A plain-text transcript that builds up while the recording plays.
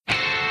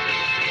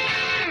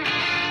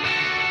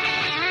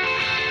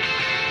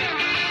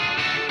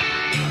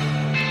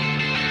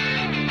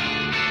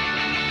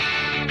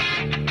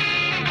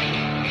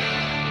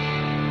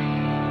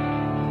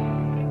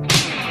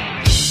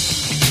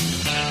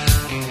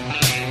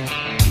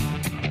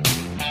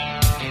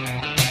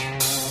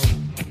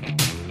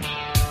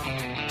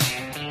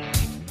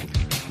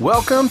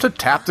Welcome to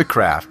Tap the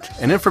Craft,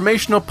 an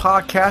informational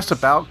podcast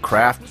about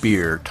craft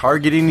beer,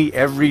 targeting the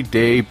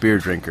everyday beer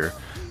drinker.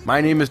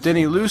 My name is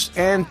Denny Luce,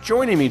 and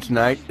joining me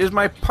tonight is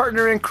my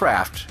partner in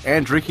craft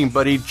and drinking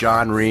buddy,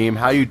 John Ream.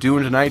 How you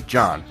doing tonight,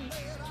 John?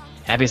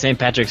 Happy St.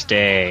 Patrick's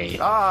Day.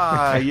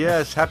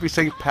 Yes, happy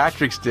St.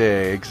 Patrick's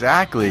Day.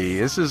 Exactly.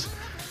 This is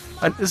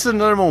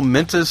another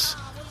momentous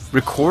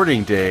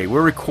recording day.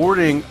 We're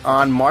recording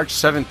on March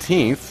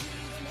 17th,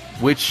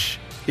 which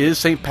is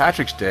St.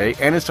 Patrick's Day,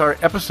 and it's our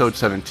episode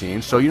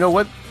 17. So you know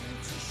what?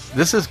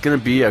 This is going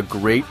to be a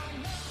great,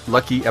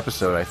 lucky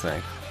episode, I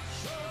think.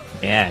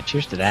 Yeah,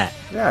 cheers to that.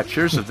 Yeah,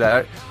 cheers to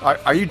that.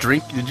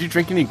 Did you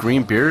drink any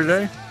green beer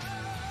today?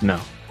 No.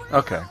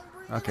 Okay.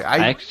 I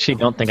actually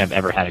don't think I've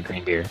ever had a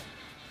green beer.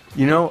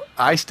 You know,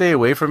 I stay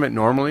away from it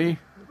normally.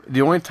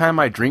 The only time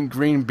I drink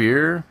green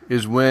beer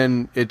is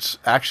when it's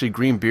actually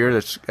green beer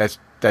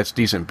that's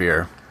decent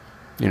beer.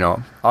 You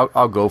know,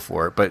 I'll go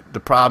for it. But the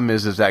problem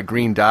is that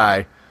green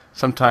dye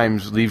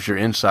sometimes leaves your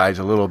insides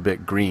a little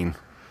bit green.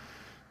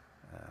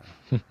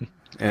 And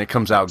it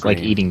comes out green.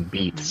 Like eating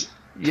beets.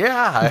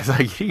 Yeah, it's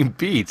like eating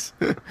beets.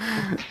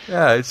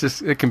 Yeah,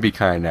 it can be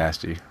kind of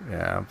nasty.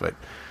 Yeah, but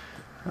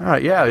all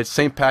right, yeah, it's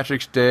St.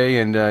 Patrick's Day,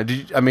 and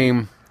do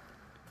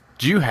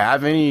you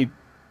have any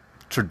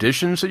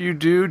traditions that you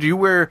do? Do you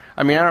wear?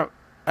 I mean,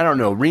 I don't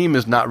know. Ream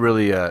is not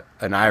really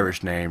an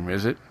Irish name,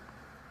 is it?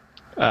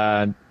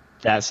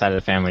 That side of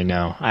the family,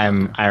 no.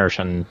 I'm Irish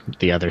on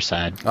the other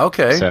side.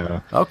 Okay.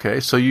 So,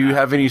 so you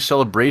have any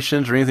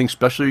celebrations or anything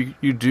special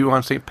you do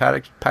on St.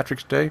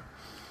 Patrick's Day?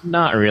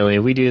 Not really.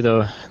 We do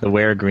the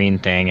wear green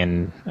thing,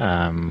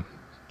 and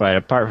but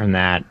apart from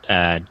that,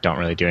 don't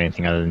really do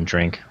anything other than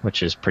drink,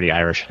 which is pretty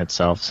Irish in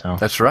itself. So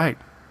That's right.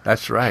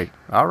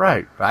 All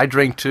right. I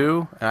drink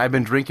too, and I've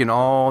been drinking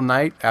all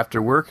night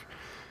after work.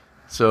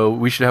 So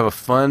we should have a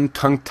fun,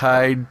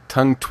 tongue-tied,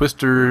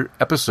 tongue-twister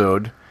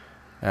episode.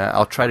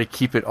 I'll try to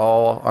keep it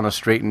all on a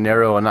straight and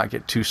narrow and not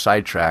get too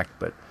sidetracked.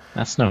 But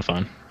that's no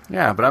fun.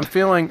 Yeah, but I'm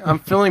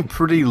feeling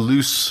pretty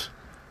loose,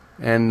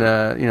 and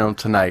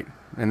tonight,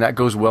 and that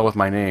goes well with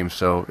my name.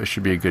 So it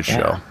should be a good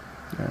show.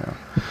 Yeah.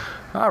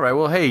 All right,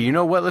 well, hey, you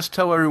know what? Let's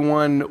tell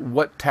everyone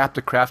what Tap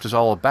the Craft is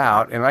all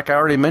about. And like I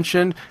already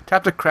mentioned,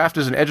 Tap the Craft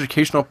is an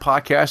educational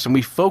podcast, and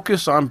we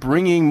focus on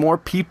bringing more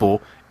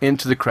people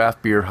into the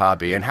craft beer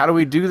hobby. And how do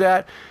we do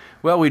that?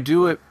 Well, we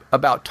do it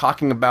about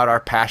talking about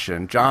our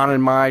passion. John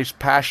and my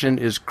passion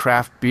is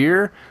craft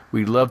beer.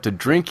 We love to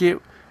drink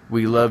it,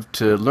 we love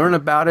to learn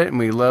about it, and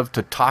we love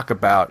to talk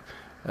about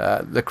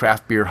the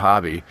craft beer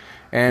hobby.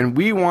 And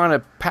we want to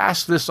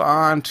pass this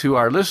on to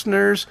our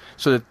listeners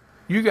so that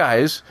you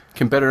guys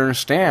can better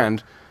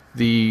understand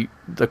the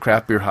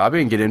craft beer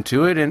hobby and get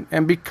into it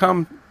and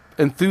become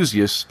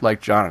enthusiasts like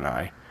John and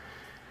I.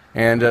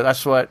 And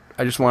that's what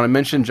I just want to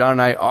mention. John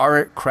and I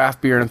are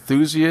craft beer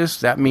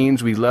enthusiasts. That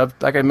means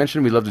like I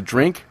mentioned, we love to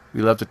drink,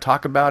 we love to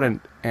talk about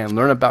and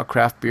learn about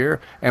craft beer,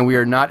 and we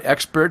are not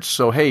experts.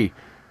 So, hey,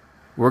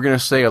 we're going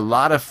to say a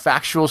lot of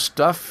factual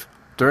stuff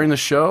during the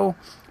show,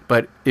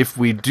 but if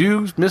we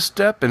do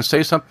misstep and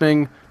say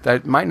something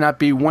that might not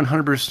be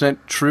 100%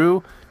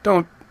 true,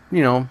 don't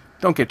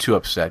get too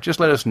upset. Just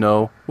let us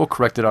know. We'll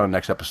correct it on the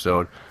next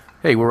episode.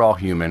 Hey, we're all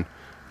human,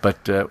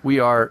 but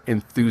we are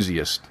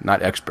enthusiasts,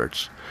 not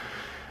experts.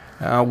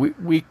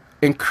 We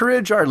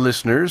encourage our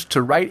listeners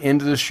to write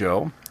into the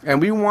show, and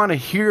we want to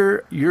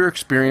hear your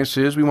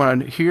experiences. We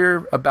want to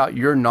hear about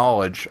your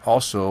knowledge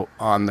also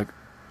on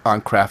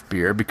craft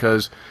beer,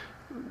 because,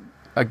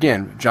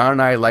 again, John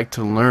and I like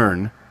to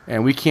learn,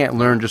 and we can't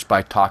learn just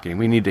by talking.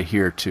 We need to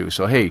hear too.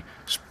 So, hey,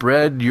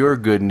 spread your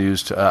good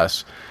news to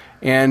us.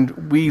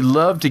 And we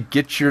love to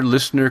get your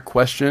listener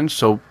questions,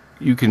 so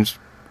you can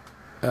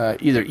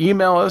either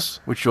email us,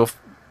 which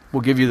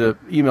we'll give you the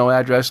email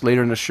address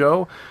later in the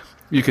show.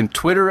 You can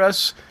Twitter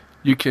us.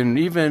 You can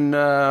even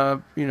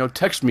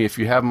text me if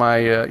you have my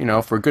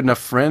if we're good enough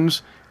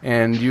friends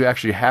and you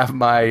actually have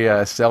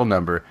my cell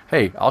number.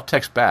 Hey, I'll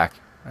text back.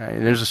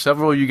 And there's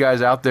several of you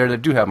guys out there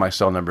that do have my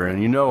cell number,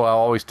 and I'll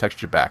always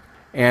text you back.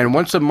 And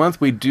once a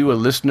month we do a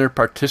listener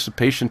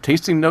participation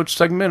tasting notes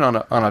segment on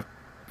a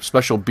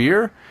special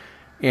beer.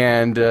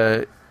 And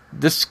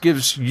this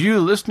gives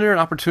you, listener, an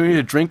opportunity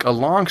to drink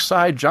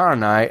alongside John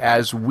and I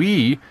as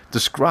we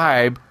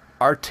describe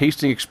our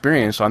tasting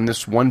experience on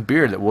this one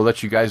beer that we'll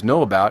let you guys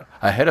know about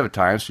ahead of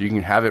time so you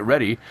can have it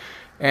ready.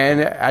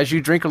 And as you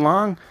drink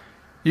along,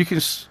 you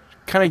can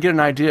kind of get an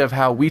idea of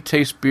how we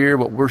taste beer,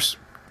 what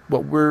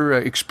we're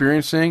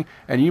experiencing,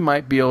 and you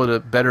might be able to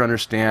better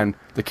understand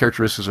the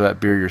characteristics of that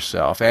beer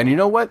yourself. And you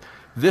know what?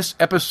 This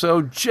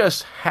episode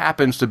just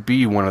happens to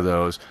be one of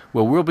those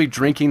where we'll be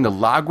drinking the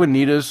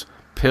Lagunitas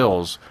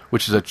Pils,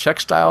 which is a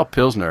Czech-style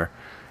Pilsner.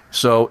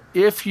 So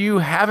if you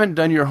haven't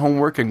done your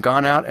homework and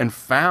gone out and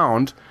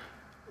found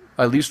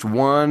at least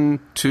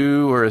 1,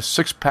 2, or a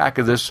 6-pack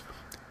of this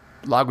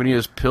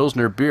Lagunitas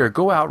Pilsner beer,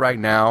 go out right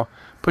now,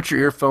 put your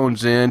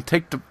earphones in,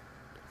 take the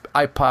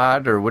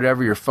iPod or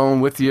whatever, your phone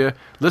with you,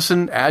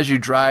 listen as you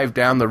drive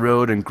down the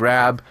road, and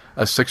grab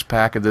a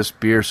 6-pack of this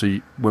beer so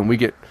when we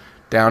get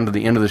down to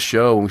the end of the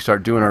show, when we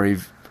start doing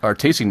our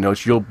tasting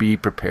notes, you'll be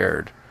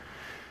prepared.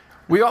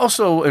 We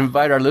also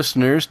invite our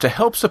listeners to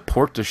help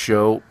support the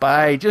show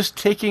by just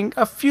taking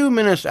a few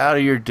minutes out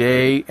of your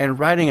day and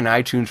writing an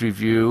iTunes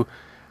review.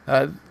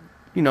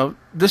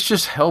 This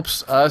just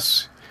helps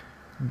us,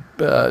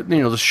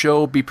 the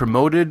show be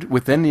promoted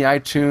within the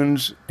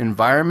iTunes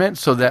environment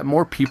so that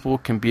more people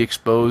can be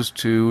exposed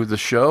to the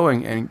show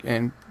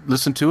and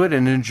listen to it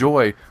and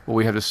enjoy what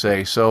we have to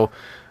say. So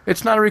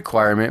it's not a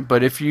requirement,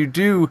 but if you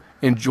do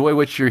enjoy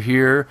what you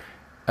hear,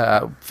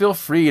 feel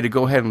free to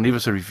go ahead and leave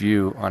us a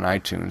review on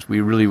iTunes.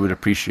 We really would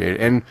appreciate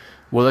it. And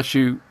we'll let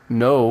you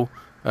know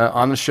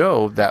on the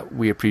show that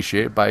we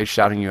appreciate it by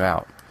shouting you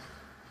out.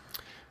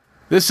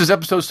 This is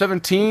episode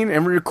 17,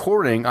 and we're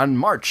recording on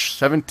March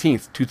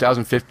 17th,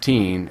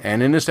 2015.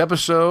 And in this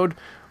episode,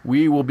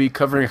 we will be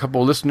covering a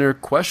couple of listener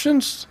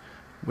questions,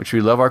 which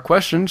we love our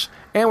questions.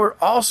 And we're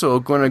also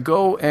going to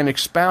go and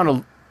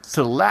expound to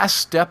the last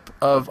step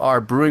of our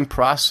brewing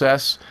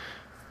process,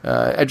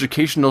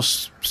 educational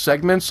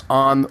segments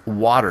on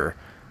water.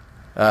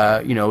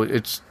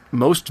 It's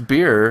most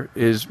beer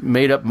is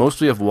made up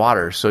mostly of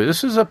water, so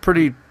this is a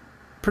pretty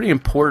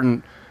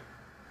important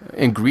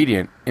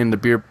ingredient in the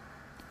beer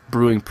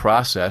brewing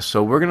process.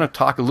 So we're going to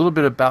talk a little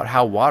bit about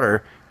how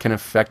water can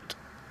affect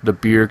the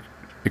beer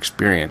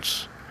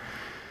experience.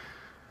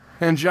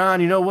 And John,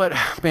 you know what?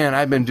 Man,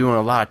 I've been doing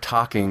a lot of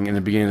talking in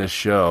the beginning of the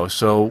show,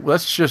 so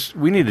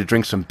we need to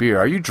drink some beer.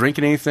 Are you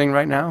drinking anything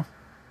right now?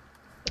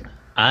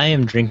 I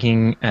am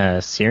drinking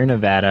Sierra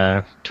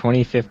Nevada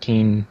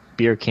 2015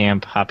 Beer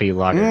Camp Hoppy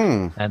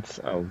Lager. That's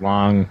a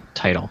long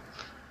title.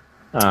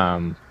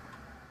 But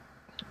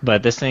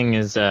this thing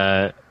is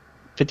 55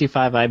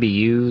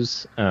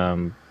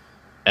 IBUs.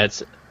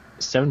 It's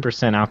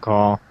 7%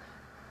 alcohol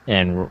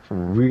and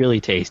really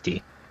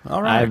tasty.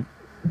 All right.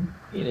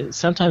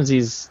 Sometimes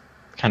these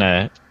kind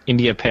of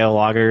India Pale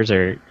lagers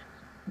are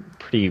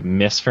pretty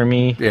miss for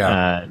me.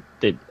 Yeah.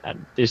 They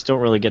just don't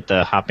really get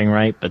the hopping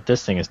right, but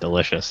this thing is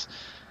delicious.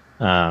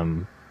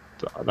 The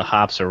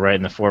hops are right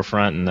in the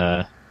forefront, and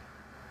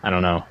I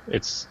don't know,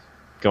 it's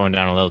going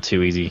down a little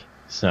too easy.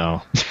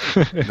 So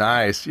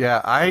nice.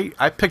 Yeah,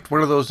 I picked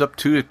one of those up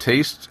too to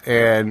taste,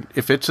 and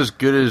if it's as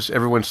good as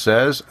everyone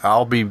says,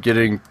 I'll be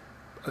getting,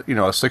 a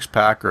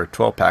 6-pack or a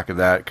 12-pack of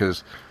that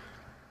because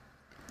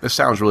it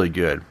sounds really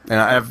good,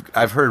 and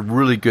I've heard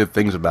really good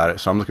things about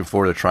it. So I'm looking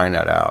forward to trying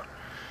that out.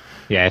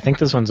 Yeah, I think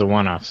this one's a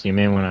one-off, so you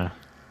may want to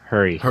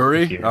hurry.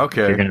 Okay.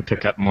 If you're going to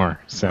pick up more.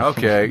 So.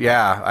 Okay,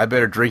 yeah, I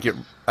better drink it.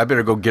 I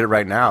better go get it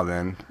right now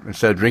then,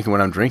 instead of drinking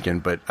when I'm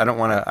drinking. But I don't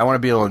want to. I want to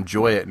be able to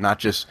enjoy it, not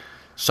just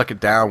suck it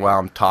down while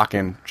I'm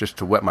talking just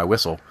to wet my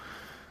whistle.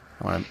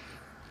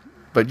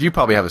 But you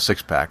probably have a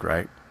 6-pack,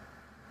 right?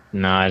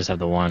 No, I just have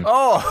the one.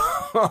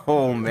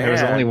 Oh man! There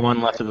was only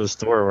one left at the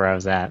store where I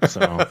was at.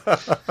 So.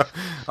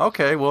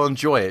 Okay, well,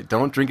 enjoy it.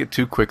 Don't drink it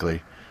too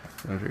quickly.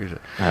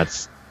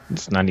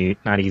 It's not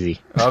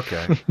easy.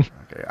 Okay.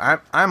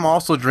 I'm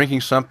also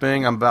drinking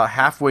something. I'm about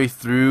halfway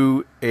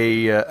through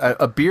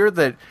a beer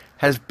that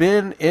has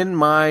been in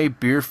my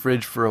beer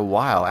fridge for a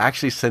while,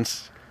 actually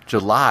since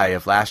July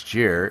of last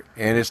year,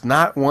 and it's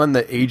not one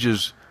that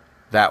ages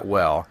that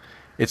well.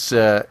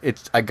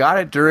 I got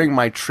it during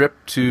my trip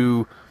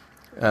to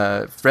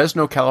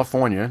Fresno,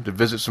 California, to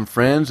visit some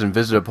friends and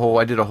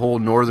I did a whole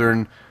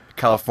Northern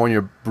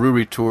California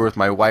brewery tour with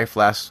my wife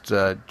last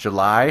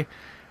July.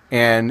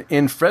 And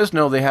in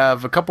Fresno, they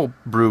have a couple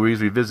breweries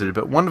we visited,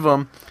 but one of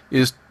them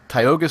is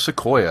Tioga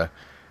Sequoia,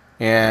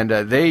 and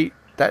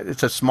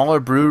it's a smaller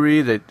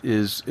brewery that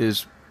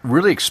is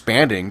really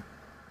expanding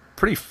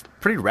pretty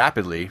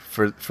rapidly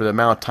for the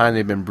amount of time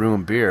they've been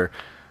brewing beer.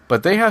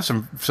 But they have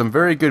some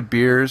very good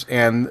beers,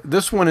 and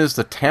this one is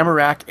the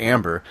Tamarack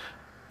Amber.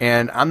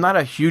 And I'm not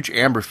a huge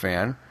amber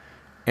fan,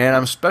 and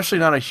I'm especially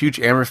not a huge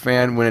amber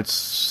fan when it's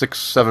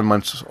 6-7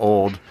 months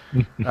old.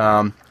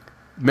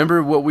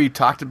 Remember what we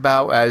talked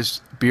about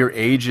as beer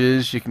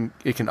ages?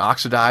 It can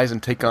oxidize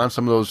and take on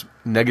some of those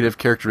negative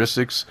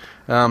characteristics.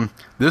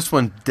 This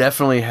one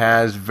definitely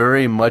has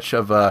very much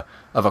of a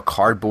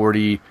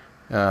cardboardy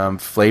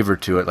flavor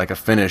to it, like a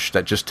finish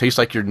that just tastes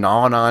like you're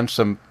gnawing on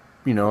some,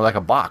 like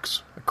a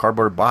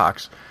cardboard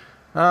box.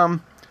 But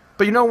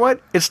you know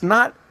what? It's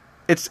not.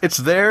 It's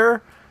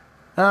there,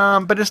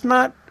 but it's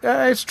not.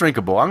 It's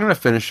drinkable. I'm going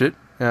to finish it.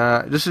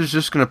 This is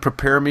just going to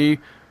prepare me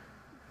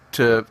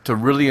to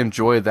really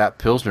enjoy that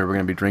Pilsner we're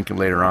going to be drinking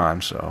later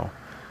on. So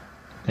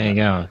there you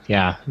go.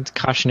 Yeah, it's a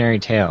cautionary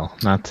tale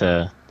not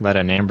to let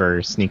an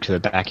amber sneak to the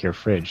back of your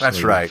fridge. That's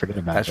so right. Forget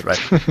about That's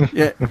it. right.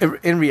 Yeah.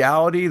 In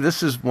reality,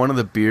 this is one of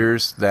the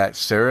beers that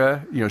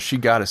Sarah, she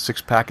got a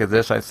 6-pack of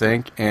this, I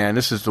think, and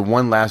this is the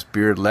one last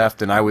beer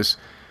left. And I was,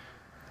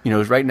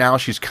 right now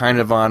she's kind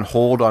of on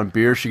hold on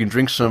beer. She can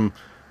drink some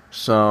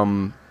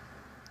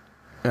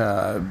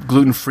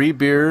gluten-free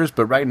beers,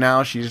 but right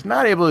now she's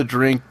not able to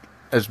drink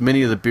as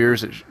many of the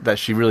beers that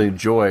she really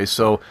enjoys.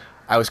 So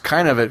I was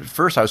at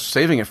first I was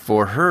saving it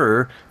for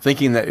her,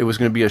 thinking that it was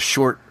going to be a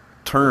short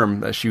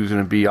term that she was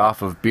going to be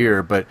off of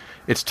beer, but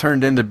it's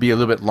turned in to be a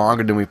little bit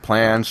longer than we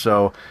planned.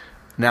 So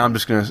now I'm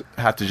just going to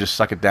have to just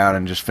suck it down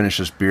and just finish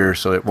this beer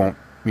so it won't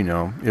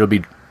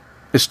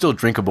it's still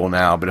drinkable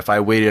now. But if I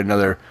waited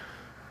another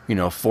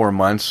 4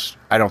 months,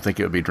 I don't think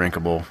it would be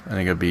drinkable. I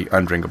think it would be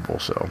undrinkable.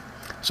 So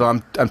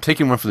I'm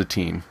taking one for the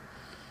team.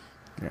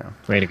 Yeah.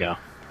 Way to go.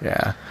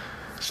 Yeah.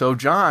 So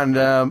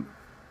John,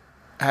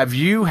 have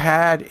you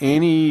had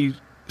any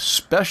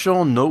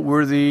special,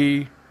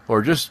 noteworthy,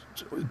 or just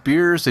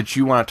beers that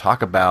you want to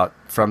talk about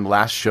from the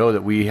last show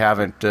that we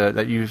haven't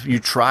that you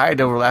tried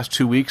over the last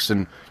 2 weeks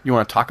and you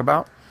want to talk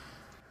about?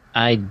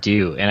 I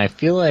do, and I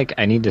feel like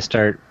I need to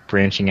start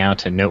branching out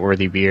to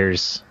noteworthy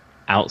beers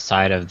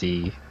outside of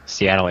the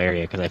Seattle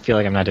area because I feel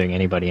like I'm not doing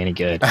anybody any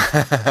good.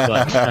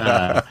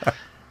 But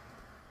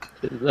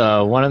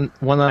one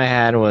that I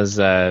had was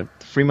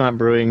Fremont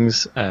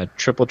Brewing's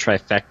Triple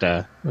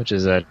Trifecta, which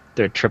is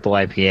their triple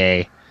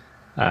IPA,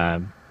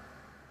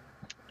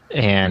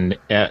 and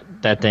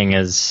that thing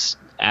is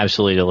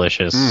absolutely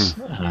delicious.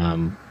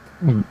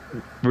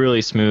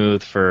 Really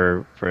smooth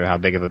for how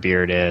big of a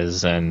beer it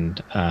is,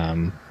 and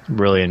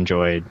really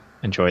enjoyed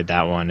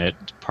that one.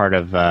 It's part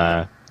of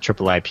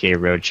Triple IPA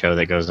Roadshow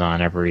that goes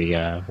on every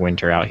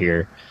winter out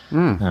here.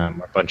 A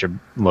bunch of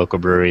local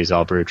breweries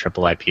all brew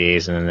triple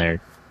IPAs, and then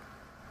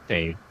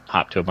they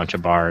hop to a bunch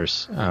of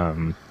bars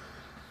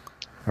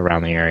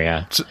around the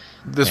area. So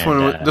this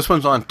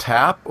one's on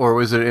tap, or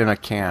was it in a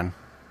can?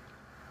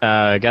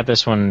 I got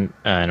this one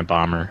in a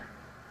bomber.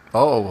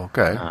 Oh,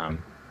 okay.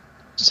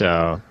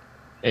 So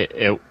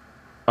it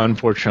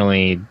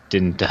unfortunately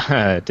didn't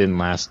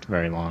last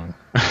very long.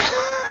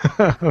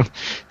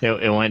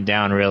 It went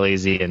down real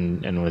easy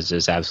and was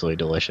just absolutely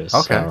delicious.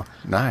 Okay, so,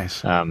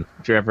 nice.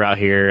 If you're ever out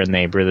here and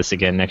they brew this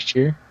again next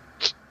year,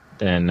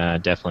 then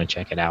definitely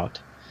check it out.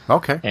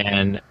 Okay.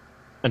 And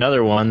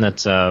another one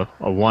that's a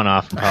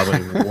one-off and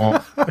probably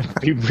won't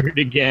be brewed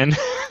again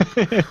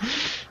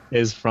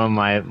is from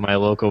my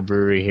local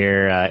brewery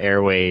here,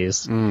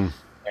 Airways. And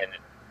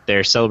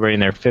they're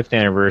celebrating their 5th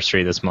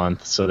anniversary this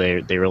month, so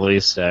they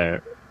released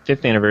a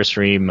 5th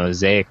anniversary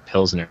Mosaic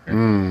Pilsner.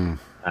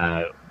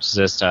 It's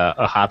just a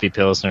hoppy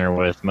Pilsner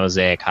with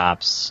Mosaic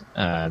hops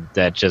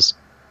that just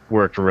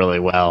worked really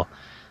well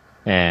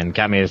and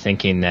got me to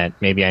thinking that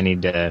maybe I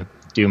need to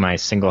do my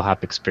single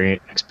hop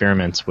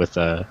experiments with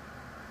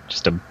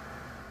just a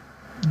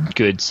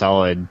good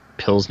solid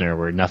Pilsner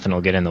where nothing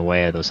will get in the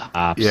way of those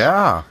hops.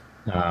 Yeah.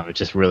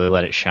 Just really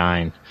let it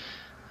shine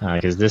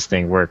because this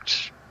thing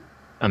worked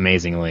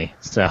amazingly.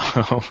 So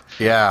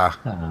yeah.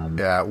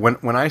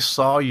 When I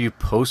saw you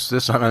post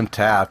this on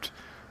Untapped,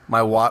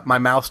 my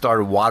mouth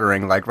started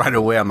watering like right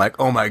away. I'm like,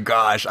 oh my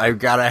gosh, I've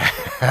got to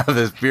have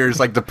this beer. It's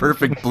like the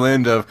perfect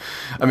blend of.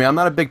 I mean, I'm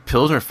not a big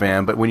Pilsner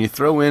fan, but when you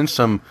throw in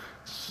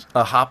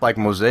a hop like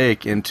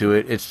Mosaic into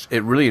it,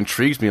 it really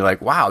intrigues me.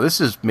 Like, wow,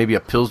 this is maybe a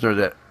Pilsner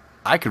that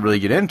I could really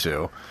get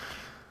into.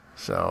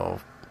 So,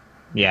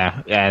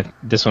 yeah,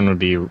 this one would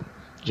be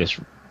just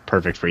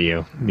perfect for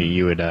you.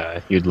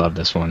 You'd love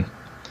this one.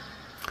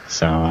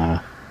 So,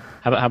 how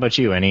about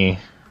you?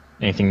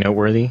 Anything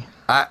noteworthy?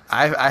 I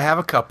have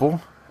a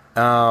couple.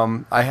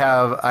 I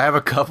have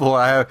a couple.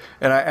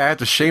 And I have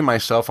to shame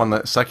myself on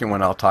the second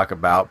one I'll talk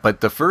about.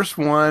 But the first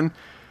one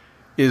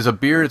is a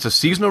beer. It's a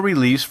seasonal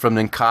release from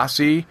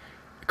Ninkasi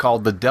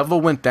called The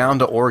Devil Went Down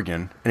to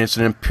Oregon, and it's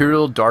an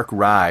Imperial Dark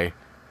Rye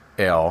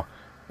Ale.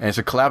 And it's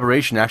a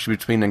collaboration actually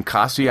between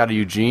Ninkasi out of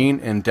Eugene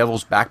and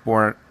Devil's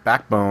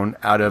Backbone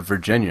out of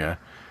Virginia.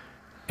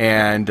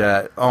 And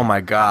oh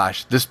my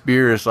gosh, this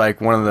beer is like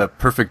one of the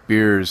perfect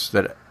beers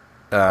that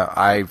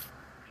I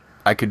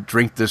could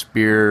drink this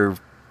beer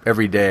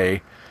every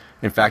day.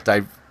 In fact,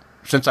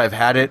 since I've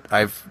had it,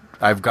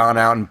 I've gone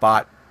out and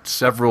bought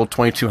several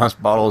 22-ounce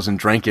bottles and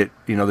drank it,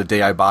 the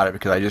day I bought it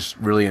because I just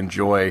really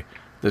enjoy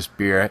this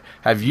beer.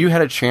 Have you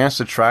had a chance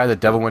to try The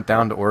Devil Went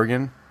Down to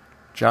Oregon,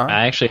 John?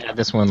 I actually had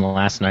this one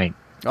last night.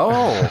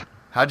 Oh,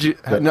 how'd you?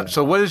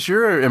 So, what is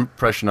your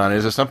impression on it?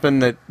 Is it something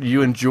that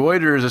you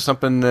enjoyed, or is it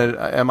something that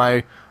am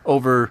I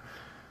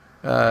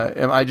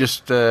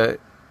just over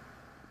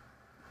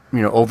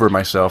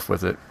myself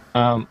with it?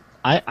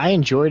 I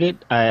enjoyed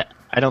it. I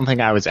don't think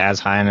I was as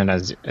high on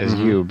it as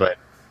you, but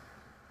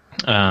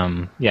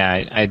I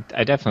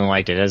definitely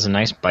liked it. It has a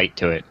nice bite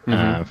to it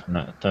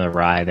from the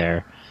rye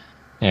there,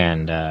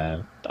 and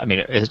I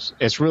mean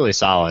it's really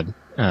solid.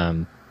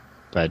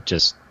 But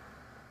just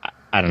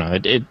I don't know.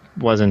 It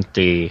wasn't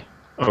the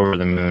over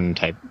the moon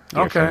type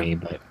beer for me.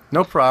 But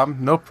no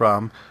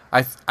problem.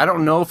 I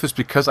don't know if it's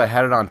because I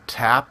had it on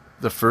tap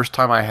the first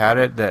time I had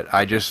it that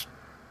I don't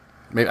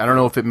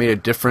know if it made a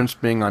difference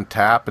being on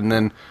tap, and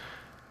then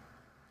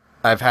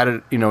I've had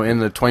it, in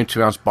the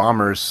 22-ounce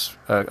bombers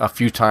a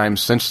few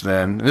times since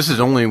then. And this is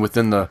only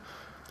within the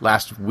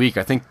last week.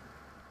 I think,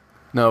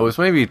 no, it was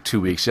maybe 2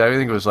 weeks. Yeah, I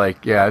think it was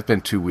it's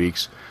been 2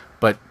 weeks.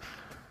 But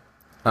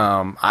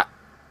I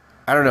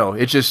don't know.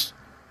 I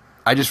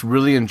just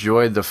really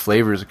enjoyed the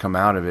flavors that come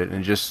out of it,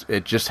 and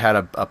it just had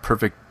a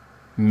perfect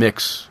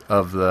mix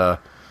of the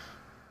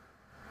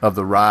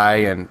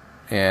rye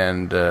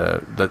and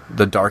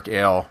the dark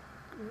ale.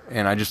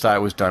 And I just thought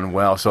it was done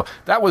well. So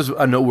that was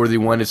a noteworthy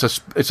one. It's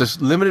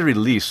a limited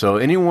release. So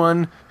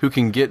anyone who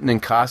can get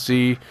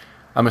Ninkasi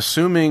I'm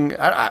assuming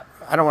I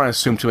don't want to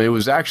assume too much. It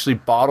was actually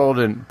bottled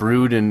and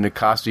brewed in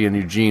Ninkasi and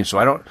Eugene,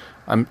 so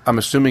I'm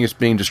assuming it's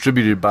being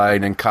distributed by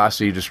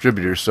Ninkasi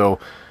distributors. So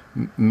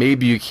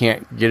maybe you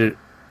can't get it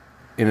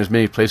in as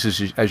many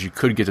places as you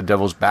could get the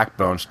Devil's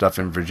Backbone stuff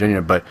in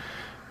Virginia, but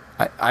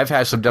I've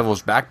had some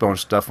Devil's Backbone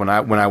stuff when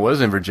I was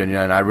in Virginia,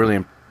 and I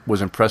really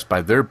was impressed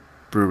by their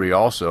brewery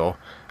also.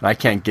 And I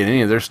can't get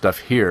any of their stuff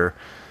here.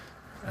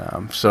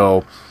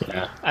 So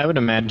yeah, I would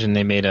imagine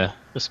they made a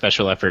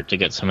special effort to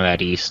get some of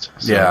that east.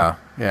 So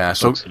yeah.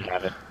 So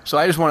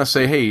I just want to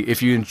say, hey,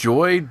 if you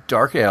enjoy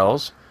dark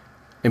ales,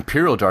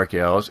 imperial dark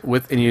ales,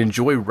 and you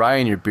enjoy rye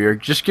in your beer,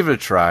 just give it a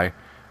try.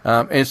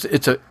 And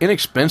it's an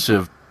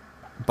inexpensive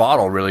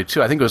bottle, really,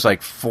 too. I think it was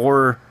like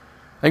 $5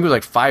 or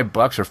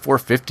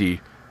 $4.50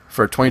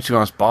 for a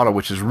 22-ounce bottle,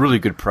 which is really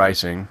good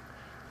pricing.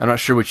 I'm not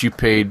sure what you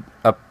paid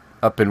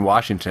up in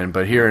Washington,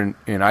 but here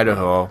in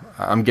Idaho,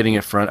 I'm getting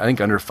it for I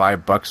think under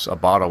 $5 a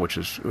bottle, which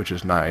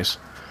is nice.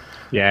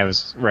 Yeah, it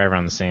was right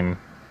around the same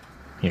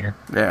here.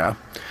 Yeah.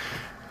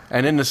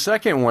 And then the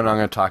second one I'm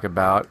going to talk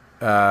about,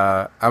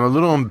 I'm a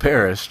little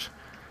embarrassed.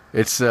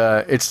 It's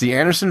the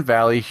Anderson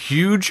Valley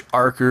Huge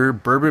Archer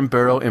Bourbon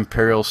Barrel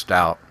Imperial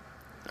Stout.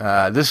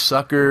 This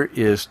sucker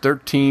is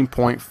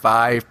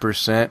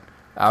 13.5%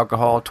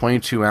 alcohol,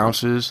 22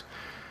 ounces.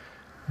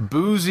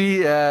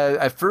 Boozy.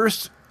 At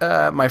first,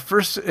 my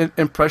first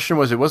impression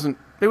was it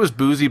was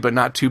boozy, but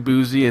not too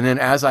boozy. And then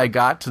as I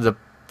got to the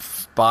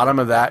bottom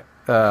of that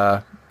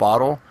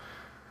bottle,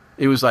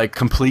 it was like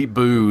complete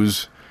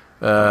booze,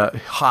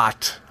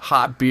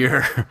 hot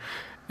beer.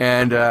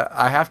 And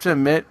I have to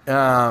admit,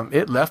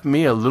 it left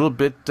me a little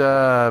bit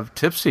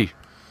tipsy.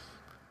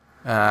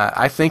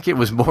 I think it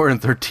was more than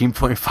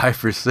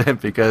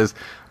 13.5% because,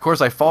 of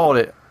course, I followed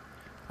it.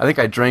 I think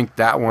I drank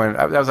that one.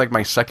 That was like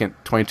my second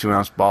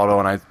 22-ounce bottle,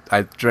 and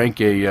I drank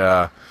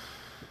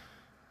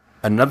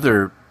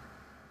another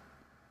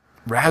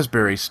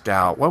raspberry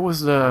stout. What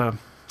was the...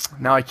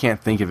 Now I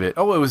can't think of it.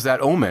 Oh, it was that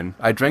Omen.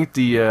 I drank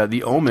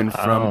the Omen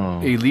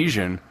from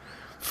Elysian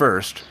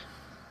first.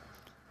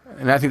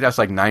 And I think that's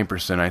like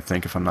 9%, I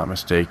think, if I'm not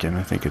mistaken.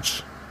 I think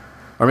it's...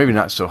 Or maybe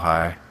not so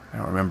high. I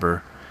don't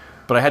remember.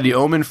 But I had the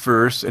Omen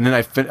first, and then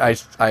I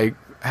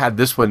had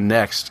this one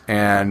next.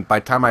 And by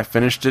the time I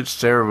finished it,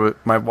 Sarah,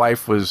 my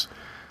wife, was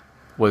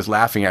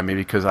laughing at me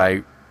because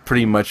I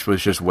pretty much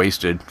was just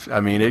wasted. I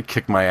mean, it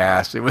kicked my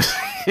ass. It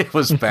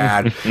was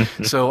bad.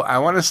 So I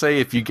want to say,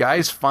 if you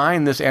guys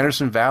find this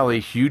Anderson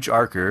Valley Huge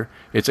Archer,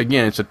 it's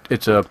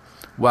a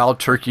wild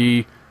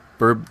turkey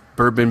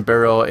bourbon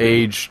barrel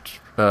aged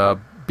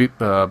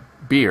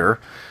beer.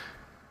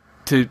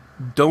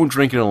 Don't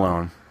drink it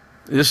alone.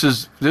 This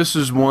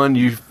is one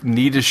you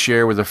need to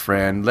share with a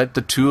friend. Let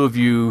the two of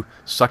you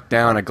suck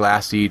down a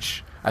glass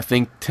each. I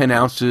think 10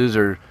 ounces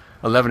or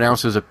 11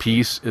 ounces a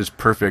piece is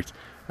perfect.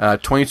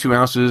 22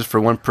 ounces for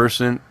one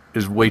person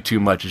is way too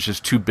much. It's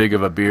just too big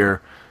of a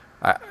beer.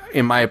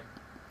 In my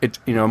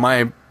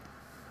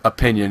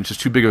opinion, it's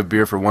just too big of a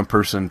beer for one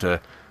person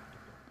to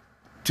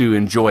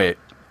enjoy it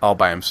all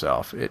by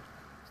himself.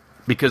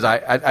 Because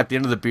at the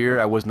end of the beer,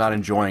 I was not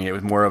enjoying it. It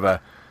was more of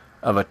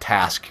a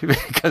task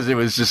because it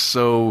was just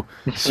so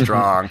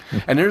strong.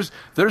 And there's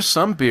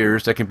some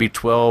beers that can be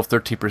 12,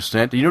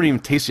 13%. You don't even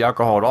taste the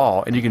alcohol at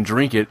all, and you can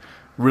drink it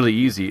really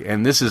easy.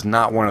 And this is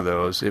not one of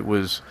those. It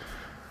was,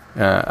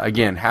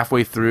 again,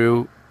 halfway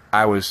through,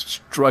 I was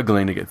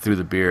struggling to get through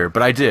the beer,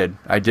 but I did.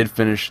 I did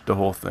finish the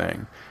whole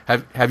thing.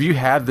 Have you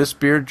had this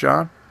beer,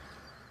 John?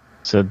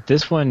 So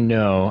this one,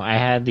 no. I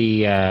had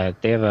they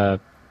have a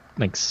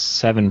like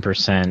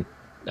 7%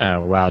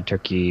 wild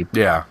turkey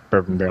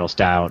bourbon barrel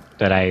stout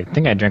that I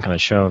think I drank on the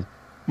show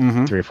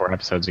 3 or 4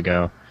 episodes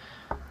ago.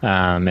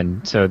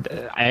 And so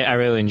I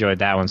really enjoyed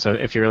that one. So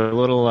if you're a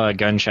little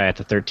gun shy at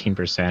the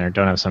 13% or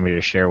don't have somebody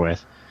to share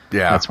with,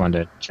 that's one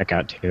to check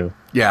out too.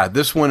 Yeah,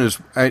 this one is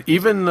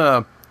even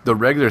the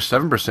regular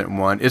 7%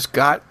 one. It's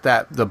got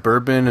the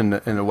bourbon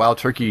and the wild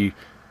turkey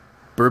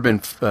bourbon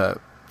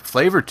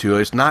flavor to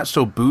it. It's not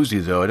so boozy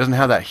though. It doesn't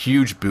have that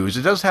huge booze.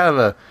 It does have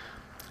a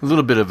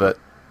little bit of a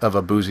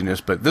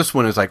booziness, but this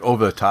one is like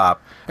over the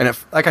top. And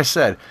like I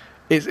said,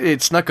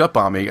 it snuck up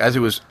on me as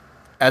it was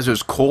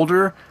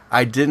colder.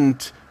 I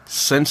didn't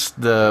sense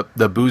the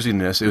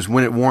booziness. It was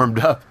when it warmed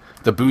up,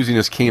 the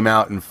booziness came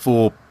out in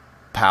full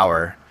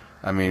power.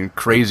 I mean,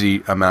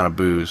 crazy amount of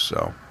booze.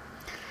 So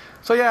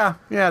yeah,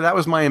 that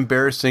was my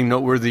embarrassing,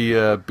 noteworthy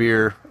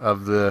beer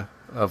of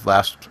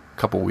last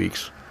couple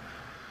weeks.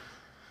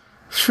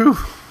 Phew.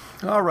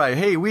 All right.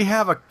 Hey, we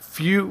have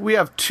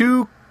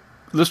two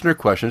listener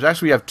questions.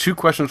 Actually, we have 2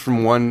 questions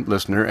from one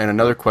listener and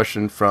another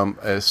question from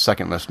a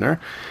second listener.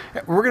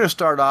 We're going to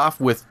start off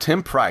with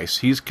Tim Price.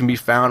 He can be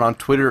found on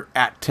Twitter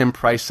at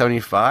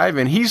TimPrice75,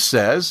 and he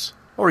says,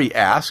 he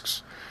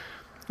asks,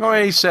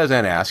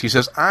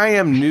 I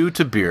am new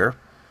to beer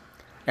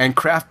and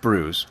craft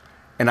brews,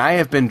 and I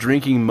have been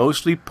drinking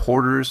mostly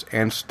porters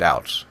and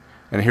stouts.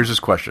 And here's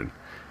his question.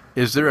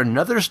 Is there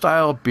another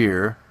style of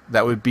beer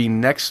that would be a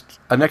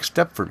next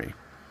step for me?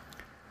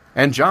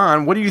 And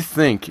John, what do you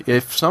think?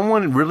 If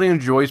someone really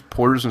enjoys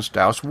porters and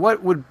stouts,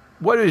 what would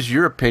what is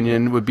your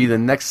opinion would be the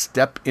next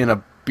step in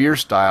a beer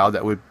style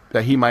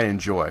that he might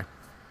enjoy?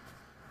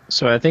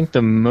 So I think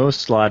the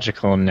most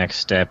logical next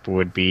step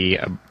would be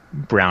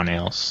brown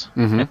ales.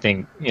 I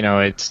think,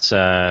 it's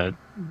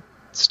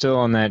still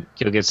on that,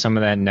 you'll get some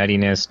of that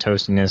nuttiness,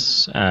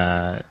 toastiness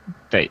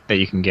that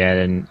you can get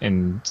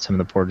in some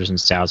of the porters and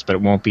stouts, but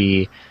it won't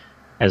be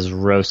as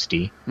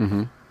roasty.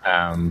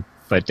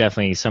 But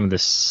definitely some of the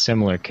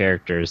similar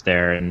characters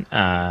there. And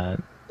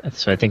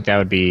so I think that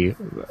would be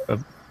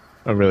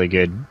a really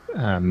good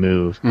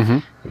move.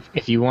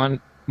 If you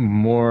want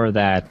more of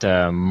that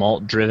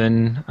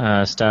malt-driven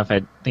stuff,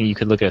 I think you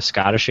could look at a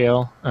Scottish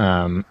ale,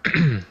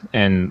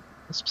 and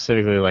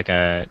specifically like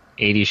a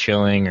 80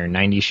 shilling or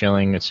 90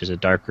 shilling. It's just a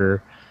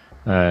darker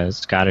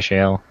Scottish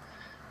ale,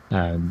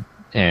 and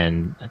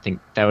I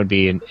think that would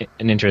be an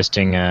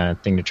interesting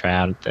thing to try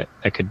out.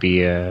 That could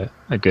be a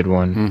good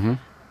one.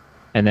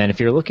 And then if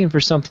you're looking for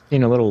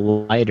something a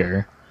little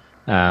lighter,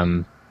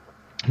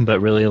 but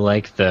really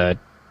like the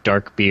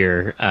dark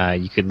beer,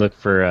 you could look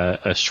for a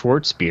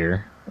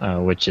Schwarzbier,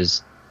 which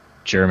is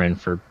German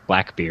for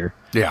black beer.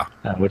 Yeah.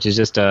 Which is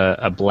just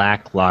a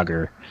black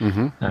lager.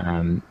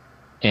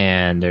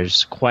 And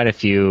there's quite a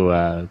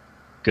few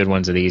good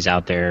ones of these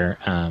out there.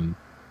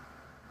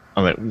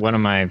 One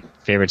of my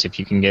favorites, if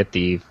you can get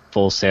the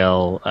Full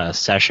Sail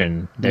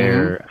Session,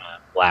 their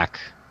black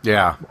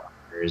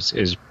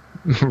is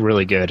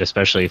really good,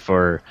 especially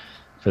for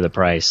the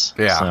price.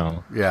 Yeah,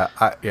 so.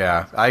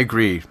 I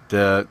agree.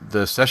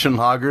 The session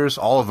lagers,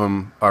 all of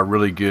them are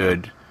really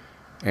good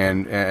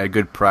and at a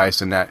good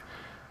price. And that,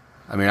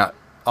 I mean,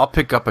 I'll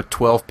pick up a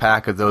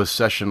 12-pack of those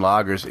session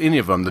lagers, any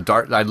of them. The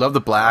dark, I love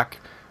the black.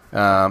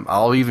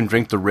 I'll even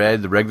drink the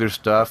red, the regular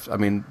stuff. I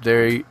mean,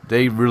 they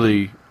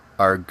really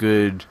are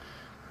good.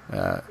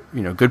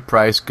 Good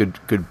price,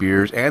 good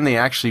beers, and they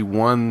actually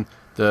won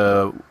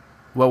the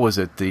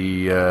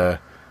the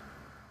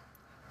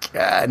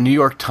New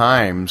York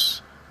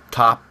Times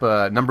top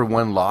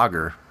 #1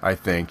 lager, I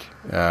think,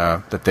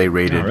 that they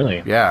rated. Oh,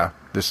 really? Yeah.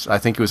 I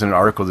think it was in an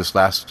article this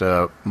last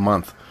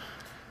month.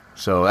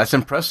 So that's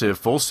impressive.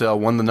 Full Sail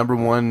won the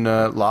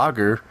 #1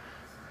 lager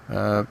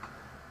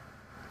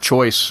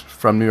choice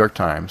from New York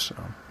Times. So.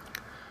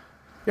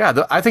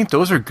 Yeah, I think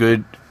those are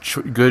good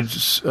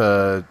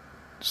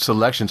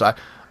selections.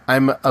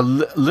 I'm a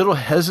little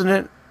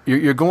hesitant.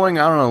 You're going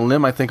out on a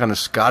limb, I think, on the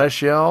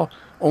Scottish ale,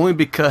 only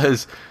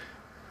because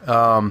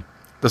the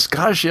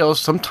Scottish ales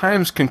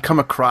sometimes can come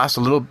across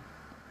a little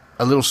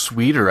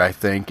sweeter, I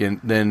think,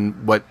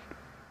 than what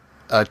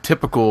a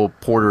typical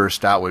porter or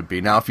stout would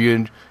be. Now, if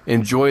you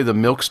enjoy the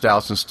milk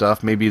stouts and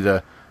stuff, maybe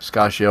the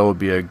Scottish ale would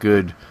be a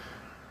good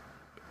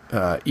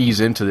ease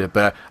into it.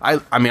 But I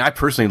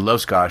personally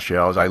love Scottish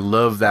ales. I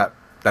love that.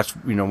 That's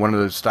one of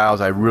the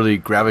styles I really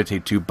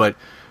gravitate to. But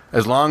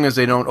as long as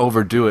they don't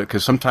overdo it,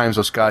 because sometimes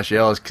those Scottish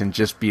ales can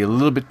just be a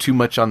little bit too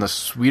much on the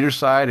sweeter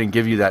side and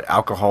give you that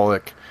alcohol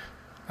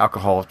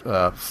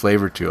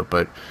flavor to it.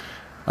 But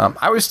when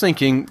I was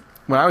thinking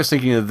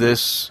of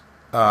this,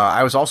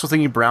 I was also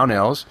thinking brown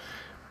ales,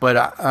 but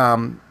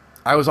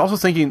I was also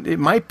thinking it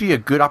might be a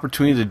good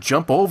opportunity to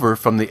jump over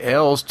from the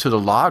ales to the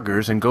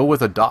lagers and go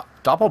with a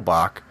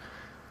Doppelbock.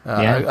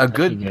 A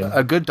good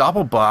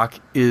Doppelbock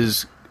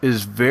is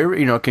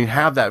very can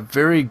have that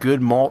very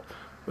good malt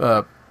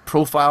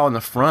profile in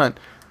the front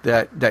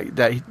that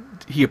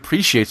he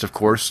appreciates, of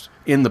course,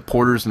 in the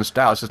porters and the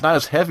stouts. It's not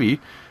as heavy,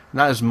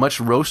 not as much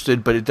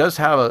roasted, but it does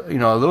have a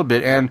little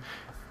bit. And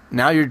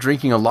now you're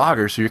drinking a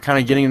lager, so you're kind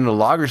of getting into the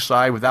lager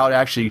side without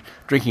actually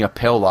drinking a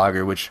pale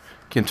lager, which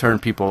can turn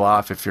people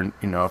off if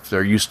if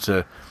they're used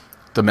to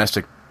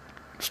domestic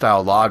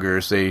style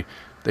lagers.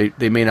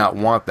 They may not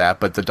want that,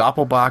 but the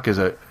Doppelbock is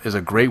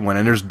a great one.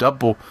 And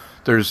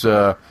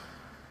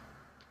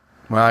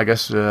I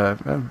guess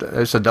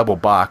it's a double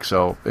bock,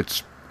 so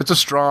it's a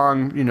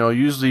strong,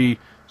 usually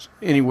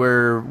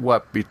anywhere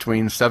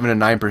between 7 and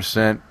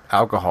 9%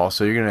 alcohol.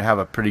 So you're going to have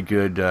a pretty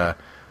good,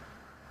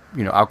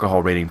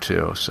 alcohol rating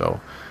too. So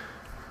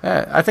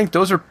I think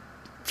those are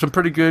some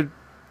pretty good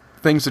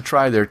things to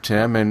try there,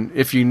 Tim. And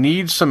if you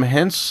need some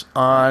hints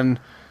on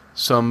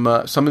some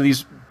of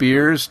these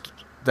beers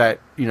that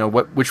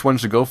which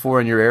ones to go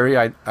for in your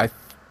area,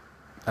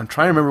 I'm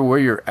trying to remember where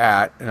you're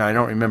at, and I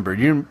don't remember.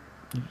 You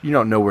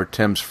don't know where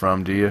Tim's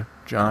from, do you,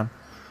 John?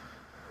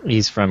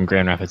 He's from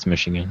Grand Rapids,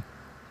 Michigan.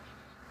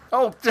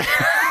 Oh,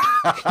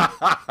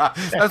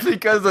 that's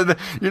because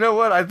you know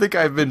what? I think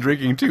I've been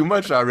drinking too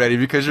much already,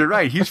 because you're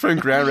right. He's from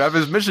Grand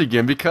Rapids,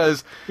 Michigan,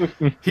 because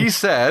he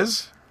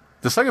says,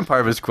 the second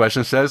part of his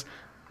question says,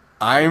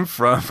 I'm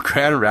from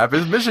Grand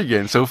Rapids,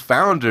 Michigan, so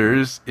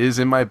Founders is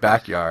in my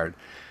backyard.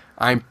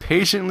 I'm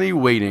patiently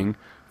waiting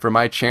for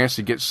my chance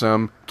to get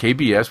some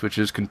KBS, which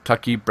is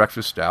Kentucky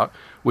Breakfast Stout,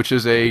 which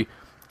is a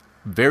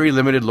very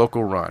limited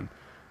local run.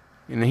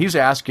 And he's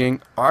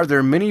asking, are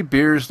there many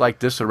beers like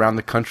this around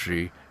the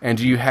country, and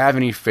do you have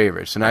any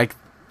favorites? And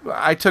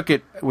I took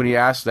it when he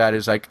asked that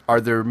is like,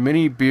 are there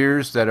many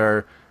beers that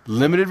are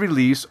limited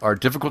release, are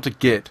difficult to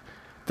get,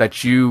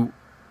 that you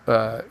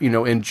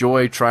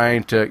enjoy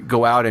trying to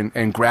go out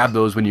and grab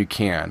those when you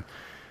can?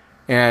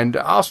 And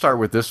I'll start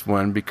with this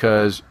one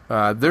because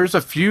there's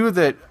a few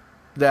that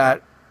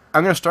I'm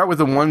going to start with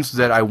the ones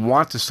that I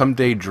want to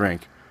someday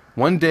drink.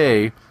 One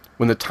day,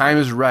 when the time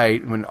is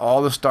right, when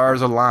all the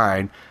stars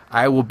align,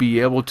 I will be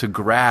able to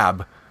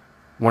grab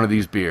one of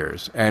these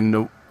beers.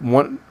 And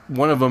one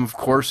of them, of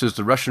course, is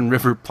the Russian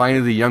River Pliny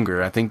the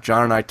Younger. I think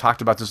John and I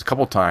talked about this a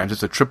couple times.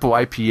 It's a triple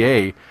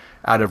IPA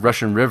out of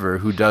Russian River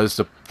who does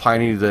the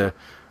Pliny the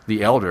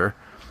Elder,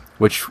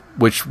 which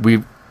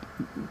we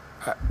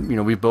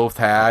both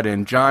had.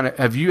 And John,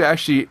 have you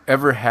actually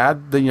ever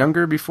had the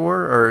Younger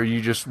before, or are you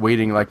just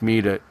waiting like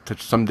me to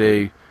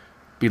someday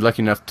be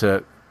lucky enough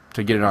to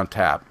get it on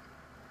tap?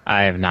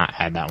 I have not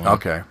had that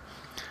one.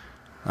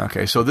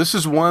 Okay. So this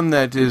is one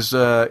that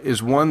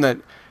is one that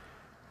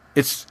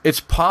it's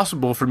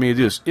possible for me to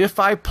do this if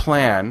I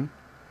plan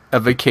a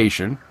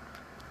vacation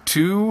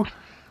to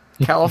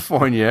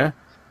California,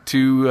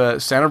 to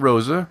Santa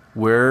Rosa,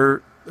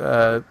 where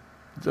the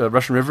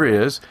Russian River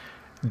is,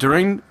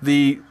 during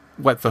the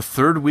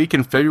third week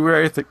in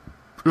February.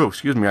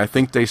 I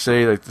think they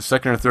say like the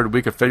second or third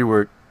week of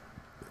February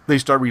they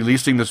start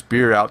releasing this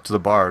beer out to the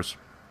bars.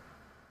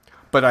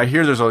 But I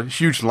hear there's a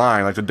huge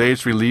line. Like the day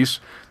it's released,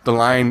 the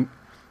line,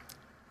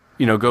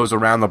 goes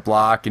around the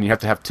block, and you have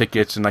to have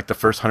tickets, and like the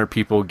first 100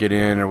 people get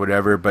in or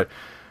whatever. But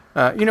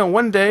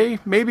one day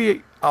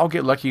maybe I'll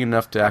get lucky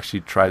enough to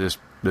actually try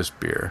this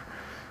beer.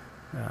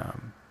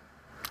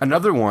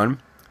 Another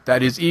one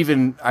that is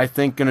even, I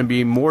think, going to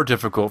be more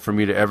difficult for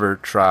me to ever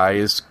try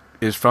is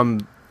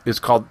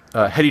called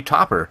Heady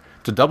Topper.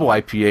 It's a double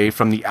IPA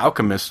from the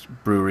Alchemist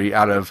Brewery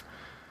out of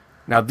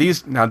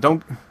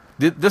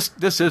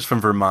This is from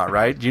Vermont,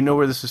 right? Do you know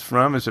where this is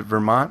from? Is it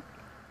Vermont?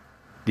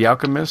 The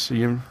Alchemist?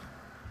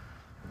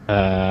 Okay,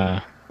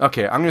 I'm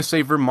going to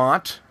say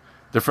Vermont.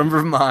 They're from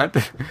Vermont.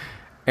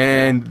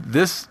 And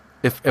this,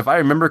 if I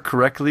remember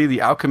correctly,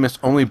 the Alchemist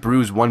only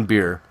brews one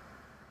beer,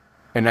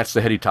 and that's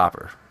the Heady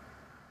Topper.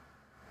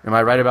 Am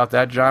I right about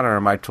that, John, or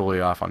am I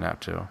totally off on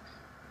that too?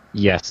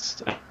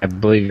 Yes, I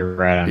believe you're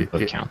right on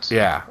both counts.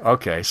 Yeah,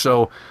 okay.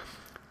 So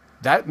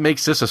that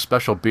makes this a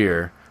special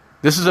beer.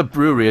 This is a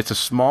brewery. It's a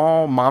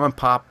small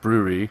mom-and-pop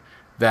brewery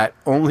that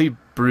only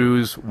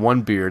brews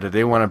one beer that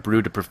they want to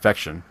brew to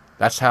perfection.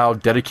 That's how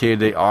dedicated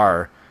they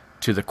are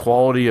to the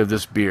quality of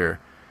this beer.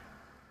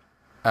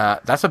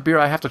 That's a beer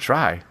I have to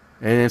try.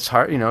 And it's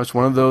hard, it's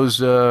one of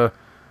those,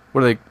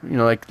 what are they,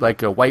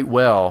 like a White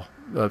Whale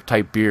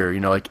type beer,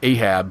 like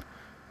Ahab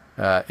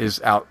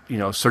is out,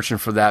 searching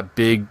for that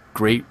big,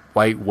 great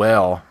white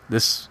whale.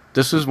 This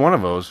is one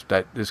of those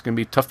that is going to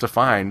be tough to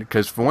find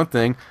because, for one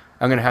thing,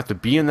 I'm going to have to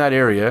be in that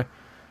area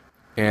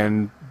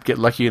and get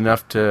lucky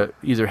enough to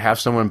either have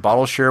someone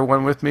bottle share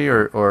one with me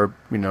or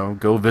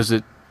go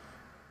visit.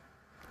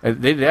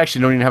 They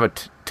actually don't even have a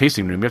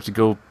tasting room. You have to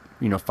go,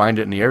 find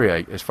it in the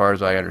area, as far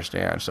as I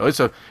understand. So I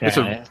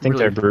think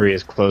their brewery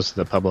is closed to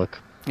the public.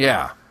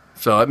 Yeah,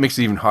 so that makes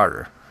it even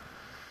harder.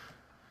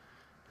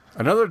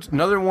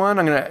 Another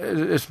one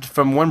is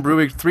from one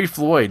brewery, Three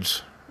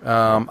Floyds.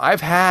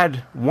 I've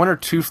had one or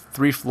two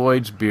Three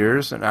Floyds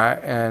beers,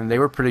 and they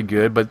were pretty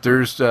good. But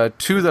there's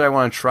two that I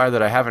want to try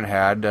that I haven't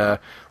had.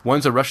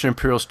 One's a Russian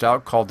Imperial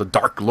Stout called the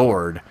Dark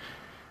Lord.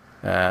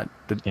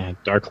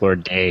 Dark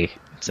Lord Day.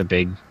 It's a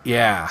big.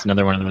 Yeah. It's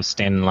another one of those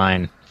stand in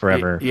line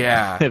forever.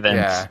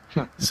 Events.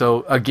 Yeah.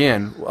 So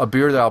again, a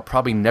beer that I'll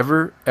probably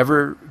never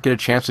ever get a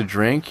chance to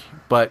drink,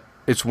 but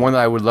it's one that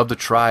I would love to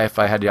try if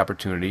I had the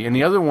opportunity. And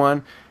the other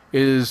one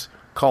is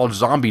called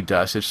Zombie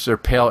Dust. It's their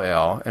pale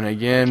ale, and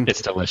again,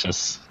 it's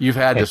delicious. You've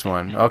had this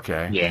one,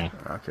 okay? Yeah,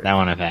 okay. That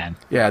one I've had.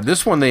 Yeah,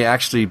 this one I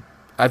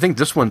think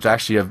this one's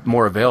actually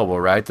more available,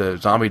 right? The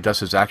Zombie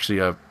Dust is actually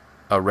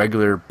a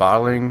regular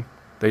bottling.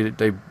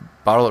 They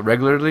bottle it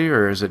regularly,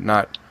 or is it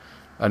not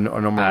a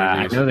normal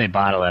release? I know they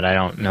bottle it. I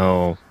don't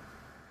know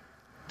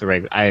the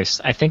regular.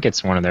 I think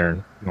it's one of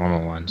their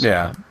normal ones.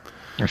 Yeah,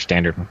 or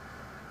standard one.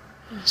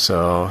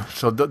 So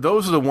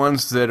those are the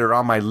ones that are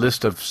on my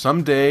list of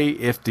someday,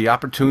 if the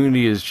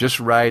opportunity is just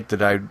right,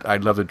 that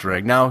I'd love to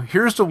drink. Now,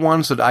 here's the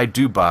ones that I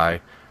do buy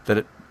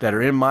that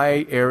are in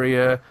my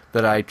area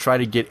that I try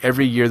to get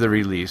every year they're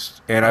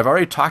released. And I've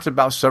already talked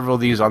about several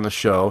of these on the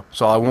show,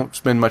 so I won't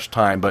spend much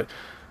time. But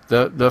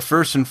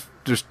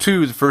there's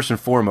two. The first and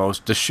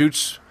foremost,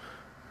 Deschutes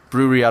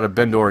Brewery out of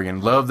Bend, Oregon.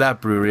 Love that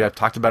brewery. I've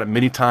talked about it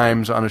many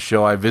times on the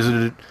show. I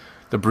visited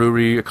the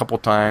brewery a couple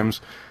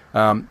times.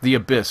 The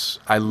Abyss.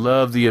 I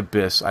love the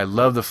Abyss. I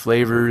love the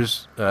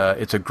flavors.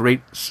 It's a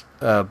great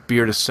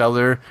beer to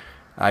cellar.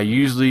 I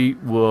usually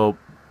will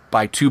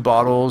buy 2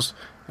 bottles,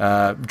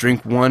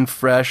 drink one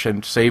fresh,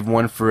 and save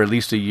one for at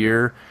least a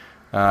year.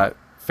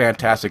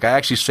 Fantastic. I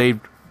actually saved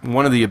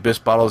one of the Abyss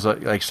bottles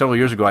like several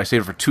years ago. I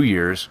saved it for 2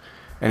 years,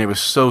 and it was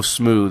so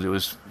smooth. It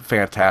was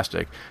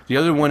fantastic. The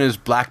other one is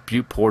Black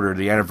Butte Porter,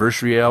 the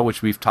Anniversary Ale,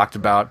 which we've talked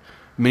about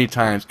many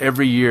times.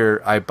 Every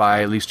year I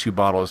buy at least 2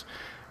 bottles.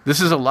 This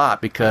is a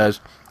lot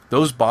because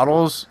those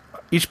bottles,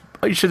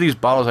 each of these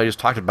bottles I just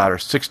talked about are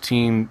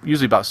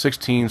usually about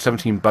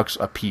 $16-17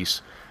 a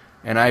piece,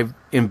 and I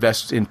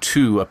invest in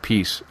 2 a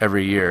piece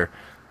every year.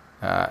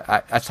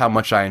 That's how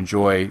much I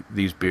enjoy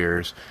these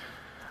beers.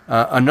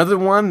 Another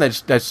one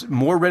that's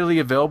more readily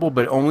available,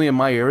 but only in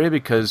my area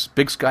because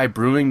Big Sky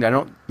Brewing. I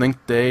don't think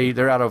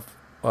they're out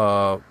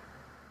of.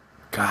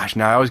 Gosh,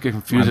 now I always get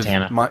confused.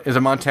 Montana. Is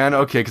it Montana?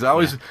 Okay, because I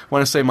always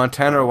want to say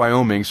Montana or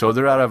Wyoming, so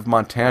they're out of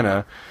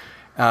Montana,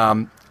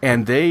 and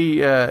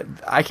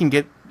I can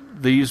get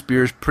these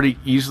beers pretty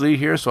easily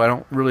here, so I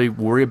don't really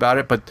worry about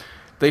it. But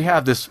they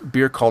have this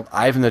beer called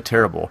Ivan the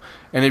Terrible,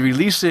 and they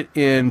release it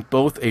in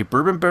both a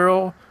bourbon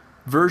barrel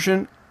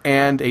version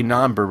and a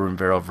non-bourbon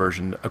barrel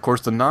version. Of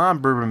course, the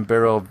non-bourbon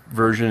barrel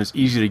version is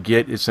easy to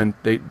get.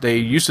 They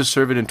used to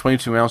serve it in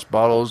 22-ounce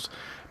bottles.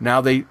 Now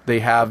they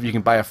have, you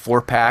can buy a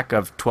 4-pack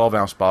of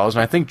 12-ounce bottles.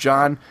 And I think,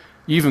 John,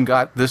 you even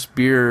got this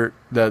beer,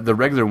 the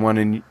regular one,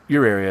 in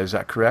your area. Is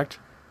that correct?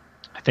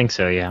 I think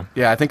so, yeah.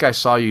 Yeah, I think I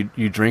saw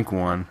you drink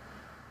one.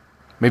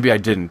 Maybe I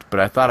didn't, but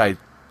I thought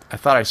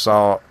I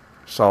saw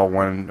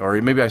one, or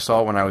maybe I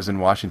saw it when I was in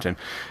Washington.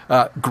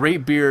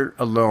 Great beer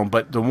alone,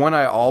 but the one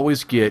I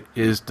always get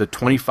is the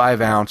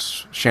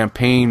 25-ounce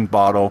champagne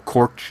bottle,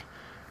 corked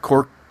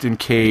and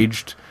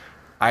caged,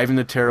 Ivan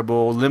the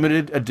Terrible,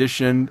 limited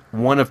edition,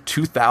 one of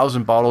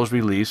 2,000 bottles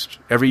released.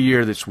 Every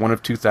year that's one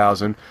of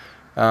 2,000.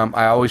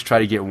 I always try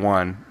to get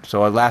one.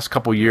 So the last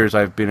couple years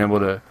I've been able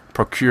to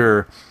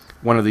procure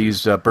one of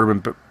these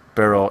bourbon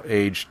barrel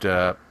aged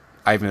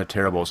Ivan the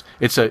Terribles.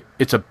 It's a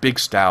big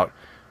stout.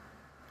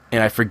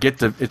 And I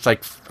forget it's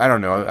like, I don't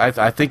know,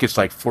 I think it's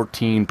like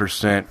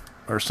 14%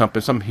 or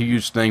something, some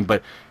huge thing,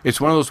 but it's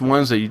one of those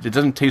ones that it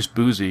doesn't taste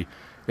boozy.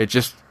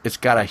 It's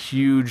got a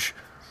huge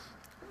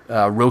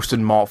roasted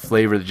malt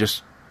flavor that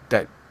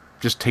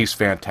just tastes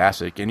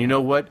fantastic. And you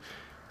know what,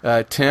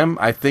 Tim,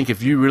 I think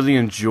if you really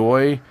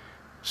enjoy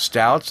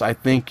stouts, I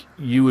think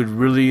you would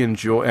really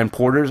enjoy, and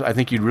porters, I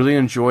think you'd really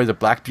enjoy the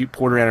Black Butte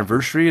Porter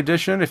Anniversary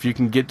Edition if you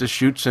can get the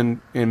shoots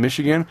in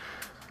Michigan.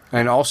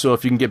 And also,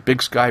 if you can get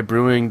Big Sky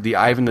Brewing, the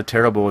Ivan the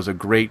Terrible is a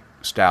great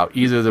stout.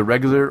 Either the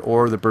regular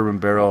or the bourbon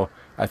barrel,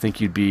 I think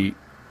you'd be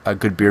a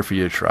good beer for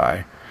you to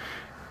try.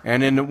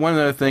 And then one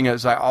other thing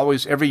is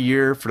every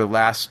year for the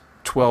last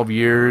 12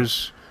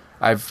 years,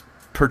 I've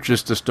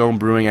purchased the Stone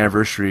Brewing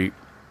Anniversary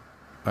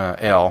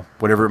Ale,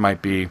 whatever it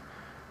might be.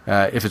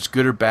 If it's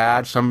good or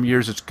bad, some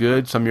years it's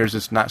good, some years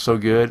it's not so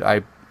good.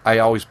 I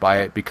always buy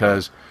it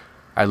because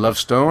I love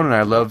Stone, and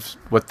I love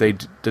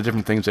the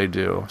different things they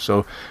do.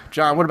 So,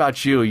 John, what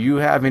about you? You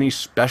have any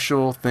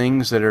special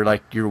things that are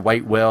like your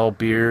White Whale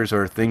beers,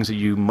 or things that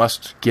you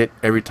must get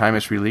every time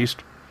it's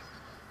released?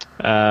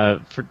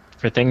 For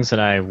things that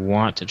I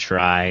want to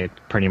try, it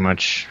pretty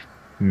much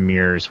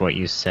mirrors what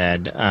you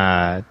said.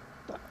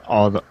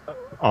 All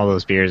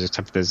those beers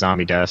except for the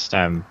Zombie Dust,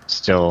 I'm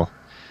still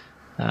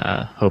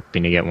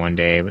hoping to get one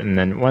day. And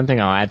then one thing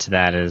I'll add to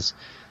that is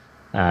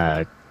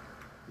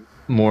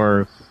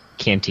more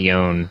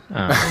Cantillon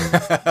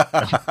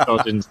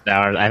Belgian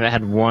sour. I've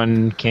had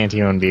one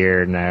Cantillon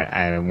beer, and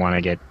I want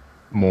to get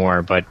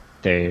more, but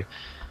they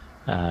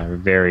are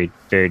very,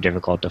 very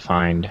difficult to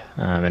find.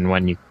 And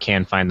when you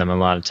can find them, a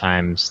lot of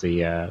times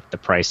the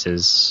price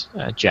is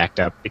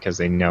jacked up because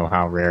they know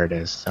how rare it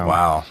is. So,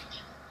 wow.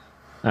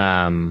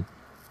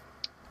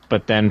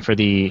 But then for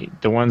the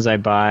ones I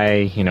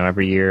buy,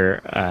 every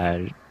year,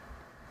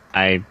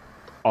 I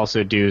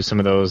also do some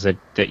of those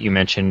that you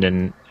mentioned,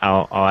 and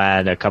I'll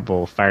add a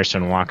couple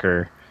Firestone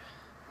Walker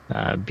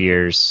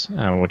beers,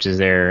 which is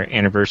their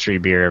anniversary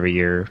beer every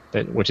year,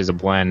 which is a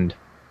blend.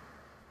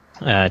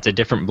 It's a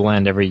different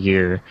blend every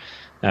year.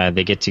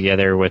 They get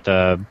together with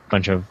a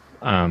bunch of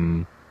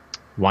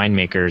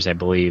winemakers, I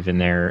believe, in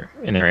their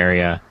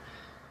area,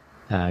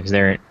 because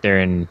they're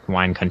in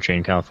wine country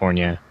in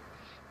California,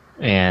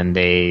 and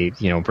they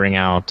bring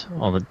out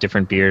all the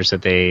different beers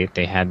that they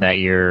had that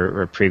year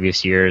or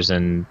previous years,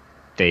 and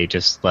they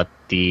just let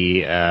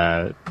the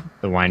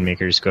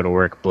winemakers go to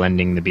work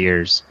blending the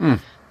beers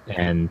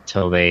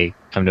until they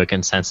come to a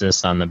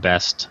consensus on the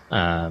best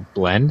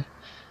blend,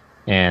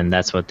 and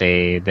that's what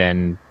they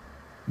then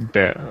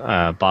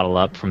bottle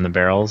up from the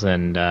barrels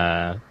and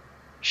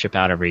ship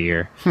out every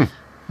year.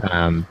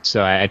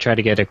 So I try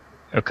to get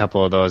a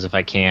couple of those if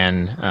I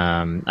can.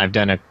 I've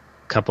done a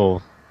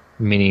couple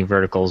mini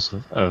verticals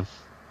of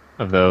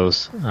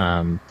those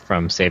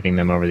from saving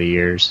them over the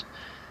years.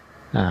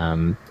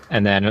 And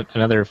then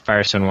another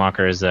Firestone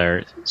Walker is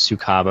their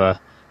Sukaba,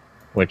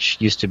 which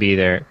used to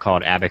be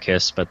called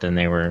Abacus, but then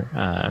they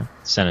were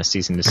sent a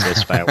cease and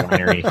desist by a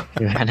winery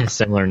who had a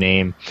similar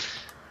name.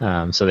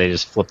 So they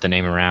just flipped the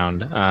name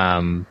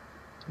around.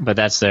 But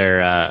that's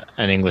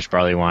an English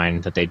barley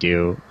wine that they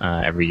do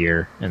every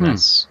year, and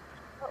that's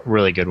a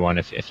really good one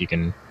if you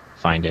can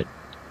find it.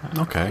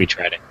 Okay. We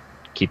try to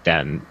keep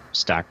that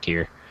stocked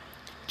here.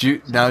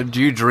 Do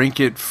you drink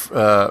it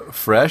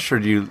fresh, or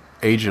do you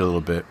age it a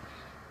little bit?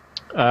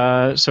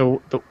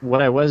 So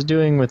what I was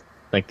doing with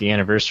like the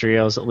anniversary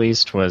ales at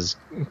least was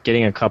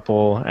getting a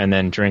couple and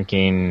then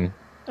drinking.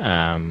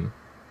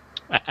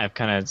 I've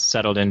kind of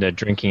settled into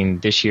drinking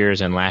this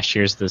year's and last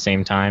year's at the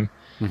same time,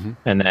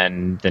 and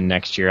then the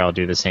next year I'll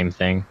do the same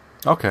thing.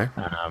 Okay.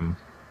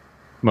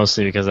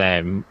 Mostly because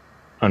I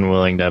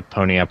unwilling to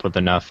pony up with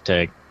enough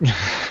to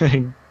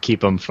keep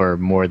them for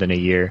more than a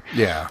year.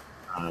 Yeah.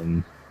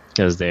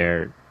 Because they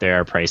are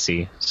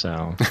pricey.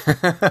 So,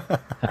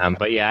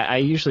 but yeah, I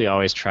usually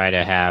always try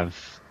to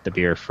have the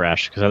beer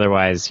fresh, because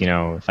otherwise,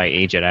 if I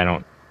age it, I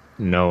don't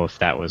know if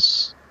that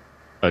was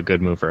a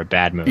good move or a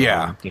bad move.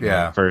 Yeah,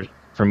 And,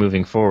 for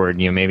moving forward,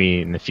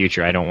 maybe in the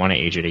future I don't want to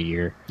age it a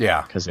year.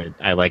 Yeah. Because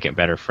I like it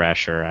better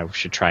fresh, or I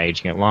should try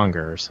aging it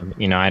longer or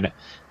something. I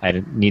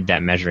need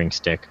that measuring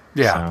stick.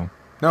 Yeah.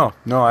 So.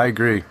 No, I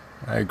agree.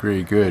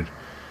 Good.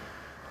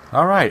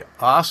 All right.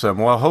 Awesome.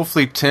 Well,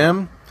 hopefully,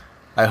 Tim,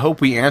 I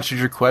hope we answered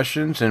your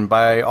questions. And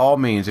by all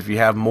means, if you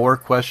have more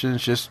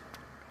questions, just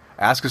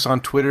ask us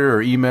on Twitter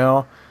or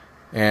email.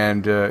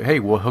 And, hey,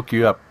 we'll hook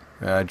you up.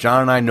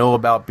 John and I know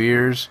about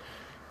beers.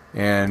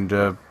 And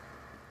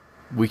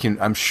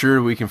I'm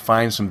sure we can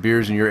find some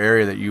beers in your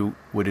area that you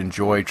would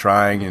enjoy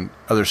trying and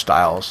other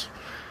styles.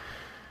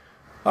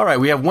 All right,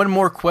 we have one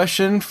more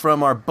question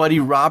from our buddy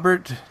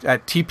Robert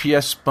at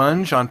TPS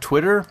Sponge on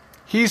Twitter.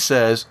 He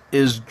says,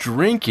 is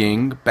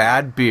drinking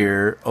bad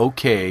beer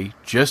okay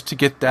just to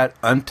get that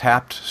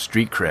untapped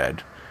street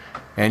cred?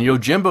 And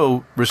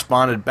Yojimbo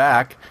responded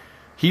back.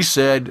 He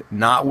said,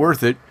 not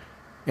worth it.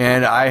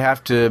 And I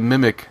have to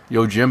mimic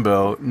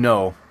Yojimbo.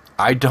 No,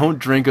 I don't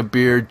drink a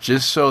beer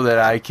just so that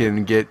I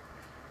can get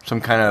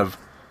some kind of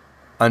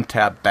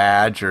untapped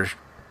badge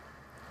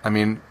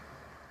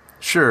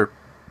sure,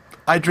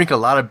 I drink a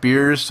lot of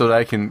beers so that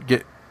I can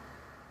get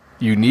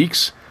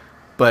uniques,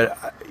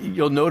 but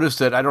you'll notice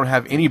that I don't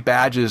have any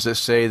badges that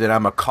say that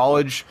I'm a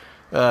college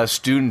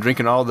student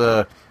drinking all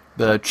the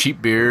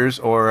cheap beers,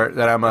 or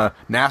that I'm a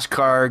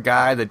NASCAR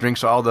guy that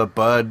drinks all the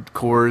Bud,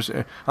 Coors.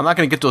 I'm not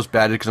going to get those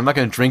badges because I'm not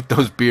going to drink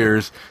those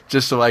beers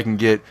just so I can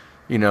get,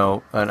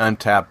 an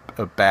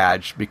untapped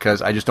badge,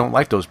 because I just don't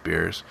like those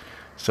beers.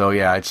 So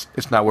yeah,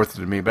 it's not worth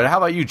it to me. But how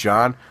about you,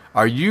 John?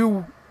 Are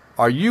you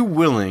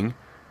willing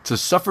to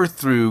suffer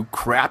through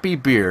crappy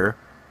beer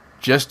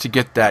just to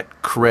get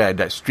that cred,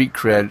 that street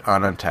cred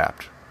on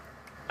Untapped?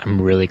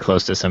 I'm really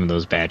close to some of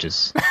those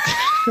badges.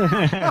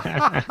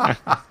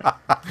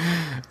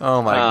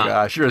 Oh my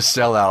gosh, you're a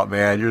sellout,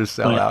 man. You're a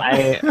sellout.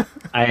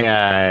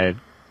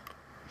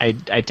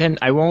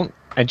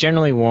 I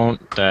generally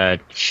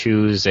won't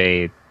choose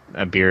a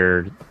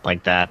beer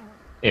like that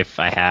if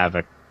I have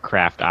a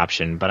craft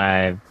option, but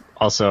I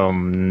also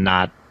am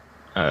not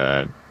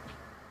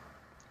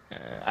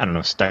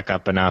stuck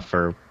up enough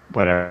or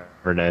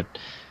whatever to,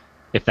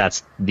 if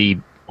that's the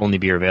only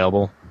beer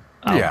available,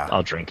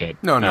 I'll drink it.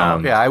 No,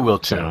 I will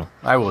too. So.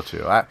 I will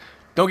too.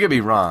 Don't get me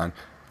wrong.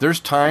 There's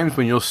times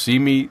when you'll see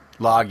me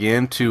log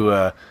into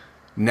a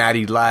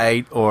Natty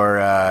Light or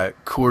a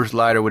Coors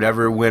Light or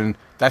whatever, when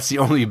that's the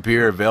only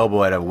beer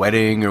available at a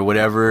wedding or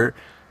whatever.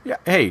 Yeah,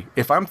 hey,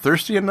 if I'm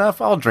thirsty enough,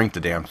 I'll drink the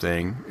damn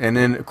thing. And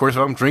then, of course,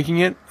 if I'm drinking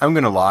it, I'm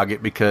going to log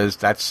it, because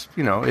that's,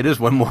 it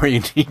is one more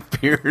unique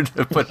beer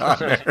to put on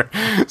there.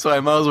 So I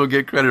might as well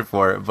get credit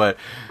for it. But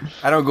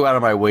I don't go out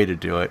of my way to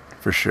do it,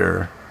 for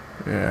sure.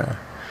 Yeah.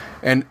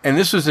 And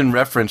this was in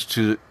reference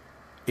to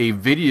a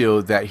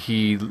video that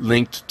he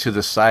linked to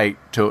the site,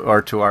 to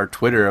our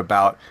Twitter,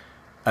 about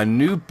a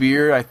new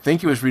beer. I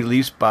think it was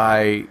released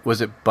by,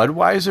 was it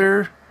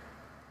Budweiser?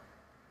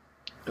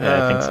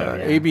 I think so,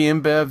 yeah. AB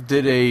InBev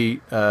did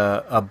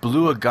a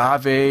blue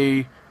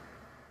agave,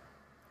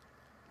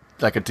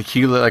 like a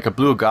tequila, like a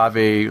blue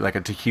agave, like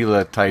a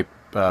tequila type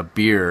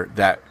beer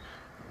that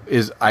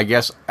is, I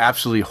guess,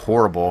 absolutely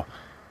horrible.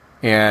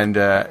 And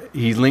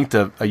he linked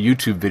a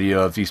YouTube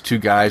video of these two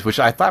guys, which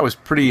I thought was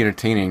pretty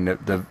entertaining.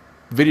 The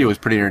video was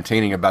pretty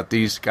entertaining about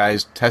these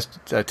guys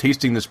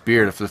tasting this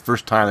beer for the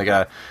first time. They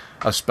got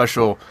a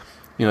special,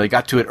 they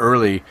got to it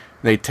early.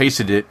 They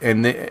tasted it,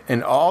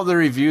 and all the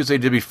reviews they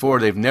did before,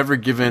 they've never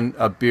given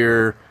a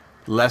beer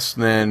less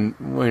than,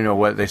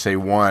 what they say,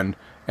 1.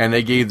 And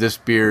they gave this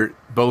beer,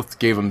 both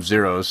gave them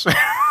 0s.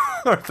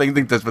 I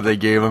think that's what they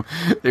gave them.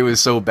 It was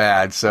so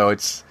bad. So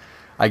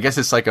I guess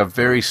it's like a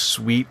very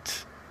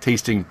sweet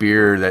tasting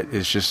beer that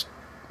is just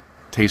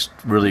tastes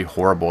really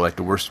horrible, like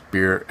the worst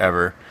beer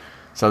ever.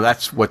 So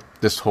that's what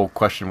this whole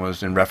question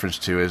was in reference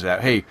to, is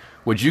that, hey,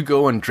 would you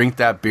go and drink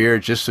that beer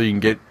just so you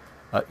can get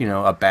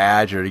a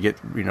badge or to get,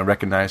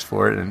 recognized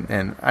for it?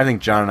 And I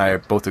think John and I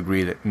both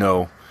agree that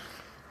no,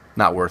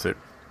 not worth it.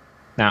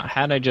 Now,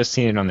 had I just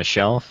seen it on the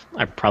shelf,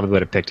 I probably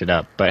would have picked it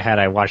up. But had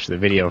I watched the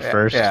video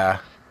first,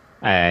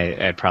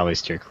 I'd probably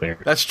steer clear.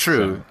 That's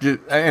true. So.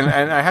 And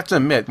I have to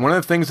admit, one of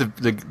the things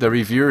that the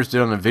reviewers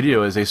did on the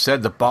video is they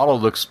said the bottle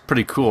looks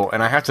pretty cool.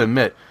 And I have to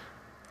admit,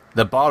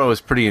 the bottle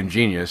is pretty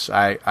ingenious.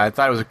 I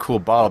thought it was a cool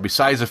bottle,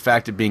 besides the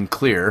fact of being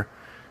clear.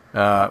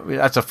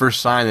 That's the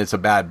first sign that it's a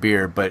bad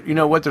beer. But you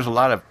know what? There's a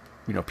lot of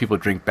people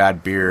drink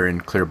bad beer in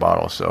clear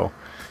bottles. So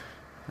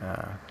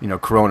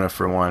Corona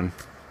for one.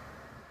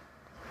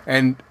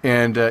 And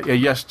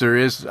yes, there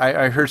is.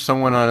 I heard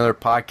someone on another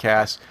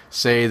podcast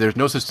say there's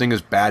no such thing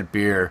as bad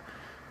beer,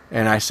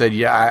 and I said,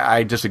 yeah,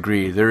 I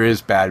disagree. There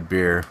is bad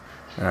beer.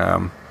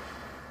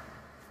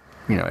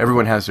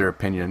 Everyone has their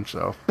opinion.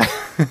 So,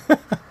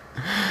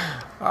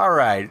 all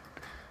right.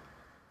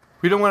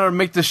 we don't want to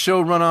make this show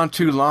run on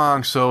too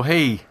long, so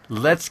hey,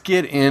 let's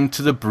get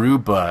into the Brew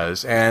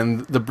Buzz.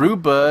 And the Brew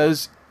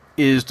Buzz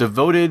is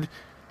devoted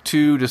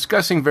to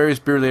discussing various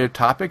beer-related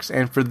topics.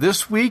 And for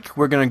this week,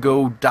 we're going to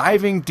go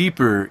diving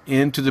deeper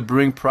into the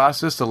brewing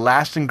process, the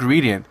last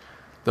ingredient,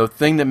 the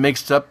thing that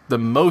makes up the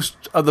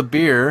most of the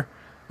beer,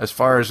 as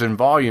far as in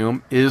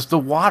volume, is the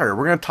water.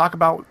 We're going to talk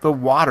about the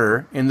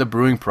water in the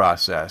brewing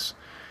process.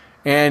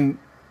 And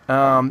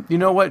you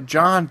know what?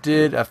 John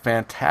did a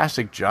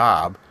fantastic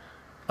job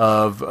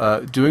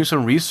of doing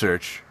some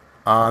research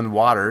on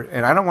water,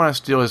 and I don't want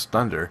to steal his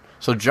thunder.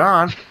 So,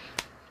 John,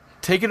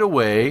 take it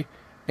away,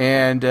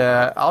 and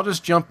I'll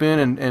just jump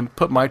in and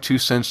put my 2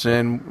 cents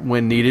in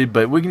when needed,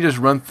 but we can just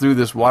run through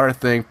this water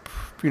thing,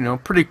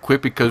 pretty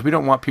quick, because we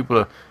don't want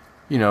people to,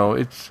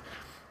 it's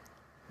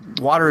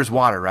water is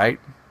water, right?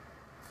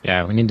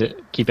 Yeah, we need to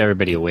keep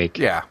everybody awake.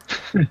 Yeah.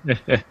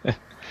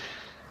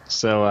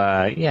 So,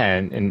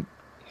 and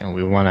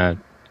we want to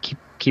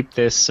keep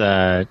this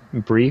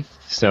brief.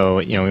 So,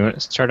 we want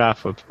to start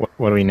off with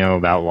what do we know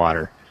about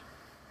water?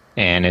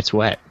 And it's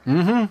wet.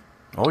 Mm-hmm.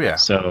 Oh, yeah.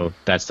 So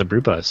that's the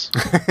Brew Buzz.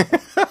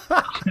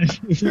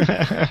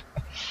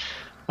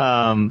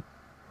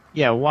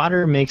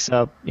 Water makes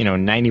up,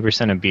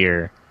 90% of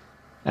beer.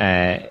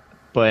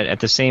 But at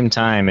the same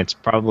time, it's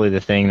probably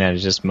the thing that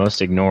is just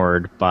most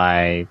ignored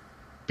by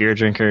beer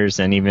drinkers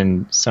and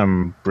even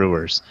some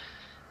brewers.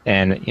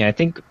 And I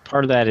think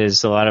part of that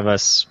is a lot of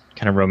us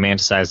kind of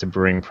romanticize the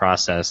brewing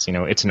process.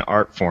 It's an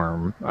art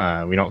form.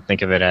 We don't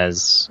think of it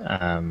as,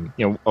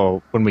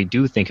 when we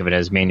do think of it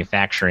as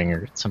manufacturing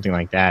or something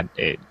like that,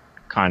 it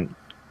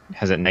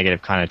has a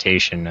negative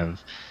connotation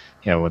of,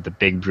 with the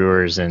big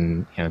brewers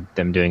and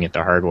them doing it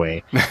the hard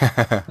way.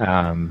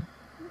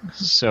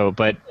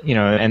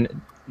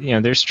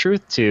 There's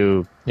truth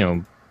to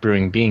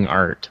brewing being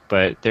art,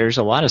 but there's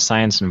a lot of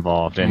science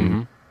involved,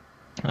 and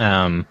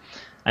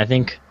I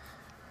think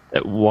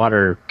that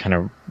water kind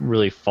of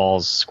really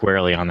falls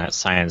squarely on that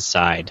science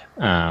side,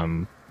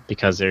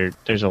 because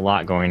there's a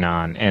lot going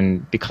on,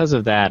 and because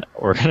of that,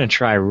 we're going to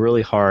try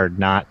really hard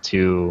not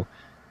to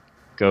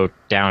go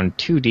down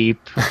too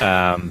deep,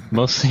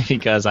 mostly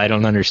because I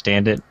don't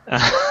understand it.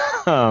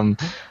 I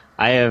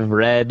have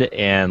read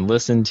and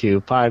listened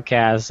to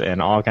podcasts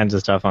and all kinds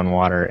of stuff on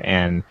water,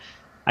 and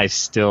I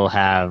still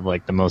have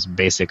the most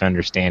basic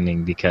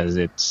understanding because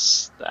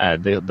it's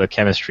the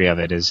chemistry of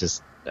it is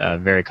just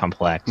very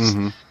complex.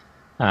 Mm-hmm.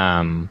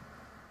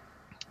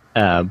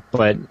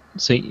 But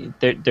so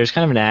there's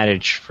kind of an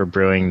adage for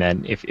brewing that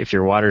if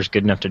your water's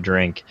good enough to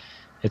drink,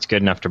 it's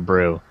good enough to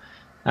brew.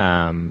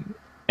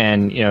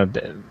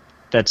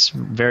 That's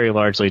very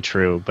largely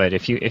true. But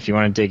if you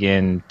want to dig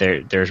in,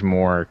 there's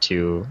more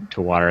to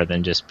water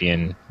than just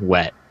being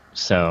wet.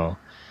 So,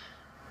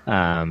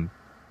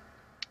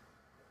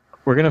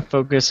 we're going to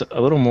focus a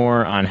little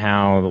more on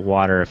how the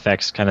water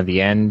affects kind of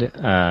the end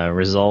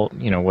result,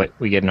 what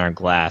we get in our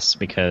glass,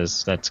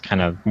 because that's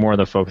kind of more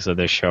the focus of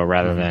this show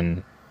rather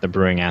than the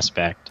brewing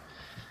aspect.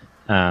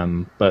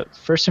 But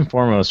first and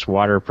foremost,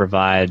 water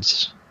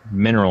provides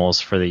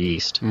minerals for the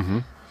yeast. Mm-hmm.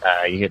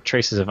 You get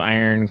traces of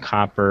iron,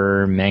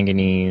 copper,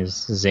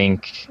 manganese,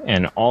 zinc,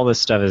 and all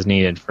this stuff is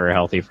needed for a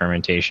healthy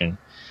fermentation.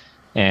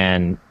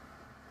 And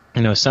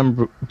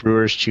some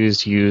brewers choose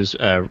to use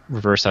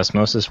reverse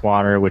osmosis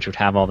water, which would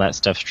have all that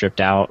stuff stripped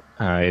out.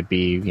 It'd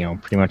be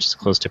pretty much as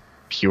close to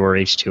pure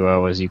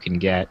H2O as you can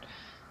get.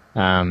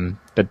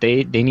 But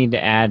they need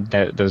to add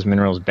those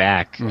minerals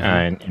back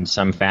in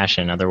some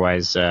fashion,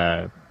 otherwise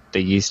the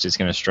yeast is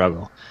going to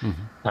struggle.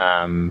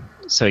 Mm-hmm.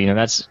 So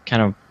that's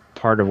kind of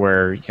part of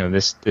where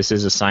this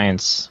is a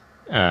science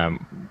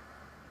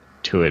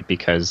to it,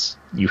 because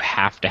you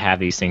have to have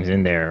these things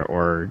in there,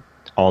 or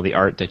all the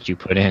art that you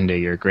put into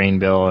your grain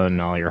bill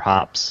and all your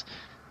hops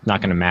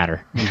not going to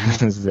matter.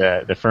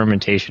 The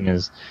fermentation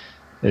is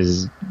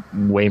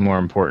way more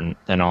important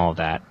than all of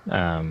that.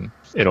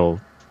 It'll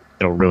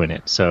ruin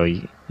it. So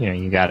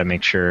you got to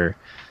make sure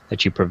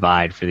that you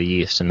provide for the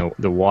yeast, and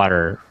the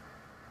water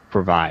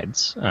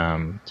provides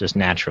just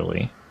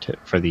naturally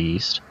for the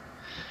yeast.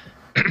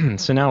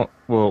 So now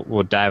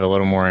we'll dive a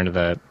little more into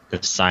the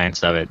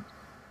science of it.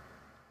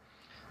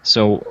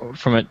 So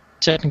from a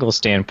technical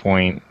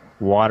standpoint,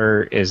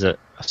 water is a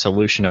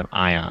solution of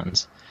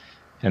ions.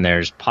 And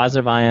there's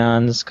positive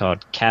ions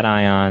called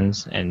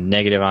cations and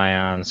negative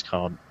ions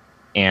called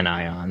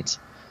anions.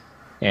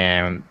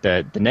 And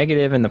the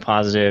negative and the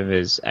positive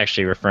is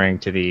actually referring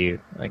to the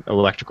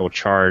electrical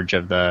charge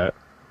of the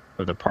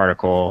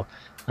particle,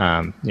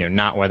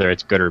 not whether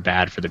it's good or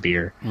bad for the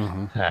beer.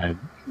 Mm-hmm.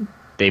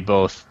 They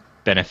both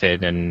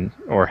benefit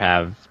or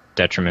have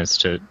detriments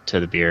to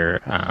the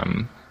beer.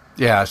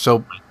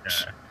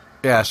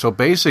 So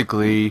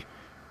basically,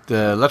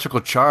 the electrical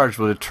charge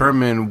will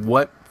determine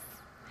what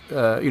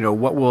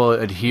will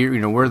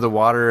adhere, where the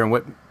water and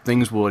what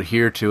things will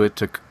adhere to it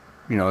to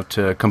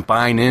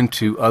combine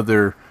into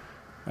other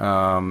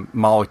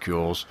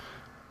molecules.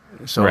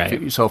 So,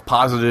 right.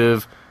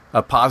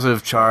 A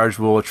positive charge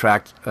will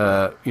attract,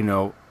 a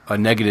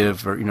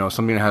negative, or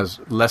something that has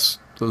less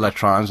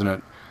electrons in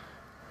it.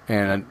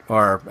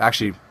 or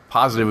actually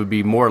positive would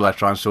be more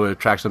electrons, so it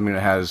attracts something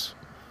that has,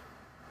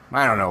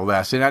 I don't know,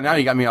 less. And now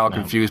you got me all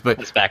confused. But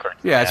it's backwards.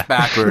 Yeah, it's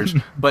backwards.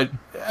 But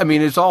I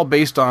mean, it's all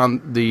based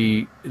on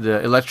the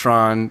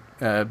electron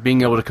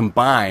being able to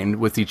combine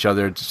with each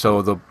other.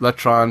 So the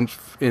electrons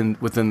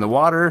within the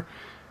water,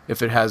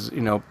 if it has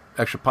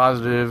extra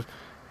positive,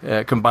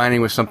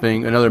 combining with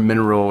something, another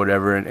mineral or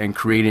whatever, and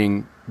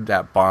creating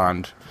that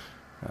bond.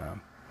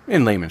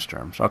 In layman's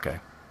terms, okay.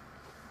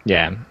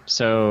 Yeah.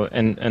 So,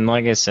 and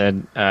like I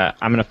said,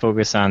 I'm going to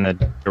focus on the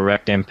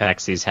direct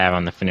impacts these have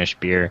on the finished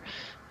beer.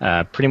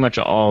 Pretty much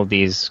all of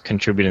these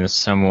contribute in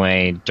some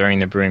way during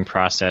the brewing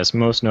process,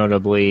 most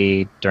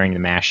notably during the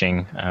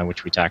mashing,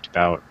 which we talked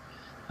about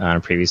on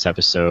a previous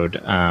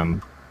episode.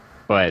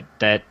 But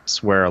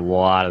that's where a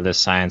lot of the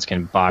science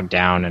can bog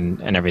down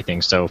and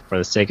everything. So for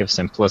the sake of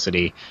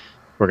simplicity,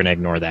 we're going to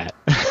ignore that.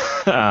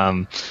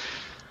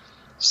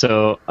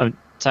 So I'll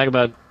talk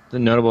about the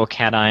notable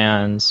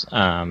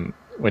cations,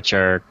 which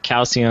are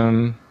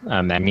calcium,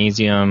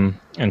 magnesium,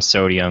 and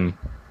sodium.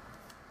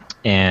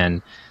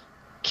 And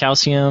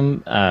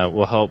calcium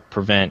will help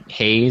prevent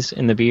haze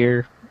in the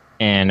beer,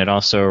 and it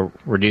also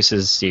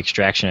reduces the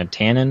extraction of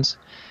tannins.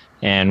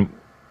 And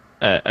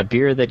a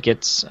beer that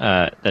gets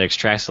that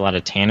extracts a lot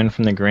of tannin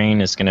from the grain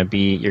is going to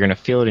be, you're going to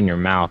feel it in your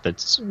mouth.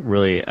 It's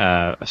really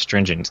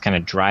astringent. It kind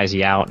of dries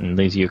you out and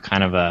leaves you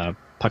kind of a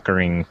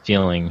puckering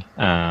feeling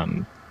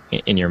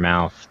in your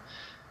mouth.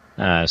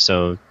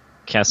 So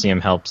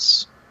calcium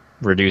helps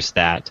reduce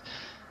that.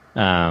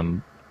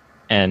 And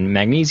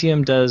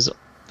magnesium does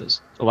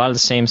a lot of the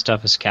same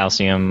stuff as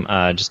calcium,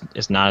 just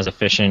is not as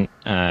efficient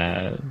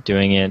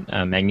doing it.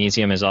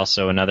 Magnesium is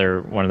also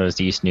another one of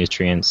those yeast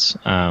nutrients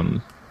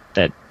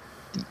that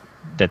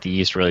the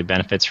yeast really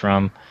benefits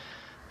from.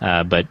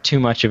 But too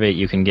much of it,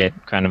 you can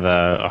get kind of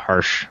a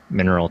harsh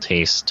mineral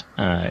taste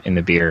in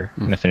the beer,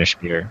 in the finished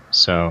beer.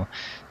 So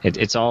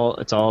it's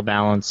all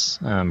balance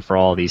for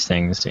all these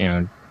things,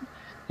 and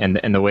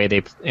the way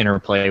they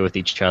interplay with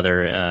each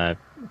other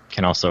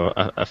can also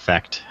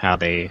affect how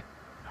they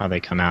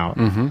come out.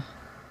 Mm-hmm.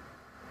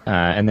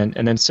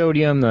 And then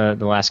sodium, the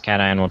last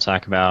cation we'll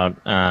talk about.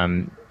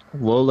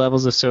 Low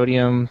levels of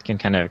sodium can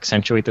kind of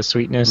accentuate the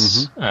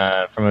sweetness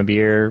from a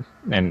beer,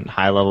 and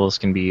high levels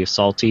can be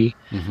salty.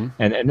 Mm-hmm.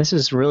 And this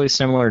is really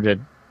similar to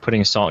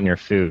putting salt in your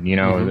food.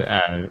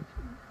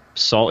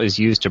 Salt is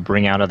used to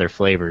bring out other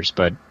flavors,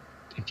 but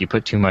if you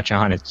put too much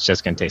on, it's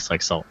just going to taste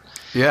like salt.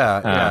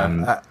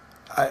 Yeah.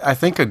 I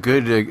think a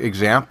good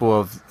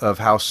example of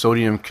how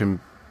sodium can,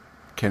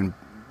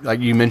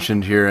 like you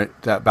mentioned here,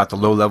 about the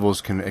low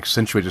levels can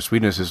accentuate the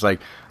sweetness is like,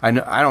 I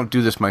don't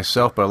do this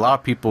myself, but a lot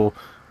of people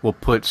will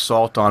put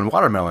salt on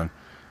watermelon,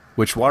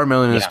 which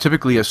watermelon is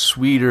typically a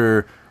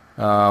sweeter,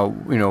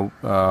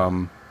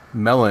 melon.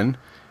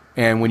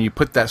 And when you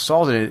put that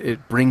salt in it,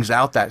 it brings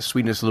out that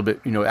sweetness a little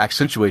bit,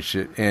 accentuates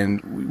it.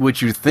 And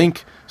what you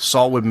think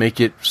salt would make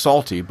it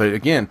salty. But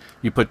again,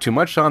 you put too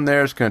much on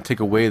there, it's going to take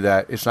away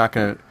that. It's not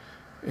going to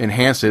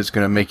enhance it. It's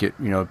going to make it,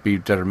 be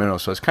detrimental.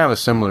 So it's kind of a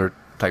similar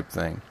type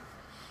thing.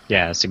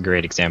 Yeah, it's a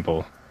great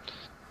example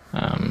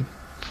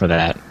for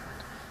that.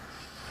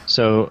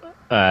 So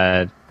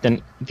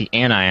then the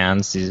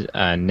anions, these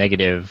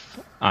negative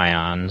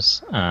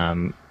ions,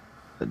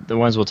 the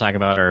ones we'll talk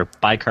about are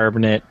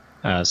bicarbonate,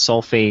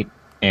 sulfate,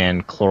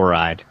 and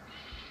chloride.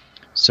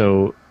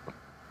 So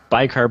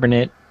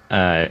bicarbonate,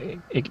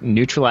 it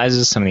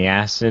neutralizes some of the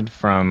acid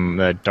from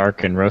the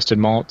dark and roasted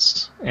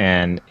malts,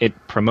 and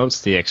it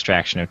promotes the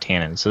extraction of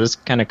tannin. So this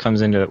kind of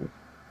comes into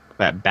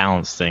that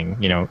balance thing,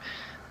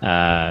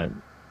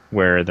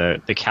 where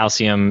the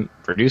calcium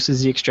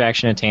reduces the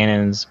extraction of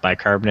tannins,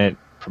 bicarbonate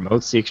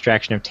promotes the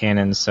extraction of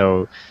tannins.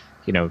 So,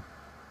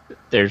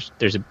 there's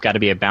got to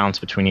be a balance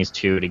between these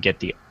two to get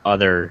the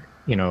other,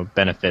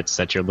 benefits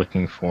that you're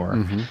looking for.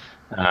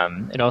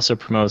 Mm-hmm. It also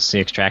promotes the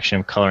extraction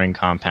of coloring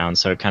compounds,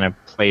 so it kind of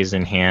plays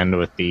in hand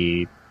with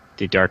the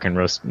dark and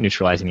roast,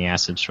 neutralizing the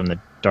acids from the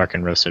dark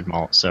and roasted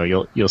malt. So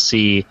you'll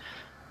see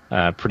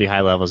pretty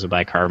high levels of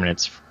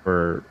bicarbonates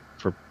for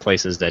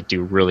places that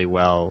do really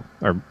well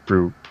or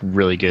brew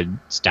really good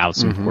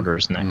stouts and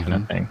porters and that kind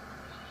of thing.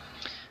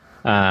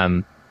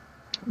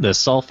 The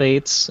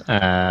sulfates,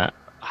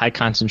 high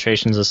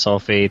concentrations of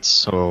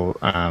sulfates will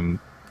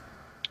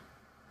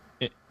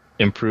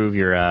improve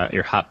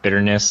your hop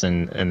bitterness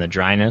and the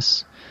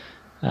dryness.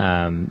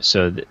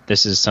 So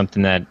this is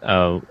something that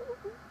a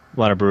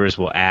lot of brewers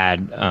will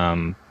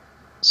add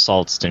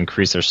salts to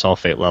increase their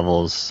sulfate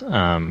levels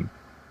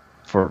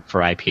for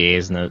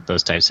IPAs and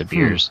those types of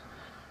beers.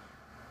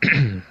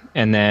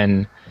 And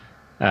then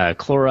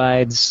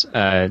chlorides,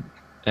 at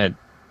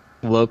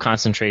low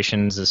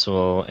concentrations, this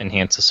will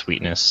enhance the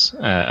sweetness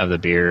of the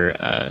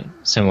beer,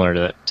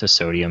 similar to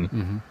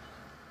sodium.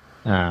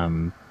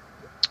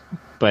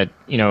 But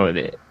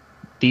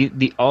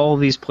the all of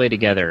these play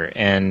together,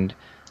 and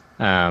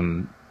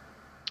when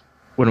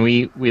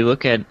we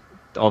look at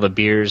all the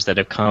beers that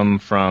have come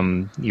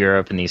from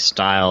Europe and these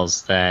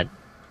styles that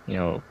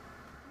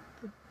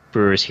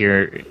brewers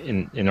here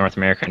in North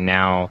America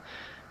now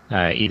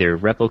either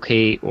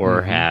replicate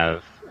or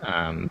have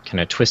kind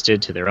of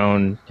twisted to their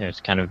own, to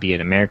kind of be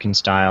an American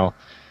style.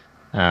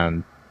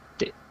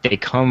 They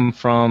come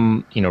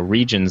from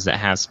regions that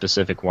have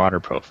specific water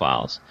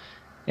profiles,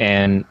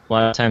 and a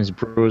lot of times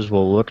brewers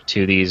will look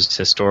to these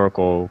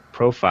historical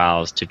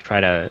profiles to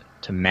try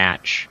to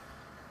match,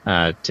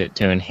 to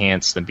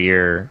enhance the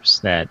beers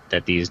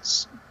that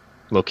these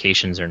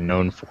locations are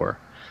known for.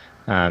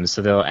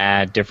 So they'll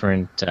add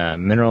different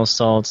mineral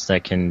salts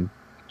that can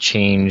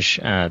change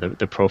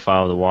the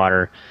profile of the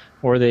water,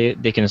 or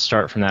they can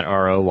start from that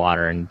RO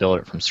water and build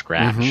it from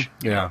scratch.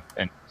 Mm-hmm. Yeah,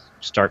 and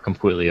start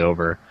completely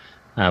over.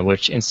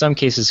 Which in some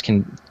cases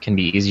can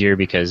be easier,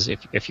 because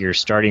if you're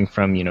starting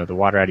from the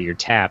water out of your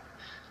tap,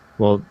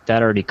 well,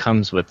 that already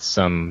comes with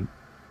some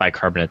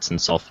bicarbonates and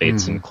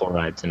sulfates and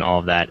chlorides and all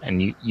of that,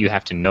 and you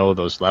have to know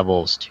those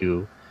levels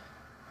to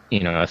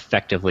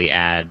effectively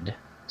add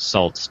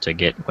salts to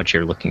get what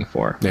you're looking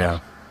for. Yeah.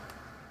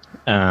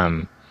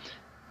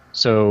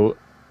 So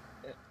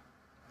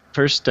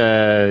first,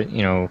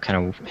 kind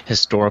of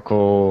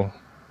historical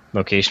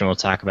location we'll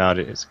talk about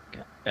is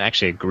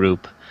actually a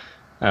group.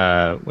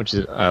 Which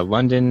is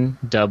London,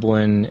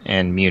 Dublin,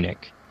 and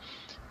Munich.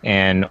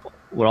 And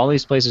what all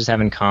these places have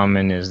in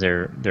common is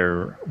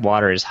their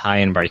water is high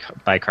in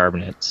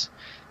bicarbonates.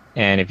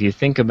 And if you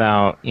think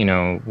about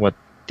what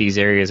these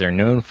areas are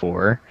known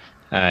for,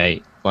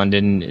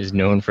 London is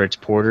known for its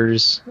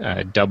porters,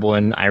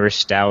 Dublin, Irish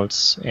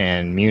stouts,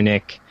 and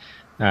Munich,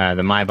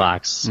 the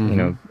Maibachs.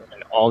 And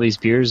all these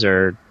beers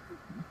are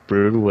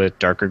brewed with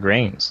darker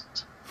grains,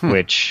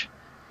 which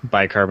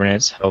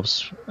bicarbonates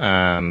helps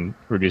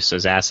reduce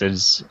those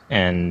acids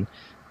and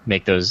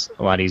make those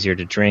a lot easier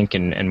to drink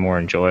and more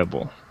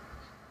enjoyable.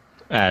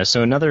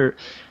 So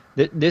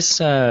this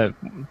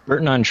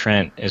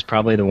Burton-on-Trent is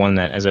probably the one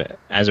that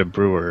as a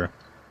brewer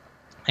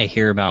I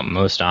hear about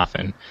most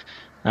often.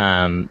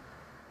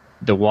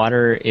 The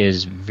water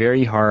is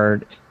very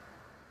hard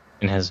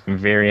and has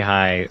very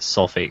high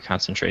sulfate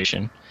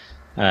concentration.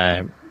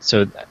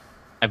 So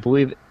I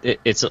believe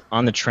it's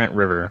on the Trent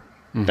River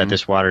that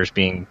this water is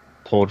being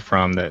pulled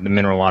from, the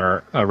mineral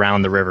water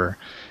around the river.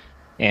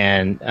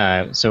 And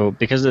so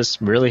because of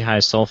this really high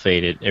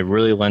sulfate, it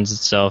really lends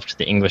itself to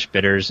the English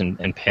bitters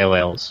and pale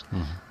ales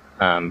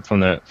from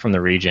the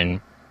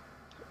region.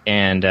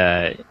 And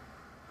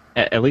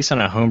at least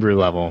on a homebrew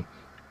level,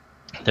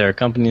 there are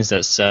companies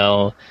that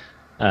sell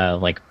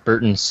like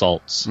Burton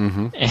salts,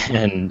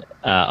 and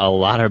a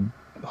lot of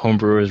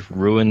homebrewers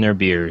ruin their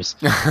beers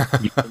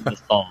using the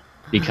salt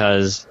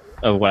because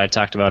of what I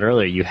talked about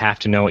earlier. You have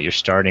to know what you're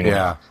starting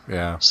with.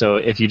 Yeah. So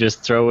if you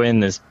just throw in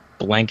this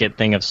blanket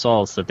thing of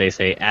salts that they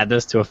say, add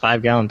this to a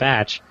 5-gallon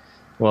batch,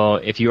 well,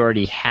 if you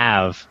already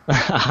have a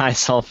high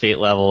sulfate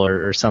level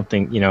or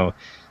something,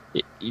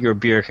 your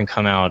beer can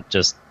come out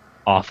just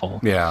awful.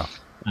 Yeah.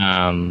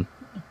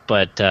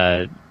 But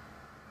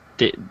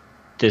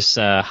this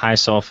high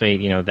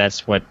sulfate,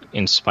 that's what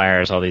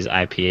inspires all these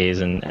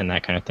IPAs and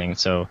that kind of thing.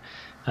 So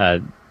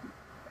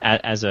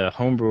as a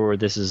home brewer,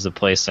 this is the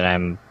place that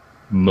I'm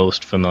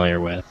most familiar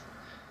with.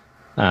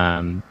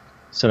 So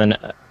then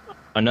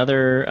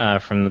another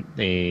from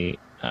the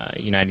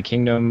United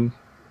Kingdom,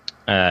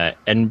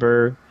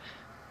 Edinburgh,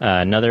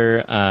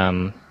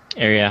 another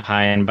area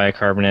high in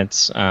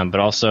bicarbonates, but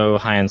also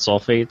high in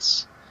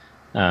sulfates.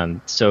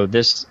 So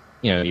this,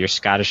 your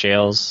Scottish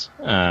ales,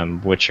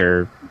 which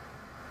are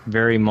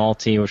very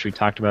malty, which we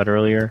talked about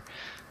earlier,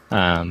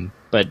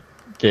 but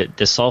the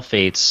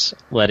sulfates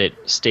let it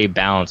stay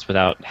balanced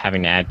without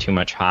having to add too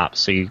much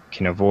hops, so you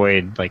can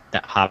avoid like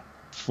that hop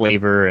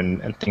flavor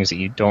and things that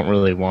you don't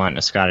really want in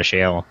a Scottish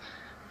ale,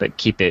 but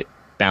keep it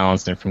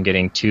balanced and from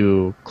getting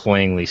too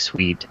cloyingly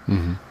sweet.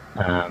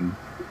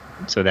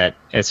 So that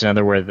it's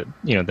another where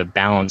the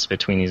balance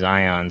between these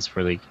ions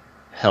really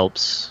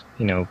helps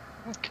kind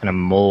of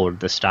mold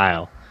the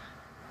style.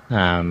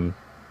 And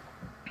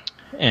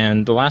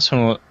the last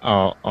one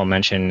I'll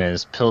mention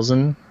is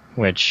Pilsen,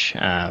 which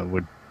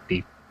would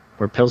be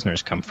where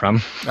Pilsners come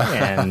from.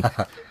 And,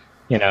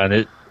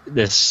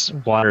 this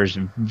water is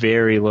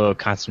very low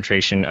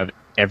concentration of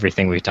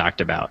everything we talked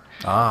about.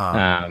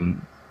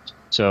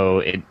 So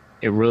it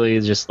really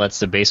just lets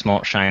the base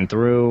malt shine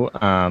through.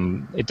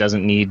 It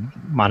doesn't need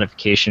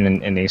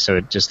modification, and so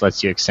it just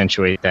lets you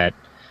accentuate that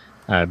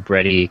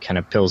bready kind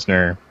of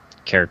Pilsner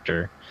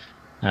character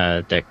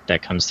that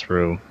comes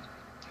through.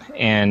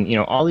 And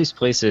all these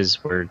places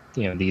where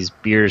these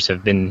beers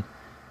have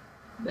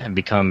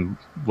become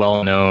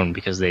well known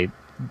because they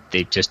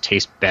just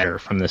taste better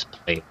from this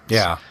place.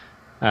 Yeah.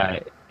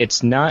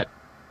 It's not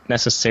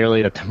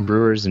necessarily that the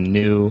brewers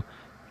knew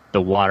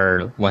the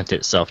water lent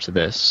itself to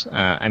this.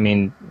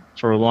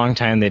 For a long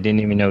time they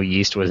didn't even know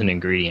yeast was an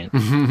ingredient,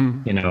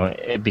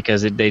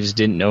 because they just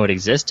didn't know it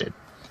existed.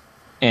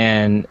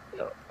 And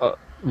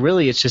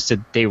really, it's just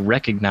that they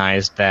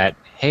recognized that,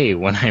 hey,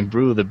 when I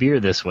brew the beer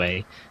this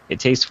way, it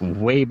tastes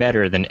way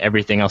better than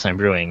everything else I'm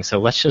brewing. So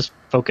let's just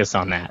focus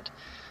on that,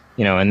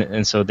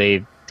 and so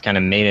they kind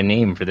of made a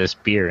name for this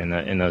beer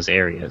in those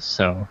areas.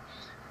 So,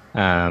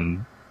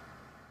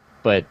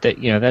 but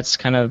that's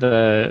kind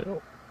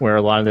of where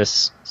a lot of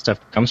this stuff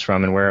comes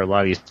from, and where a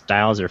lot of these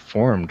styles are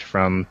formed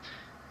from,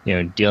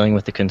 dealing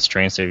with the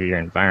constraints of your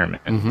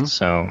environment. Mm-hmm.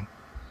 So,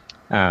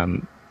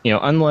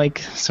 unlike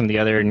some of the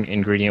other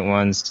ingredient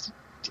ones,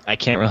 I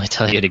can't really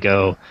tell you to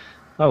go,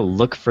 oh,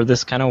 look for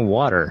this kind of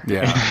water,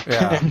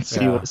 and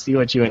see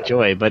what you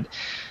enjoy. But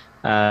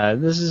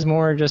this is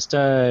more just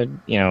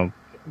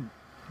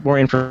more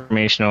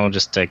informational,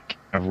 just to kind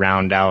of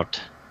round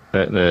out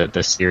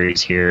the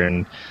series here,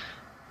 and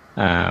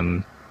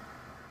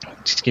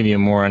just give you a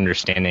more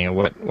understanding of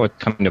what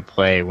comes into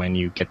play when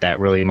you get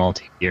that really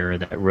malty beer,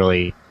 that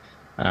really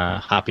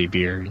hoppy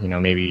beer.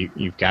 Maybe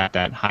you've got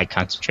that high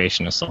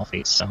concentration of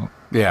sulfates. So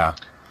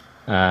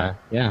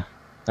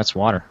that's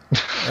water.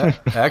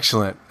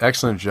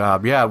 Excellent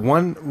job. Yeah,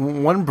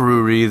 one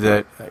brewery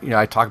that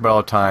I talk about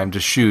all the time,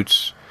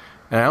 Deschutes,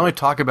 and I only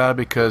talk about it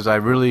because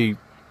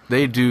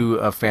they do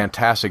a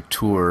fantastic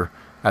tour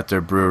at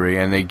their brewery,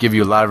 and they give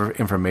you a lot of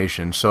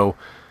information. So,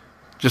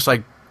 just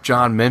like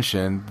John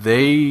mentioned,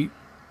 they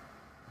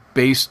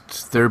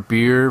based their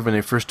beer when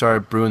they first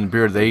started brewing the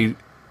beer.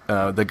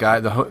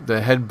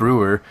 The head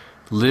brewer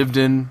lived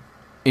in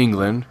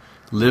England,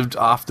 lived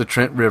off the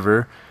Trent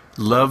River,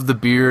 loved the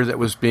beer that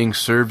was being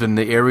served in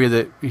the area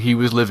that he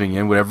was living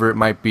in, whatever it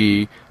might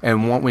be.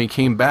 And when he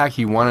came back,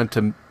 he wanted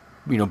to,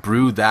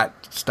 brew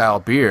that style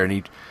beer,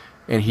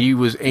 and he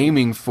was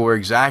aiming for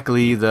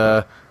exactly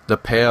the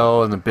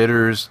pale and the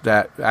bitters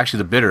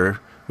the bitter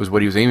was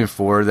what he was aiming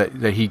for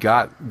that he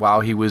got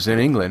while he was in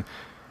England.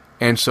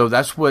 And so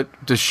that's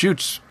what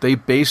Deschutes, they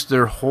based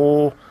their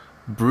whole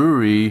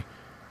brewery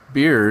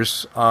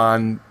beers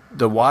on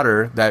the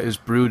water that is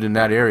brewed in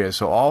that area.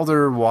 So all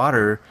their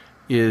water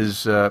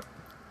is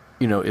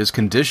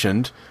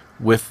conditioned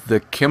with the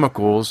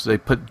chemicals. They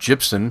put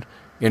gypsum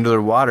into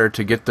their water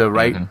to get the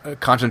right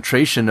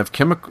concentration of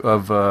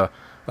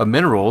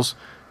minerals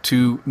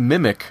to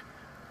mimic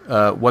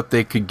what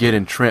they could get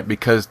in Trent,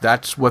 because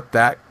that's what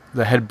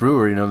the head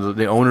brewer,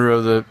 the owner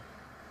of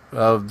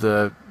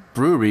the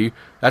brewery,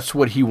 that's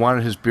what he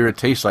wanted his beer to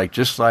taste like,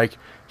 just like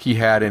he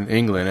had in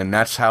England, and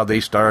that's how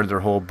they started their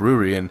whole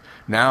brewery. And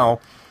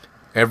now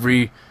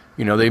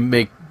they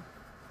make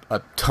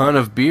a ton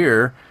of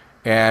beer,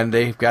 and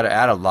they've got to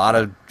add a lot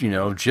of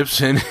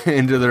gypsum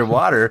into their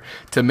water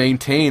to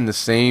maintain the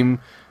same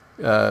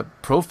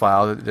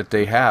profile that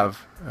they have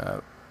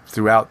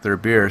throughout their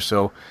beer.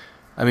 So,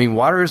 I mean,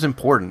 water is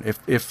important.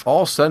 If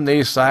all of a sudden they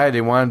decide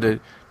they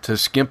wanted to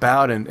skimp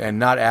out and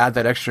not add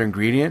that extra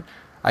ingredient,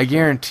 I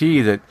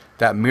guarantee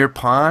that Mere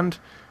Pond,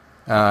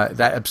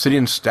 that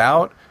Obsidian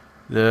Stout,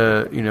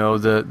 the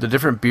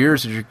different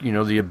beers,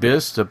 the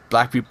Abyss, the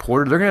Black Butte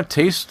Porter, they're going to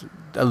taste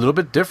a little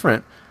bit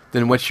different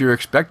than what you're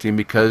expecting,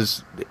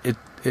 because it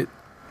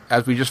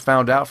as we just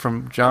found out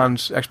from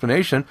John's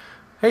explanation,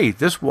 hey,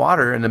 this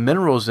water and the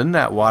minerals in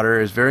that water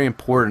is very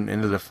important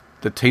into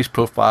the taste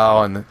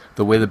profile and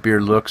the way the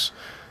beer looks,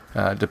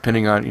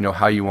 depending on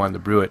how you want to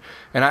brew it.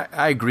 And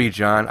I agree,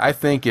 John. I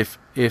think if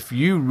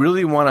you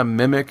really want to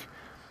mimic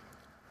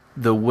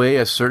the way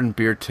a certain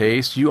beer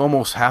tastes, you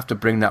almost have to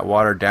bring that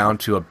water down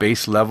to a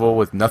base level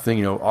with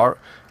nothing.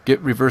 Get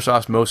reverse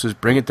osmosis,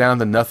 bring it down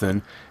to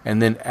nothing,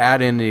 and then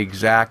add in the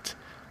exact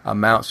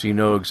amount so you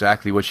know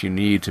exactly what you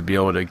need to be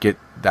able to get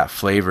that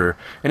flavor.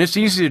 And it's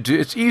easy to do.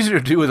 It's easier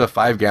to do with a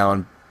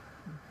 5-gallon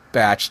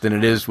batch than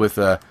it is with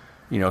a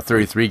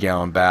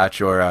 33-gallon batch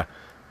or a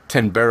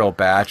 10-barrel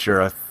batch or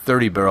a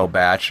 30-barrel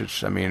batch.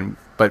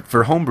 But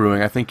for home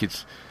brewing, I think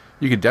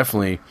you could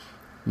definitely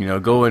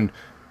go and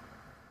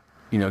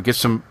get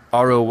some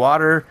RO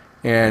water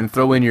and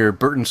throw in your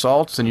Burton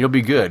salts, and you'll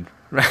be good.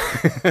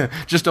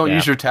 Just don't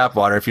use your tap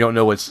water if you don't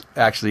know what's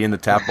actually in the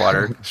tap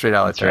water straight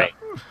out of the tap. Right.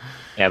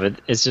 Yeah,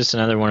 but it's just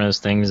another one of those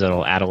things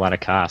that'll add a lot of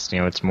cost.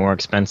 It's more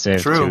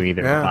expensive to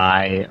either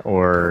buy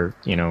or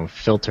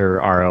filter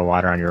RO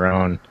water on your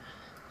own,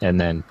 and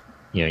then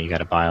you got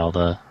to buy all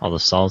the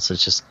salts.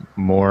 It's just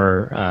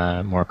more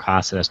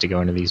cost that has to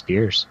go into these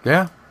beers.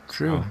 Yeah,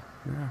 true.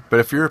 Yeah. But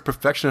if you're a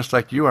perfectionist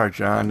like you are,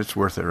 John, it's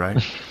worth it,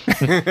 right?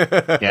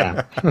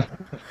 Yeah.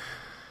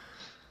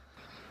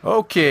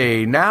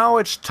 Okay, now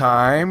it's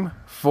time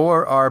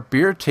for our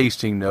beer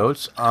tasting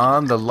notes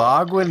on the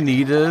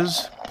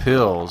Lagunitas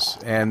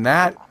Pils. And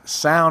that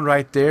sound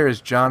right there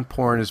is John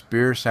pouring his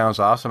beer. Sounds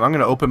awesome. I'm going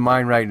to open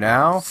mine right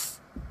now.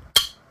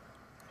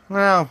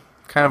 Well,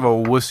 kind of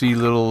a wussy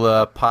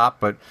little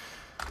pop, but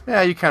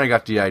yeah, you kind of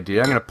got the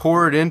idea. I'm going to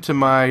pour it into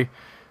my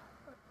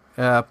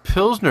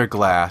Pilsner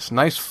glass,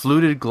 nice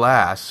fluted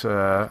glass.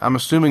 I'm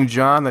assuming,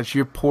 John, that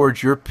you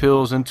poured your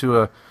Pils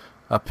into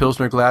a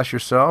Pilsner glass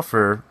yourself,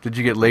 or did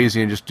you get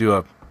lazy and just do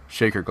a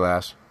shaker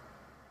glass?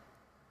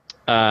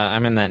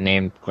 I'm in that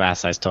named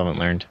glass. I still haven't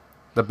learned.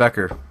 The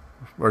Becker,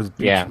 or the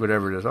Beach,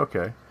 whatever it is.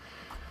 Okay.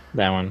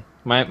 That one.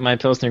 My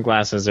Pilsner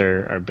glasses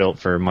are built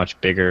for much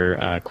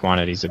bigger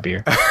quantities of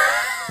beer.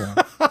 So.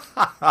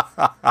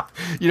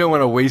 You don't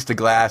want to waste a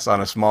glass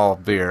on a small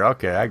beer.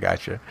 Okay, I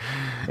got you.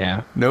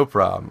 Yeah. No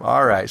problem.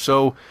 All right.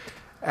 So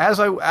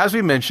as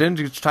we mentioned,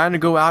 it's time to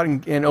go out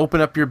and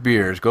open up your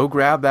beers. Go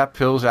grab that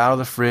Pils out of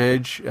the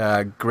fridge.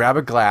 Grab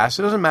a glass.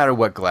 It doesn't matter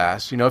what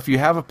glass. If you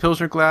have a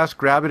Pilsner glass,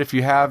 grab it. If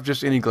you have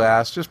just any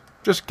glass,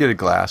 just get a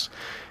glass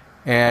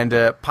and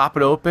pop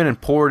it open and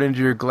pour it into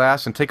your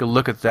glass and take a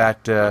look at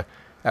that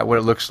at what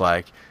it looks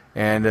like.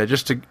 And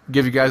just to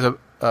give you guys a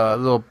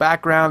little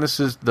background, this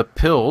is the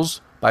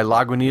Pils by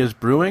Lagunitas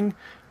Brewing.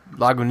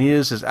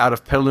 Lagunitas is out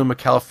of Petaluma,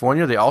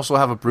 California. They also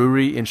have a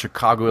brewery in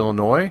Chicago,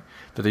 Illinois,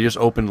 that they just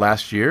opened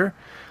last year.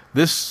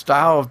 This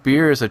style of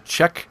beer is a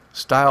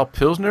Czech-style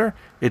Pilsner.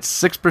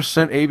 It's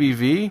 6%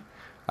 ABV.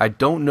 I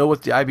don't know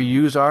what the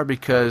IBUs are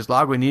because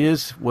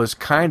Lagunitas was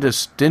kind of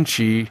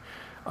stingy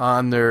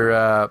on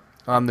their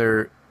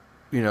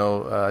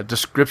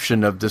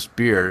description of this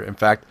beer. In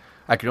fact,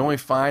 I could only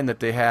find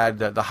that they had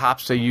the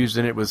hops they used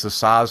in it was the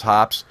Saaz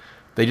hops.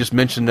 They just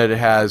mentioned that it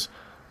has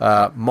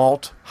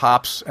malt,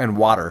 hops, and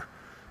water,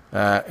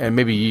 and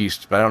maybe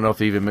yeast. But I don't know if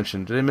they even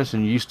mentioned. Did they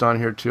mention yeast on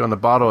here too? On the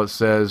bottle, it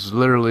says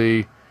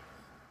literally.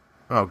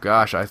 Oh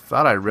gosh, I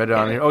thought I read it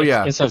on here. Oh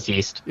yeah, it says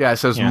yeast. Yeah, it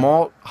says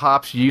malt,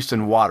 hops, yeast,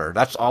 and water.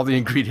 That's all the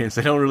ingredients.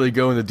 They don't really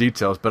go into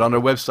details, but on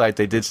their website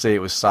they did say it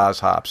was Saaz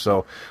hops.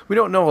 So we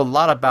don't know a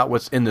lot about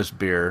what's in this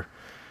beer.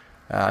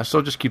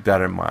 So just keep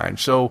that in mind.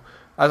 So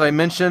as I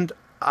mentioned,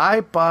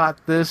 I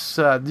bought this.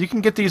 You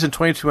can get these in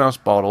 22-ounce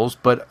bottles,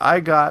 but I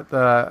got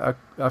a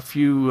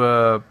few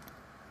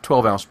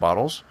 12-ounce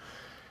bottles,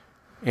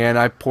 and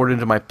I poured it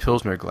into my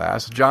Pilsner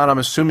glass. John, I'm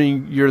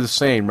assuming you're the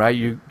same, right?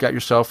 You got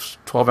yourself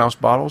 12-ounce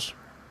bottles?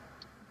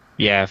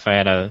 Yeah, if I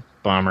had a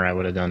bomber, I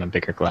would have done a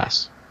bigger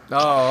glass.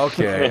 Oh,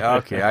 okay,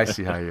 okay. I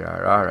see how you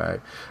are. All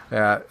right.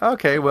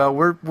 Okay. Well,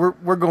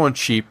 we're going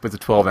cheap with the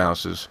 12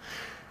 ounces.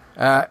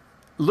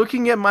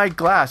 Looking at my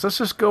glass, let's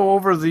just go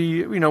over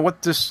the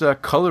what this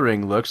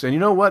coloring looks. And you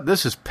know what?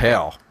 This is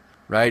pale,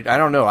 right? I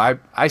don't know.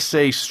 I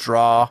say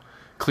straw,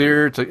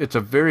 clear. It's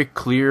a very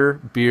clear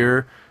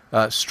beer,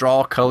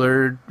 straw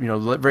colored.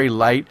 Very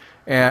light.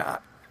 And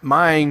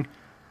mine.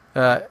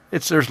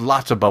 There's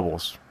lots of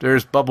bubbles.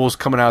 There's bubbles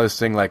coming out of this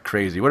thing like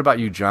crazy. What about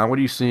you, John? What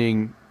are you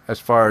seeing as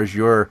far as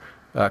your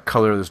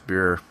color of this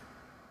beer?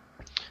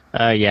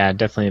 Yeah,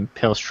 definitely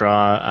pale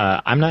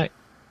straw. I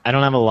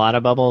don't have a lot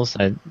of bubbles.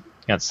 I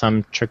got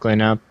some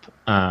trickling up,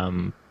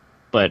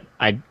 but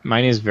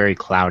mine is very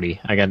cloudy.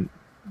 I got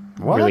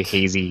really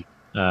hazy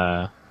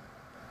beer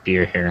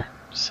here.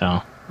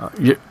 So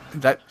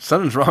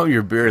something's wrong with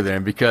your beer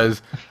then,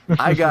 because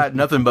I got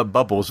nothing but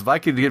bubbles. If I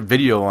could get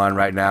video on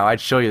right now,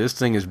 I'd show you this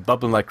thing is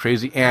bubbling like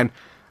crazy, and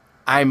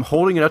I'm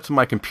holding it up to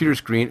my computer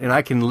screen, and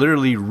I can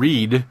literally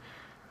read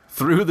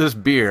through this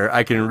beer.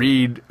 I can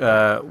read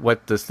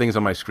what the things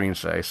on my screen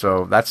say.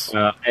 So that's.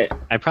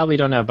 I probably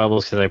don't have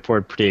bubbles because I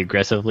poured pretty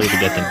aggressively to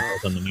get the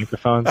noise on the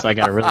microphone, so I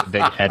got a really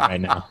big head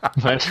right now.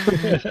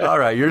 All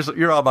right,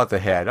 you're all about the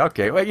head.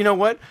 Okay, well, you know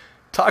what?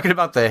 Talking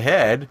about the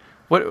head.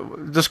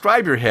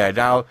 Describe your head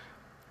now.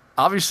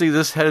 Obviously,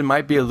 this head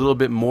might be a little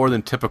bit more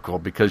than typical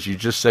because you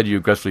just said you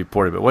aggressively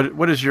poured it. But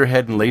what does your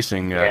head and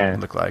lacing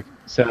look like?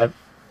 So I've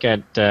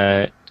got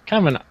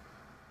kind of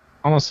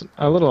almost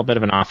a little bit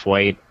of an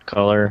off-white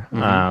color,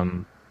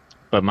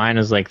 but mine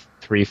is like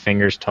 3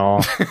 fingers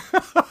tall,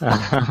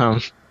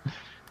 and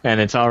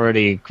it's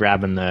already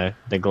grabbing the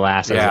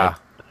glass as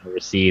it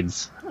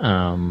recedes.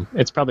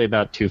 It's probably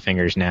about 2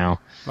 fingers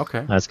now.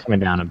 Okay, it's coming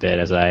down a bit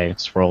as I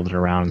swirled it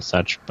around and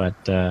such,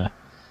 but.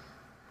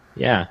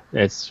 Yeah,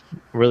 it's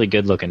a really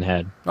good looking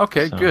head.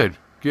 Okay, so.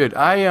 Good.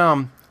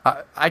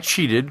 I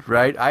cheated,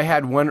 right? I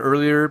had one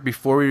earlier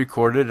before we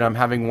recorded, and I'm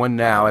having one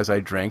now as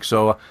I drink.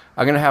 So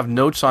I'm gonna have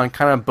notes on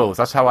kind of both.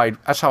 That's how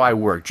I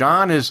work.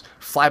 John is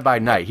fly by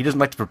night. He doesn't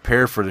like to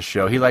prepare for the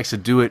show. He likes to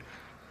do it,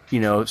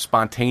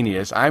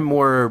 spontaneous. I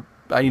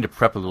need to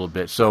prep a little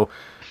bit. So,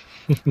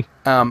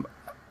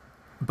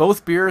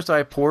 both beers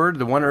I poured,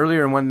 the one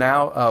earlier and one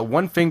now,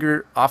 1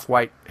 finger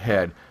off-white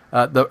head.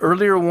 The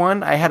earlier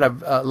one, I had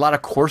a lot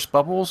of coarse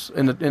bubbles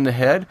in the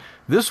head.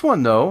 This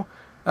one, though,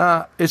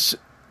 it's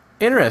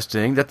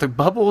interesting that the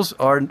bubbles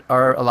are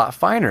a lot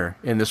finer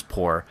in this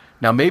pour.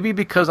 Now, maybe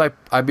because I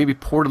maybe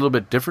poured a little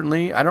bit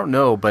differently, I don't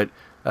know, but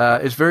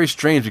it's very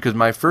strange because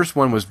my first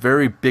one was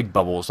very big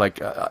bubbles.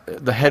 Like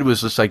the head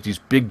was just like these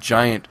big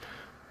giant,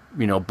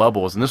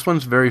 bubbles, and this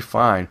one's very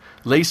fine.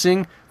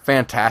 Lacing,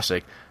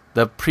 fantastic.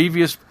 The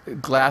previous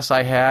glass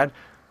I had.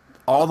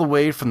 All the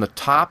way from the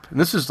top, and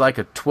this is like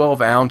a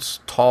 12-ounce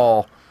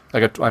tall, a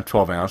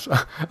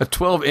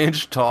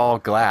 12-inch tall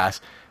glass.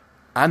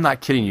 I'm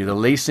not kidding you. The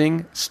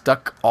lacing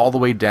stuck all the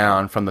way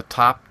down from the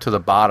top to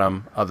the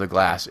bottom of the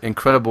glass.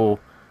 Incredible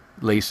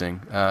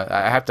lacing.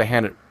 I have to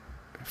hand it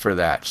for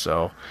that.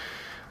 So,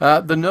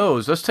 the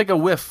nose. Let's take a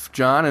whiff,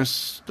 John, and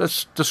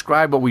let's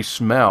describe what we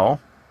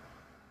smell.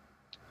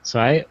 So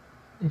I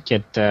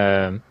get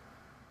a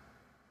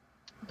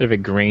bit of a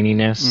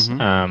graininess.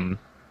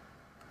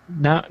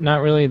 Not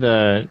really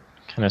the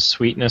kind of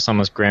sweetness,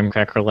 almost graham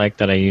cracker like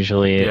that I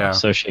usually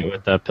associate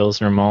with the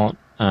Pilsner malt.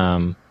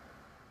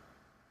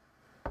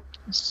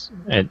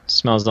 It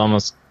smells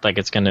almost like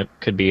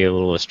could be a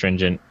little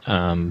astringent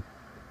in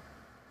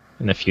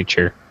the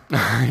future.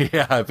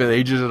 Yeah, if it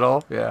ages at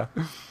all. Yeah.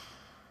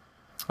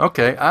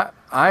 Okay.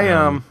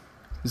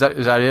 Is that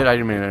it? I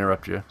didn't mean to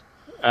interrupt you.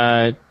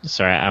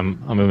 Sorry, I'm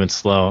moving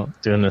slow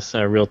doing this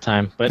real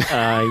time, but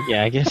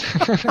yeah, I guess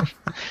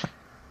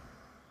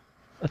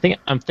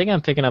I'm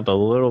picking up a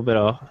little bit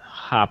of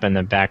hop in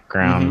the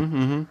background.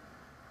 Mm-hmm.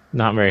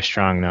 Not very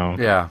strong though.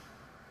 Yeah.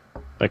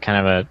 But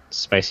kind of a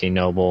spicy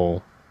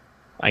noble.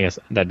 I guess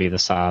that'd be the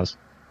Saaz.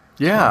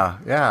 Yeah,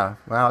 yeah.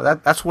 Wow,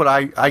 that's what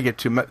I get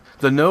to.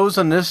 The nose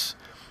on this,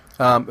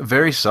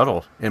 very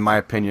subtle in my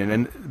opinion,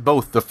 and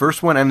both the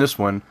first one and this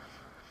one,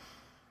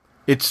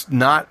 it's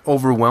not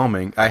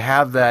overwhelming. I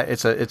have that.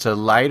 It's a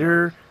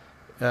lighter.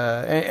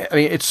 I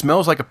mean, it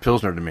smells like a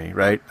pilsner to me,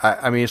 right?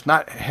 I mean, it's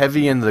not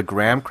heavy in the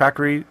graham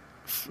crackery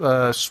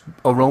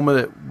aroma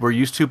that we're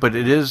used to, but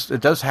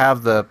it does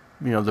have the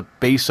the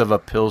base of a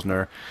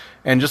pilsner,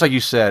 and just like you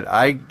said,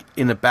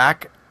 in the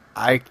back,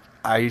 I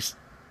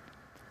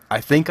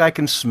think I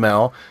can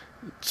smell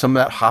some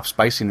of that hop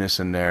spiciness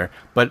in there.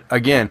 But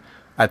again,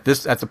 at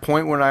the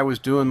point when I was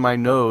doing my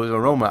nose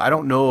aroma, I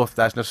don't know if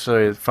that's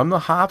necessarily from the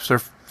hops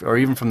or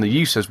even from the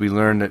yeast, as we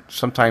learned that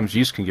sometimes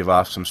yeast can give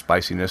off some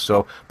spiciness.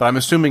 So, but I'm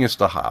assuming it's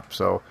the hop.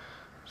 So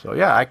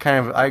yeah, I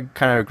kind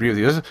of agree with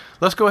you.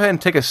 Let's go ahead and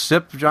take a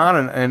sip,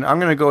 John, and I'm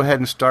going to go ahead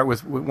and start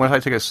with, once I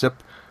take a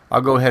sip,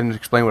 I'll go ahead and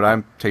explain what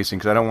I'm tasting,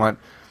 because I don't want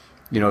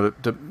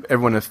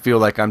everyone to feel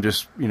like I'm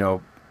just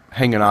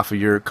hanging off of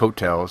your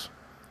coattails.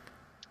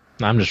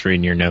 I'm just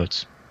reading your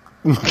notes.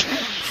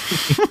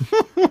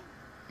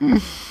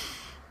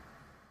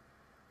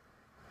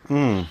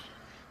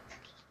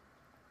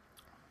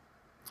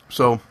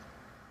 So,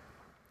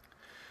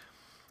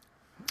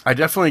 I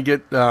definitely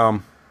get, I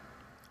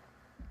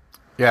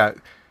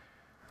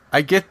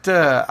get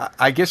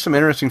some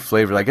interesting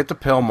flavors. I get the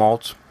pale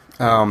malts.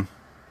 I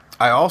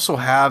also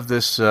have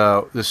this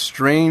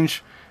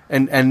strange,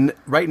 and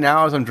right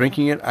now as I'm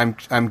drinking it,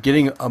 I'm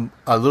getting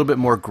a little bit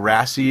more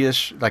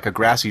grassy-ish, like a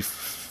grassy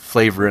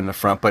flavor in the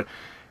front, but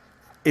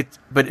it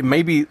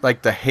may be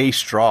like the hay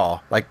straw,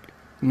 like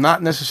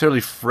not necessarily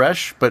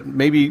fresh, but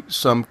maybe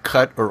some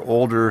cut or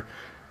older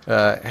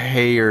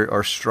hay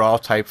or straw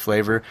type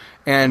flavor.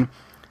 And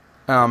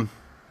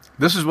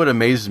this is what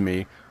amazes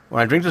me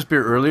when I drink this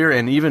beer earlier,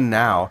 and even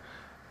now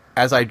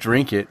as I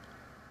drink it,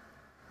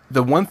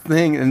 the one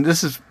thing, and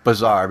this is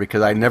bizarre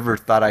because I never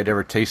thought I'd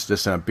ever taste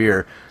this in a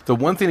beer, the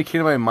one thing that came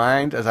to my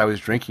mind as I was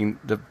drinking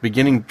the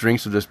beginning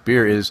drinks of this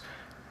beer is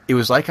it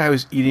was like I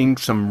was eating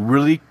some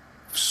really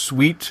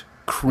sweet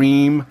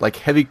cream, like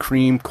heavy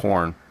cream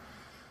corn.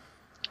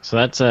 So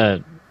that's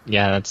called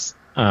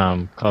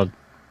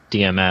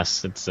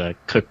DMS. It's a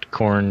cooked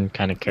corn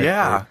kind of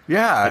character.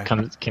 Yeah.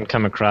 It can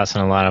come across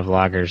in a lot of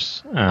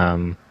lagers,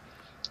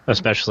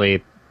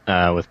 especially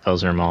with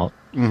Pilsner malt.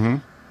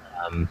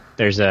 Mm-hmm.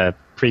 There's a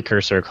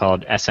precursor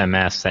called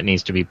SMS that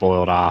needs to be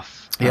boiled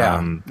off.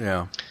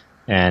 Yeah.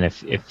 And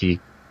if you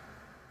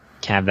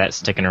have that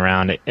sticking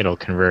around, it'll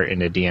convert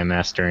into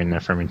DMS during the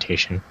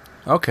fermentation.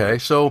 Okay,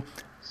 so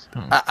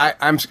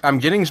I'm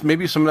getting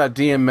maybe some of that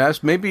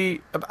DMS.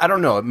 Maybe, I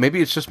don't know.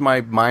 Maybe it's just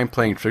my mind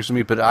playing tricks with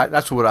me. But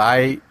that's what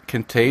I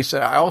can taste.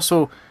 I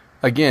also,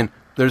 again,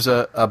 there's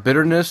a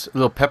bitterness, a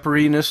little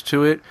pepperiness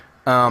to it.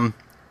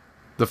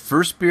 The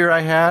first beer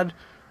I had,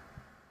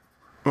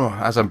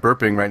 as I'm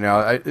burping right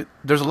now,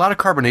 there's a lot of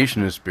carbonation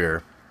in this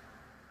beer.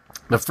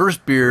 The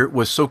first beer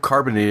was so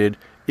carbonated,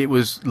 it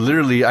was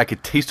literally, I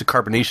could taste the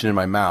carbonation in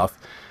my mouth.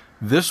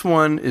 This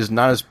one is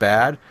not as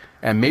bad,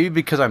 and maybe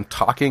because I'm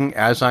talking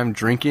as I'm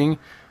drinking,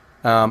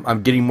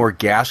 I'm getting more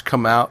gas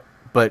come out,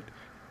 but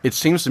it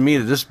seems to me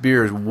that this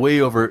beer is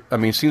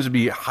it seems to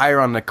be higher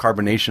on the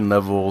carbonation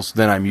levels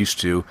than I'm used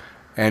to.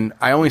 And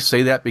I only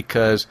say that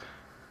because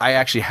I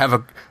actually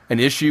have an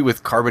issue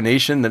with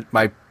carbonation that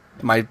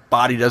my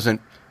body doesn't,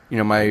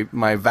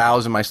 my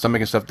valves in my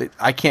stomach and stuff,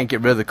 I can't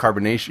get rid of the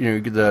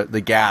carbonation,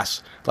 the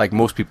gas like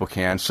most people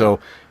can. So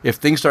if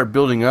things start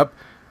building up,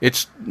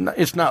 it's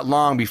not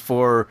long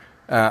before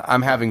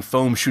I'm having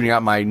foam shooting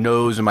out my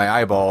nose and my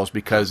eyeballs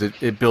because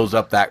it builds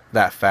up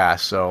that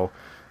fast. So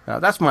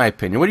that's my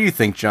opinion. What do you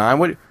think, John?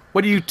 What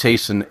do you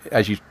taste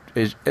as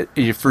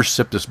you first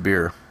sip this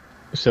beer?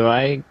 So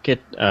I get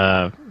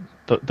the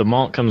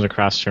malt comes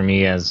across for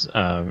me as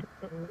a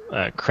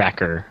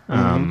cracker,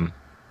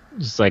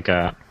 just like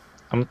a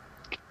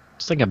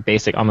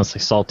basic, almost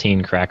like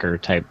saltine cracker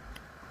type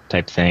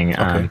thing.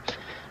 Okay.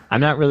 I'm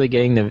not really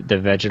getting the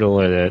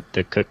vegetal or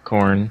the cooked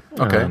corn.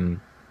 Okay.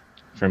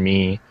 For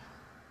me.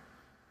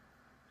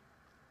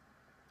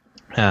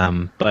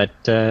 But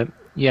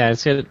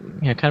it's got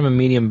kind of a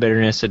medium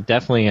bitterness. It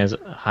definitely has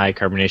high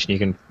carbonation. You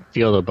can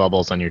feel the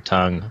bubbles on your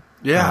tongue.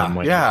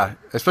 Yeah,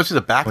 especially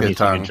the back of the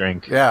tongue. Take a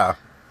drink. Yeah.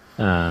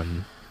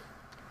 And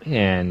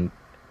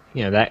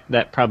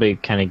that probably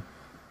kind of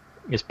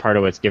is part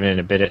of what's giving it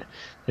a bit of.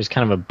 There's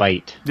kind of a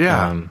bite.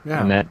 Yeah.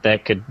 And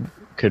that could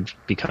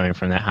be coming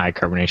from that high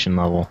carbonation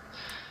level.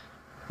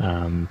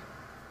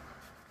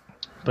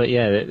 But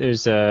yeah,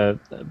 there's a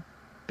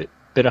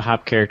bit of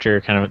hop character,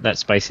 kind of that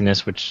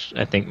spiciness, which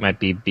I think might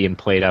be being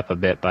played up a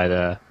bit by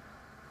the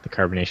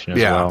carbonation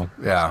as well.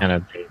 Yeah. Kind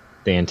of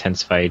they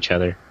intensify each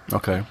other.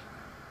 Okay.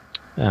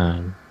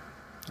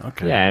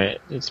 Okay. Yeah,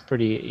 it's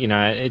pretty.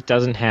 It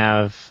doesn't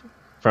have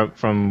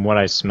from what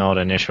I smelled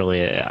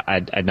initially. I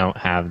don't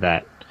have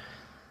that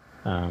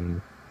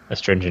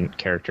astringent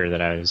character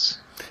that I was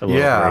a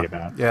little worried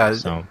about. Yeah.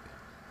 So.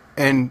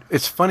 And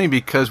it's funny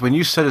because when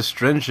you said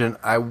astringent,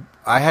 I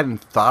hadn't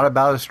thought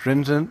about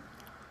astringent.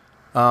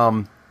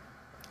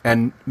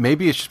 And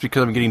maybe it's just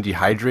because I'm getting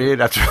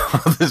dehydrated after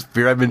all this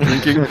beer I've been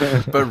drinking.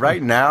 But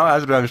right now,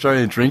 as I'm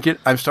starting to drink it,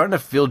 I'm starting to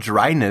feel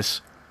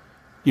dryness.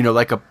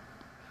 Like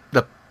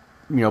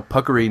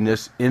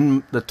puckeriness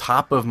in the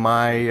top of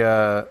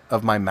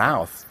my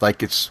mouth,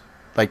 like it's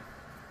like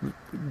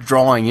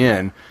drawing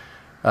in.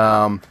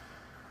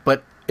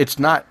 But it's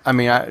not. I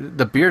mean,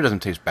 the beer doesn't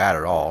taste bad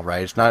at all,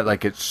 right? It's not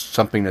like it's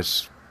something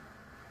that's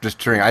just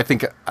turning. I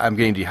think I'm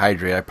getting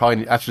dehydrated. I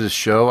probably after this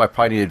show, I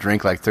probably need to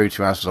drink like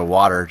 32 ounces of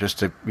water just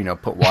to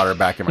put water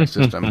back in my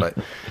system. But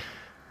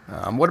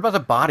what about the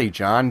body,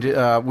 John?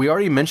 We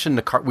already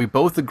mentioned we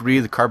both agree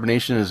the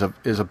carbonation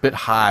is a bit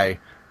higher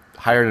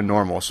than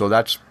normal. So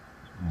that's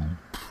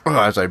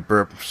as I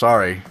burp.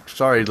 Sorry,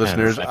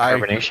 listeners.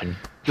 Carbonation.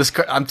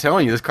 I'm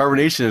telling you, this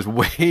carbonation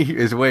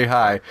is way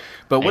high.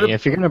 But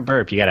if you're gonna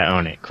burp, you gotta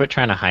own it. Quit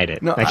trying to hide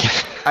it. No,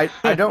 I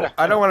don't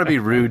want to be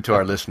rude to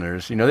our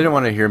listeners. They don't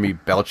want to hear me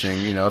belching.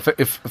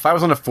 If I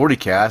was on a 40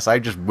 cast,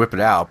 I'd just whip it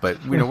out.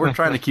 But we're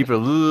trying to keep it a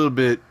little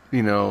bit.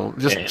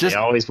 Just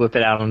always whip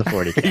it out on the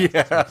 40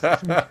 cast.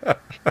 Yeah.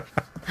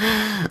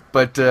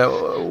 But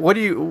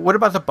what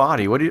about the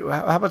body?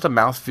 How about the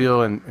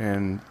mouthfeel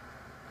and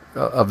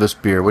of this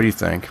beer? What do you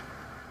think?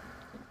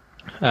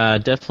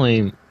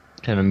 Definitely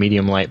kind of a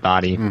medium light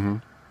body.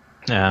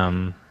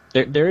 Mm-hmm.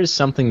 There is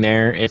something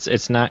there.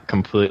 It's not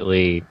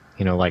completely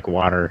like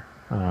water.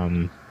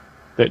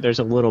 There's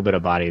a little bit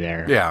of body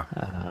there. Yeah.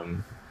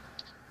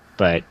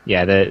 But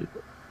yeah,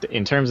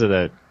 in terms of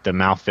the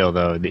mouthfeel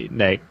though,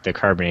 the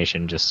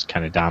carbonation just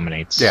kind of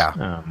dominates.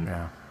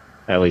 Yeah.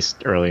 At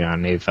least early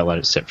on. Maybe if I let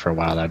it sit for a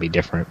while, that'd be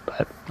different.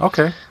 But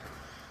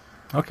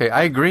Okay,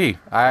 I agree.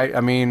 I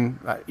mean,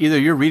 either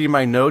you're reading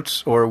my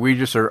notes or we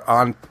just are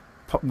on.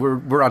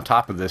 We're on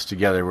top of this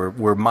together.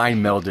 We're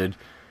mind melded.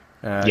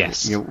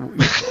 Yes.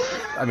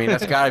 I mean,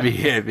 that's got to be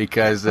it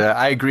because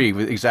I agree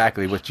with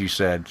exactly what you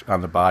said on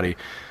the body.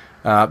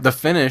 The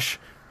finish,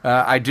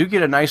 I do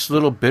get a nice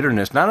little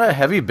bitterness, not a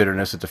heavy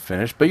bitterness at the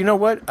finish, but you know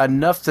what?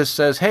 Enough that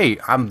says, "Hey,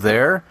 I'm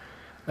there."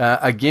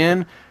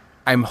 Again,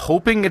 I'm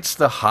hoping it's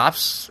the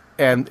hops,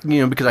 and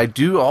because I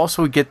do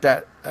also get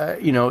that.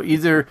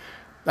 Either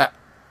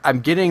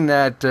I'm getting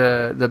that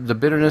the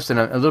bitterness and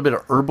a little bit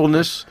of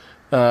herbalness.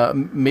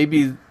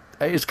 Maybe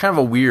it's kind of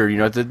a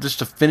weird, just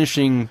the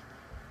finishing,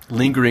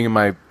 lingering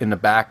in the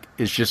back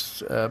is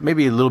just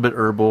maybe a little bit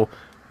herbal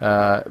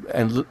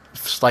and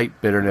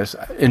slight bitterness.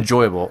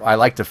 Enjoyable. I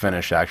like the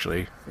finish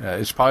actually.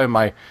 It's probably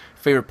my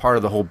favorite part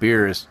of the whole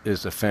beer is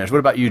the finish. What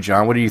about you,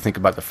 John? What do you think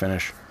about the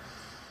finish?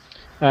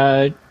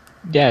 Yeah,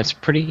 it's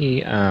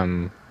pretty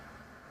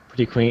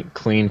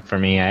clean for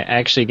me. I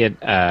actually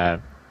get a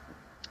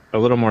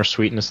little more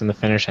sweetness in the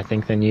finish, I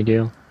think, than you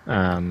do.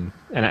 And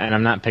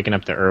I'm not picking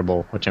up the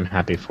herbal, which I'm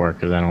happy for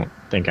because I don't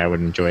think I would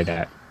enjoy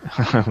that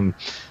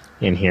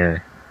in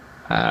here.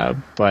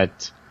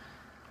 But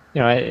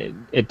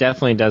it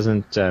definitely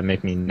doesn't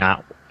make me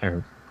not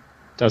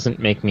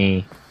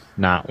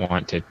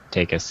want to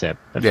take a sip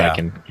if I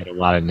can get a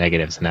lot of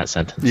negatives in that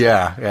sentence.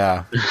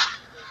 Yeah.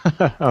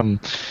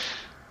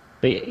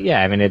 But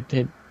yeah, I mean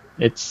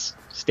it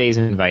stays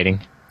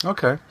inviting.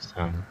 Okay.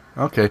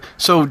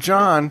 So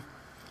John.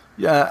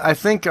 Yeah, I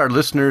think our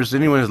listeners,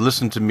 anyone who's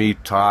listened to me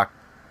talk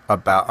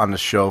about on the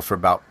show for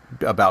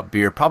about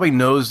beer, probably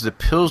knows that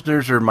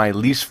Pilsners are my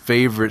least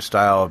favorite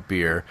style of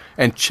beer.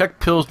 And Czech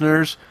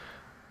Pilsners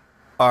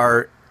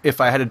are, if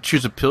I had to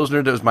choose a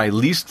Pilsner that was my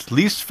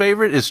least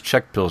favorite, is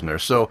Czech Pilsner.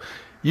 So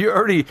you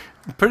already,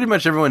 pretty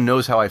much everyone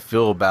knows how I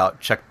feel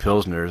about Czech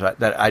Pilsners,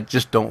 that I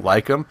just don't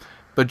like them.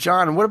 But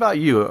John, what about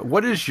you?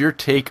 What is your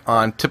take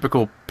on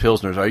typical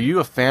Pilsners? Are you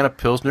a fan of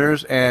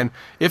Pilsners? And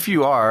if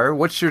you are,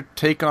 what's your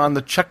take on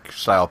the Czech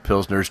style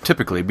Pilsners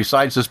typically,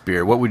 besides this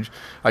beer?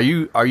 Are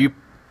you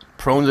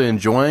prone to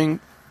enjoying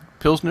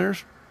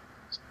Pilsners?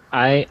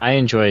 I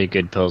enjoy a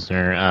good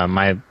Pilsner.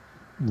 My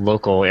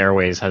local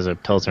Airways has a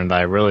Pilsner that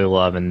I really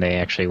love, and they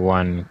actually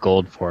won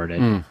gold for it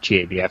at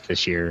GABF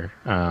this year,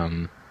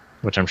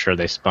 which I'm sure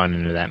they spun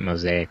into that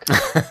mosaic.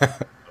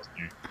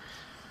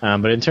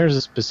 But in terms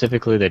of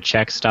specifically the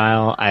Czech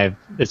style,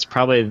 it's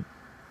probably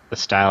the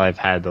style I've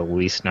had the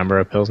least number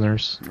of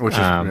Pilsners. Which is,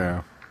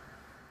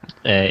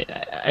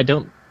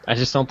 I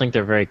just don't think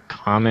they're very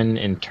common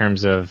in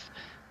terms of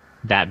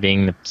that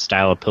being the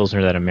style of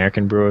Pilsner that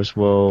American brewers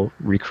will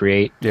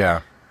recreate.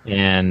 Yeah.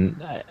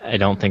 And I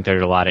don't think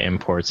there's a lot of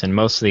imports, and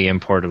most of the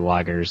imported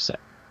lagers,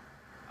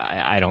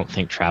 I don't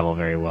think travel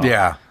very well.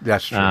 Yeah,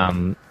 that's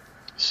true.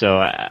 So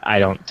I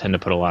don't tend to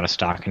put a lot of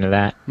stock into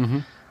that.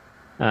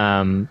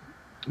 Mm-hmm.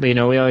 But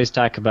we always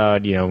talk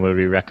about would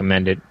we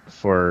recommend it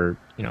for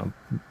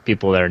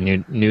people that are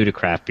new to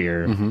craft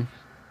beer, mm-hmm.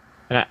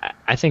 and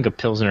I think a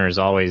Pilsner is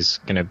always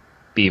going to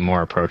be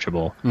more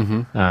approachable.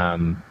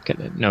 No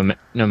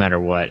matter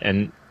what.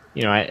 And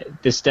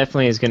this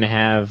definitely is going to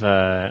have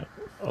a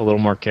little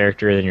more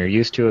character than you're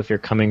used to if you're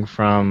coming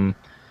from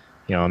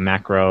a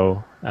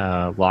macro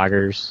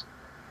lagers.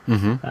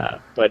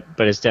 But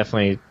it's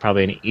definitely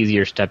probably an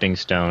easier stepping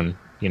stone,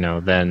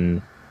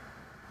 than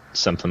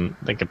something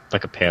like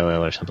a pale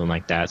ale or something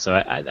like that. So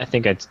I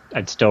think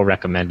I'd still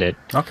recommend it.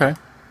 Okay.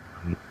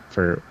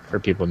 For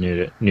people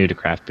new to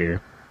craft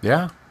beer.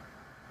 Yeah.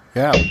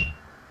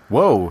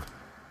 Whoa.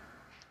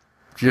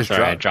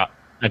 Sorry, I dropped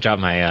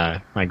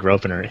my grille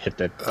opener and hit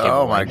the table.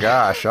 Oh my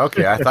gosh.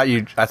 Okay. I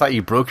thought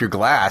you broke your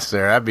glass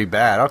there. That'd be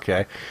bad.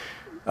 Okay.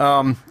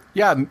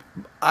 Yeah.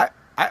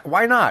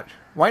 Why not?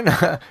 Why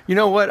not? You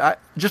know what?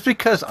 Just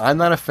because I'm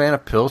not a fan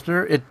of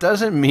Pilsner, it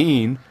doesn't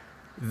mean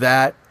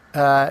that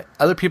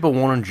other people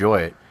won't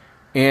enjoy it.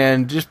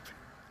 And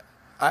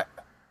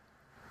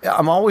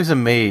I'm always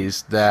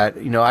amazed that,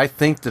 I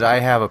think that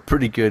I have a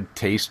pretty good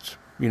taste,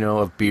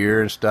 of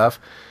beer and stuff.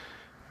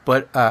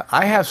 But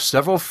I have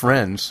several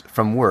friends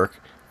from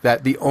work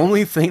that the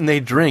only thing they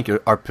drink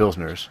are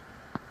Pilsners.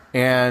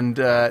 And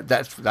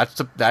that's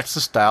the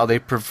style they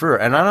prefer.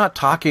 And I'm not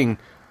talking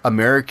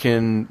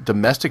American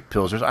domestic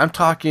Pilsners. I'm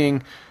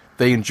talking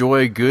they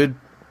enjoy good,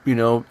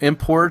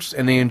 imports,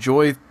 and they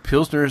enjoy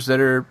Pilsners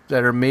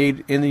that are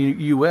made in the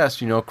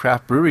U.S.,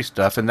 craft brewery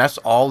stuff. And that's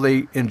all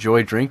they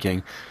enjoy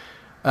drinking.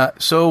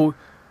 So,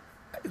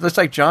 it's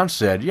like John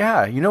said,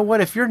 yeah, you know what?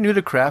 If you're new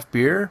to craft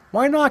beer,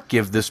 why not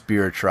give this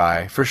beer a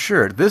try? For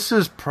sure. This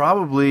is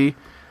probably,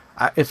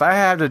 if I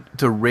had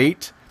to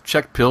rate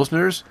Czech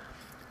Pilsners,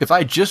 if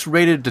I just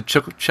rated the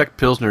Czech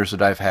Pilsners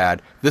that I've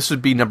had, this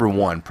would be number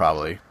 1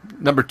 probably.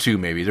 Number 2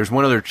 maybe. There's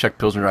one other Czech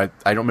Pilsner,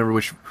 I don't remember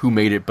who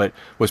made it, but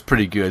was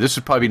pretty good. This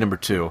would probably be number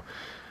 2.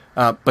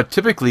 But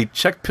typically,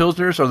 Czech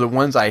Pilsners are the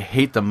ones I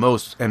hate the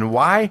most. And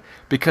why?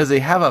 Because they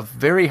have a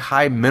very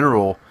high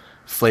mineral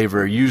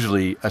flavor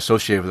usually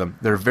associated with them.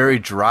 They're very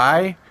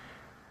dry,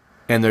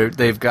 and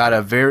they've got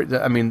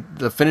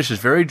the finish is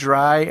very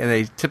dry, and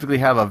they typically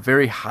have a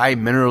very high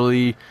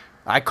minerally,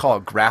 I call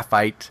it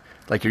graphite,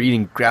 like you're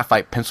eating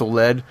graphite pencil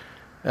lead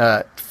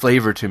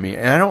flavor to me,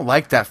 and I don't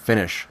like that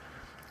finish.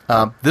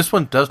 This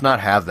one does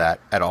not have that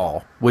at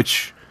all,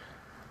 which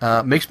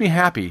makes me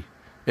happy.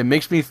 It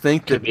makes me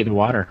think that it could be the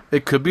water.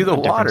 It could be the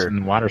water. In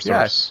the water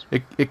source.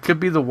 Yeah, it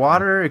could be the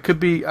water. It could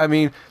be.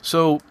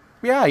 So.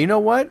 Yeah, you know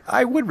what?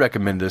 I would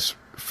recommend this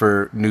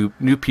for new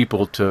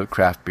people to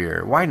craft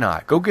beer. Why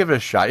not? Go give it a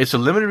shot. It's a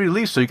limited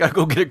release, so you got to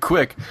go get it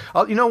quick.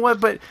 You know what?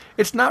 But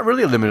it's not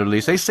really a limited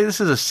release. They say this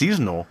is a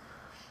seasonal.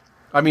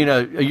 A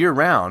year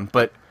round,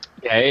 but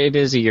yeah, it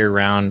is a year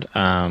round.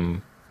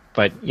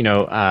 But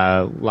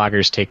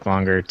lagers take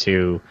longer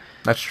to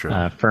that's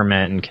true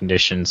ferment and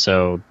condition,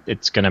 so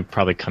it's going to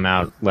probably come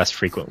out less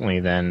frequently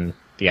than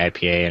the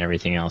IPA and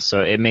everything else.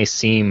 So it may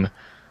seem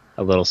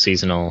a little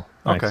seasonal.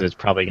 Because it's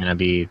probably going to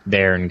be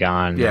there and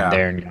gone, and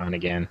there and gone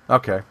again.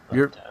 Okay,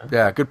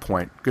 good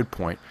point. Good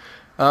point.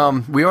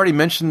 We already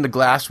mentioned the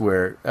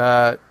glassware.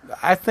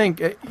 I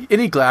think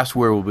any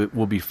glassware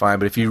will be fine,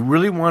 but if you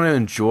really want to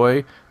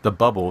enjoy the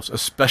bubbles,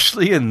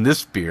 especially in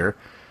this beer,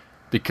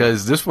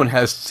 because this one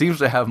seems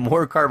to have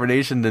more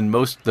carbonation than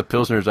most of the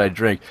Pilsners I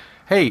drink.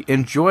 Hey,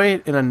 enjoy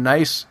it in a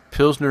nice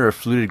Pilsner or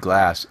fluted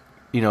glass.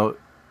 You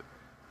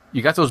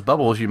got those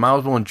bubbles. You might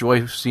as well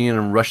enjoy seeing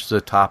them rush to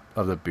the top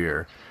of the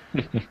beer.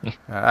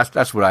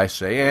 That's what I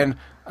say, and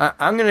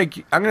I'm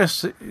gonna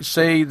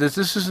say that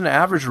this is an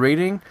average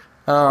rating.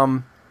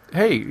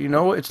 Hey,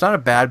 it's not a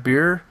bad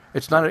beer.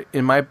 It's not,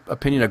 in my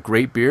opinion, a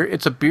great beer.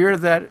 It's a beer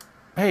that,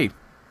 hey,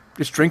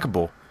 it's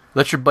drinkable.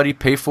 Let your buddy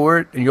pay for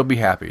it, and you'll be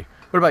happy.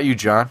 What about you,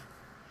 John?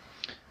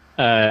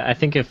 I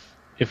think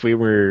if we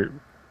were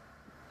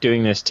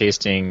doing this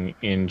tasting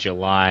in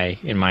July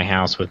in my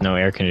house with no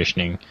air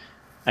conditioning,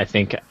 I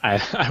think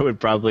I would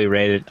probably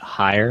rate it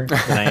higher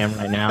than I am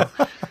right now.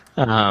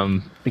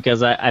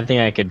 Because I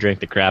think I could drink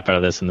the crap out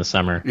of this in the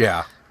summer.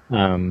 Yeah.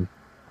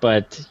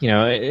 But,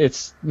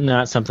 it's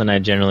not something I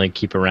generally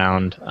keep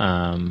around.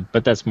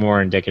 But that's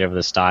more indicative of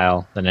the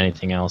style than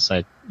anything else.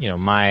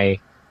 My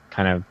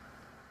kind of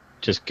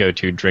just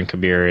go-to drink a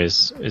beer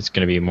is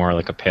going to be more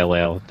like a pale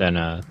ale than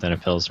a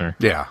Pilsner.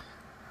 Yeah.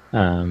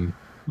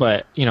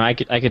 But I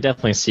could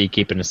definitely see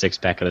keeping a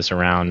 6-pack of this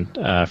around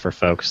for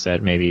folks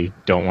that maybe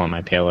don't want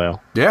my pale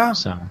ale. Yeah.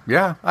 So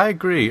yeah, I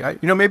agree.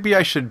 Maybe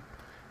I should.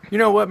 You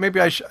know what? Maybe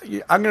I should.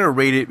 I'm going to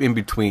rate it in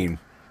between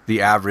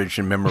the average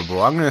and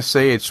memorable. I'm going to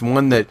say it's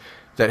one that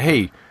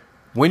hey,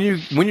 when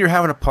you're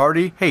having a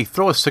party, hey,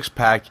 throw a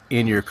 6-pack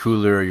in your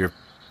cooler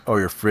or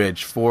your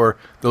fridge for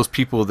those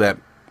people that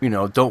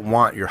don't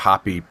want your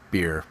hoppy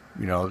beer.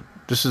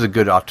 This is a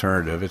good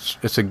alternative.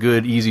 It's a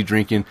good, easy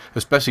drinking,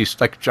 especially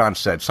like John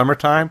said,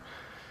 summertime.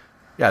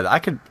 Yeah, I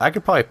could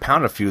probably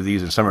pound a few of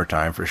these in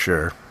summertime for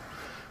sure.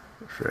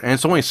 And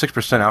it's only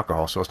 6%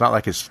 alcohol, so it's not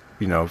like it's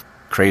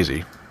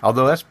crazy.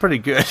 Although that's pretty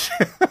good.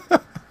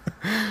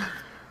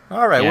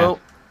 All right, yeah.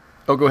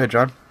 Well, go ahead,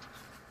 John.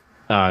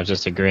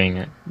 Just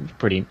agreeing,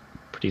 pretty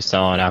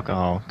solid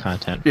alcohol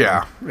content.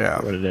 Yeah.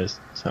 What it is.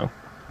 So.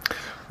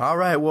 All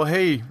right. Well,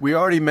 hey, we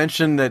already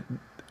mentioned that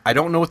I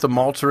don't know what the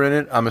malts are in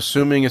it. I'm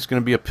assuming it's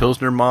going to be a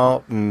Pilsner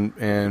malt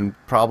and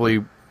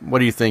probably, what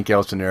do you think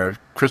else in there?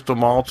 Crystal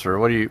malts or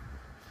what do you...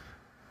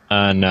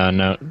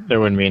 No, there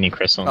wouldn't be any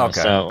crystal in this.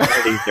 Okay. So all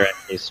of these are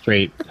actually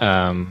straight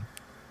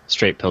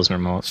Pilsner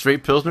malt.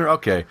 Straight Pilsner?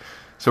 Okay.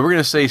 So we're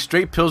going to say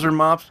straight Pilsner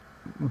mops.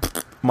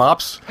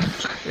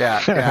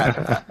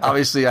 Yeah.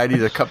 Obviously, I need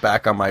to cut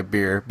back on my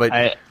beer, but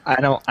I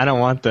don't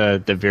want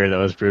the beer that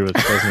was brewed with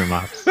Pilsner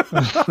mops.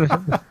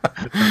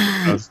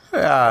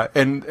 yeah,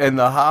 and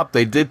the hop,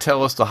 they did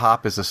tell us the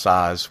hop is a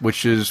Saaz,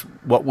 which is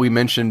what we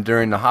mentioned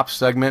during the hop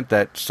segment,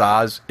 that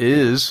Saaz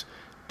is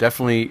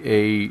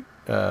definitely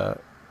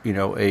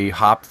a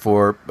hop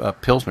for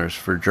Pilsners,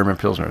 for German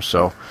Pilsners.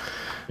 So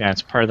yeah,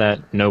 it's part of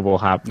that noble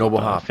hop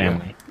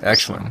family. Yeah.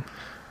 Excellent.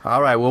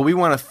 All right. Well, we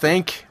want to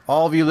thank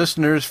all of you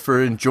listeners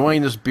for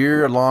enjoying this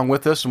beer along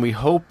with us, and we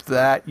hope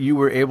that you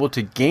were able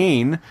to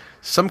gain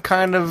some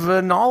kind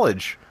of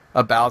knowledge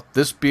about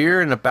this beer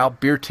and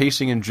about beer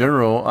tasting in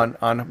general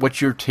on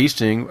what you're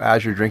tasting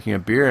as you're drinking a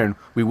beer. And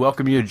we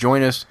welcome you to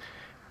join us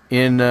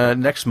in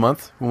next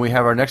month when we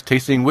have our next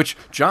tasting, which,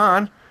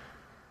 John,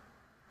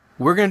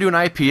 we're going to do an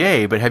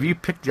IPA, but have you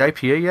picked the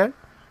IPA yet?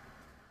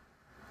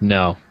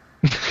 No.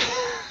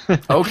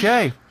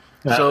 Okay.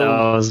 That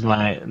was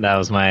my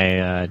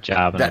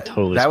job, and I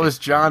totally. That was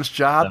John's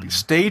job.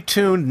 Stay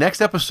tuned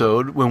next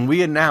episode when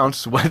we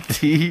announce what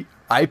the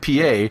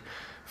IPA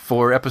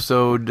for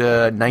episode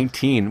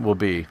 19 will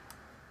be.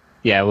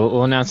 Yeah,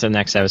 we'll announce the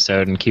next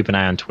episode, and keep an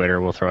eye on Twitter.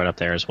 We'll throw it up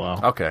there as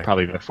well. Okay.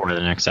 Probably before the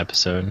next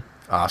episode.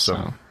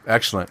 Awesome. So.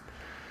 Excellent.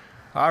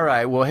 All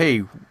right. Well,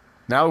 hey,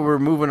 now we're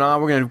moving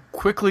on. We're going to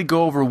quickly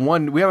go over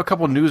one. We have a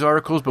couple of news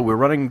articles, but we're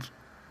running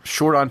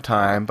short on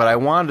time, but I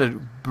wanted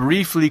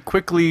to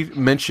quickly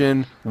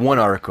mention one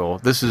article.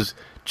 This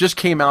just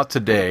came out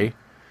today.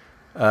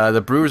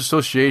 The Brewers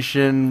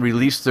Association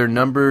released their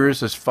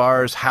numbers as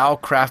far as how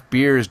craft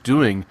beer is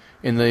doing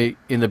in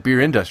the beer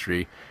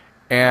industry,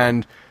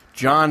 and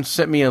John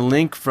sent me a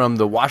link from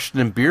the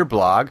Washington Beer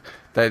blog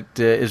that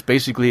is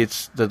basically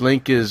the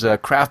link is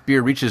craft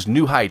beer reaches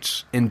new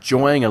heights,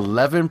 enjoying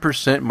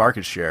 11%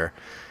 market share,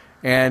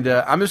 and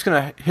I'm just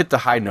going to hit the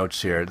high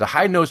notes here. The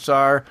high notes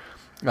are.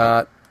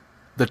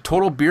 The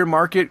total beer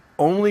market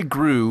only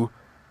grew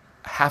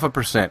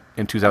 0.5%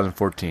 in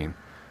 2014.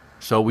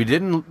 So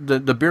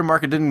the beer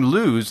market didn't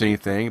lose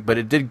anything, but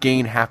it did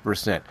gain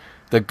 0.5%.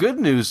 The good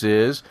news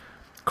is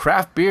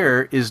craft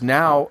beer is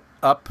now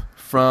up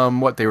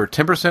from what they were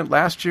 10%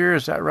 last year.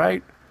 Is that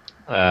right?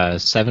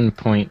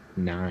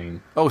 7.9.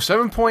 Oh,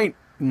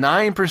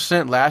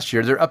 7.9% last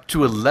year. They're up to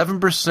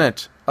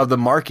 11% of the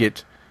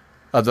market,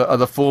 of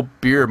the full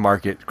beer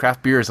market.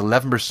 Craft beer is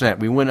 11%.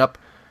 We went up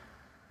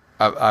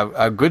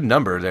a good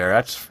number there.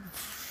 That's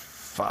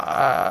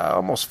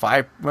almost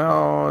 5.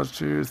 Well,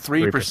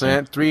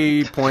 3%,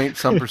 3 point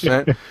some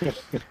percent.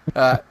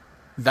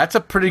 That's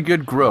a pretty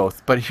good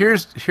growth. But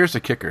here's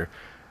the kicker.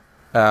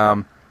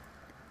 And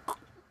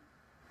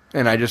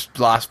I just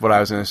lost what I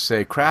was going to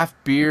say. Craft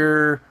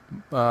beer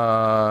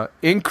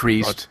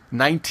increased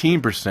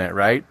 19%.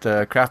 Right,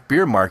 the craft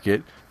beer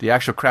market, the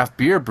actual craft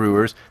beer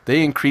brewers,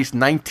 they increased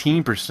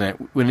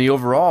 19% when the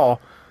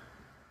overall.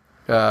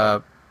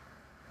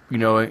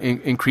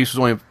 Increase was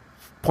only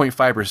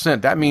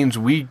 0.5%. That means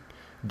we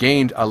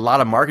gained a lot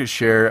of market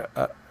share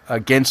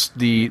against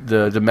the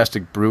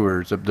domestic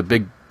brewers,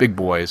 the big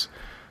boys,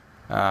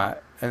 and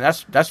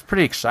that's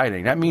pretty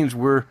exciting. That means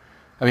we're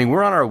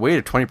on our way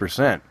to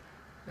 20%.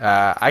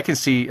 I can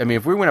see.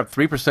 If we went up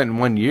 3% in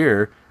 1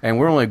 year and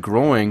we're only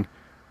growing,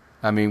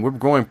 we're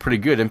growing pretty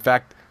good. In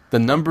fact, the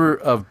number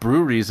of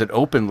breweries that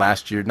opened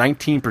last year,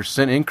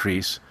 19%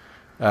 increase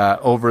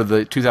over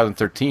the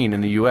 2013 in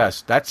the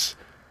U.S. That's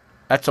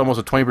almost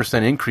a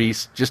 20%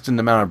 increase just in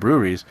the amount of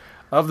breweries.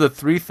 Of the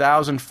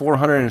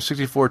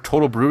 3,464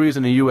 total breweries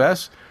in the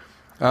U.S.,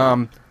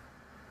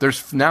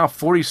 there's now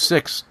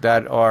 46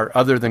 that are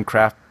other than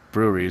craft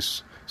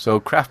breweries. So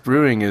craft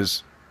brewing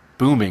is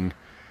booming.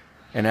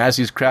 And as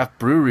these craft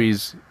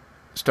breweries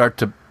start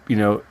to,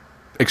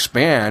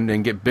 expand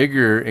and get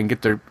bigger and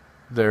get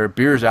their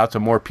beers out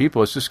to more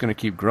people, it's just going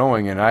to keep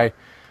growing. And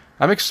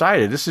I'm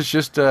excited. This is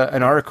just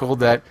an article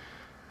that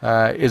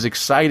is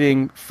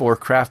exciting for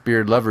craft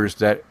beer lovers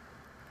that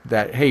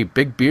hey,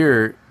 big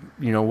beer,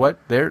 you know what,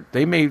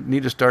 they may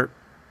need to start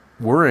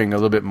worrying a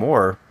little bit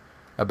more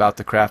about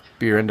the craft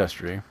beer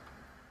industry.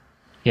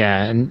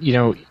 Yeah, and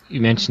you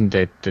mentioned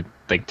that the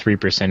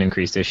 3%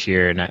 increase this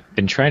year, and I've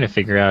been trying to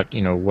figure out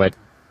what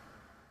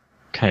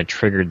kind of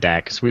triggered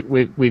that, because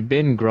we've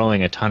been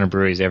growing a ton of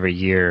breweries every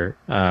year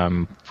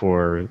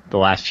for the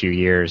last few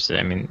years.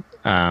 And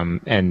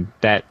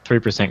that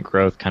 3%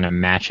 growth kind of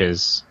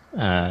matches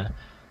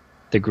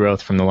the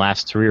growth from the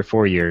last 3 or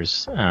 4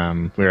 years. We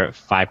were at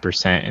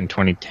 5% in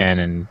 2010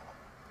 and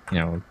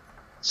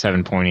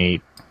 7.8%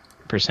 in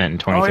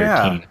 2013. Oh,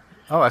 yeah.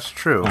 Oh, that's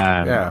true.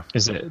 Yeah.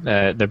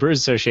 The Brewers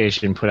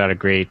Association put out a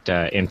great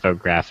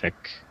infographic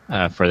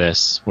for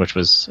this, which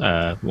was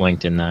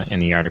linked in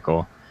the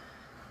article.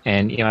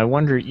 And I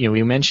wonder.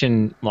 We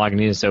mentioned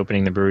Lagunitas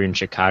opening the brewery in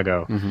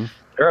Chicago. Mm-hmm.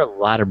 There are a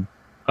lot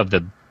of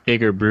the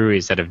bigger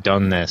breweries that have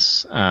done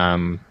this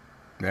over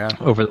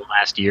the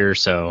last year or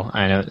so.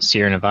 I know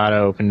Sierra Nevada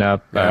opened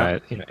up. Yeah.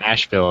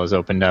 Asheville has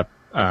opened up.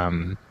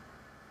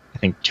 I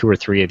think 2 or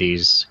 3 of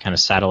these kind of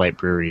satellite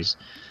breweries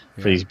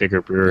for these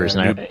bigger brewers,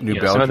 and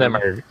some of them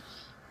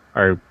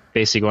are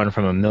basically going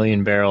from 1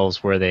 million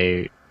barrels where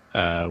they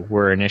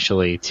were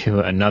initially to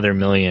another 1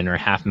 million or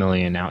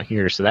 500,000 out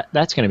here. So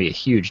that's going to be a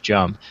huge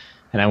jump,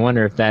 and I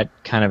wonder if that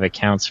kind of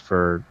accounts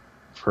for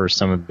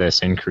some of this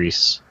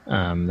increase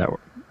or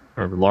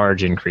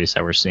large increase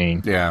that we're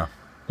seeing. Yeah.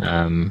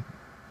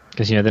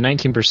 Because the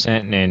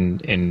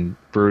 19% in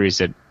breweries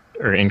that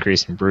or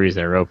increase in breweries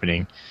that are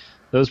opening,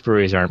 those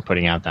breweries aren't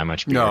putting out that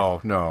much beer.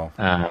 No.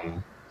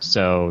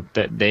 So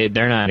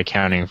they're not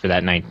accounting for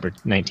that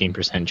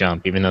 19%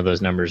 jump, even though those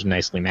numbers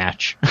nicely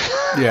match.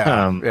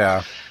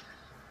 Yeah.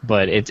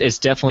 But it's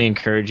definitely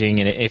encouraging,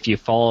 and if you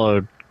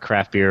followed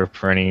craft beer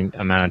for any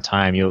amount of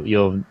time,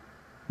 you'll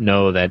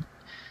know that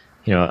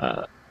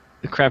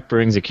craft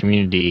brewing's a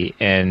community,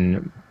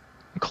 and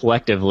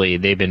collectively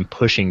they've been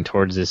pushing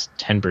towards this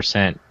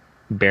 10%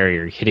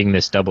 barrier, hitting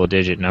this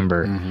double-digit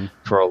number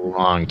for a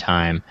long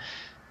time.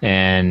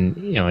 And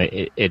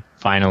it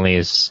finally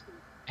has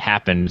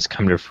happened. It's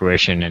come to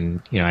fruition,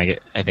 and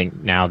I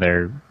think now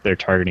they're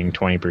targeting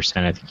 20%.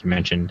 I think you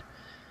mentioned.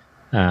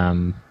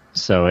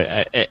 So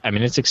I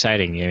mean, it's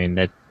exciting. I mean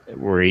that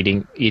we're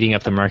eating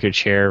up the market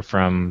share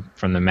from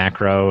the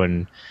macro,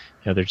 and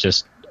there's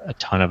just a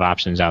ton of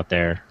options out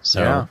there.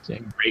 So it's a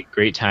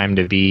great time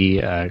to be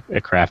a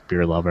craft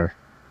beer lover.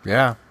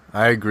 Yeah,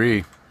 I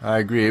agree.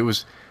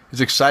 It's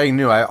exciting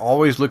new. I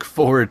always look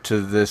forward to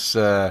this.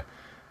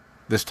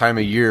 This time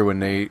of year when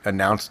they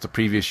announce the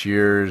previous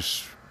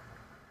year's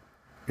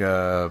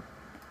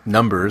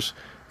numbers,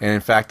 and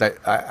in fact,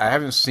 I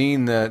haven't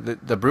seen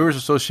the Brewers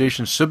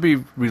Association should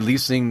be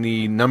releasing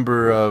the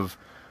number of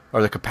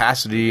or the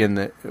capacity and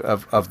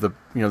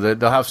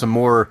they'll have some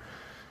more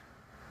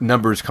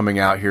numbers coming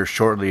out here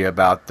shortly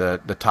about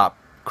the top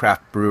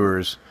craft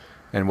brewers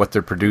and what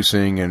they're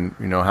producing, and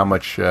how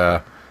much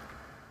beer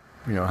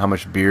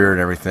and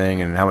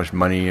everything, and how much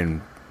money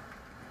and.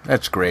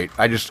 That's great.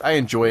 I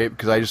enjoy it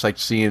because I just like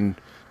seeing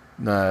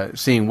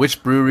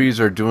which breweries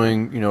are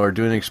doing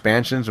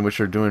expansions and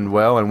which are doing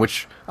well, and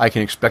which I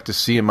can expect to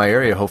see in my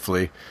area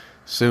hopefully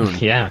soon.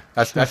 Yeah,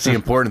 that's the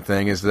important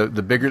thing. Is the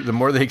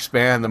more they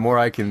expand, the more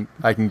I can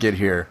get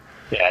here.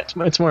 Yeah,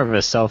 it's more of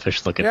a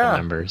selfish look at the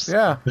numbers.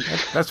 Yeah,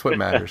 that's what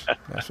matters.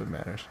 That's what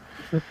matters.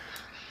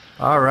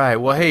 All right.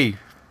 Well, hey,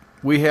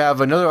 we have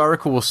another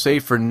article we'll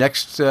save for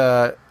next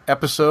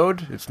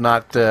episode. It's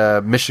not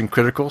mission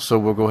critical, so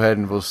we'll go ahead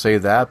and we'll say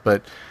that.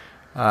 But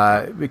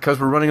because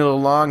we're running a little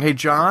long, hey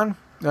John,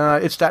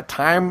 it's that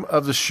time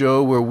of the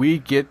show where we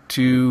get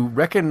to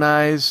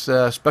recognize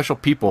special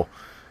people,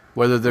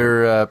 whether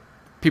they're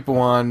people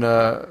on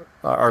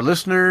our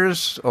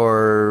listeners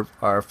or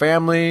our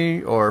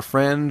family or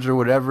friends or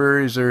whatever.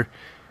 Is there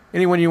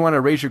anyone you want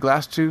to raise your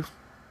glass to?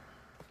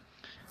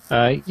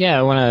 I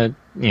want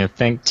to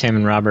thank Tim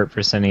and Robert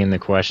for sending in the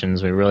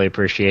questions. We really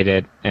appreciate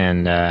it,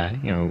 and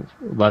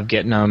love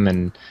getting them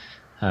and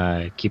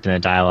keeping the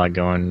dialogue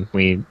going.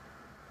 We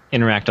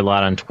interact a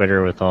lot on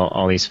Twitter with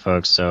all these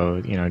folks,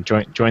 so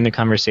join the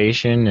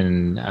conversation,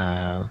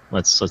 and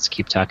let's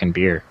keep talking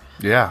beer.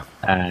 Yeah.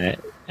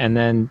 And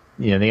then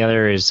the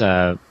other is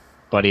a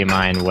buddy of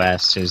mine,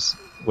 Wes, who's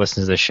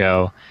listens to the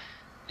show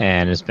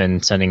and has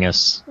been sending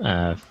us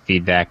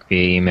feedback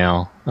via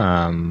email.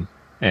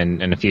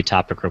 And a few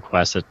topic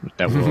requests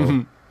that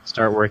we'll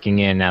start working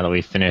in now that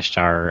we've finished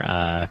our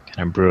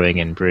kind of brewing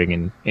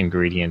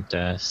ingredient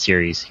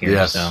series here.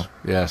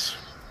 Yes.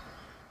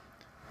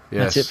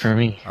 That's it for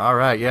me. All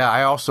right. Yeah,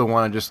 I also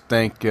want to just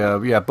thank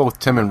both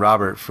Tim and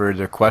Robert for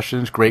their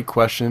questions. Great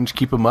questions.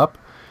 Keep them up.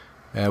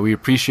 We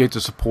appreciate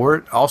the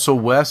support. Also,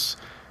 Wes,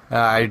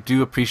 I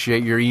do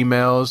appreciate your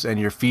emails and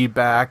your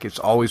feedback. It's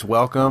always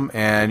welcome.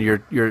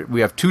 And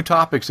we have 2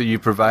 topics that you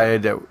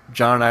provided that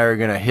John and I are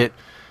going to hit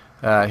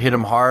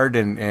them hard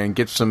and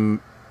get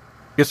some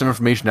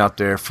information out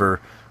there for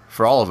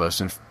all of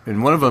us,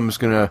 and one of them is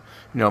gonna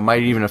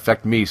might even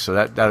affect me, so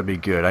that'll be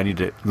good. I need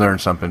to learn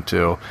something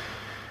too.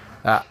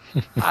 I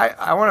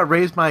want to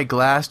raise my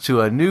glass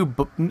to a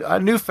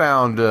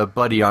newfound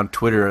buddy on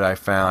Twitter that I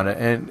found,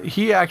 and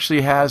he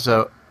actually has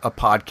a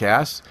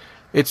podcast.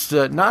 It's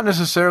not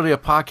necessarily a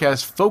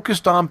podcast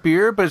focused on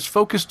beer, but it's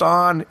focused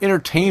on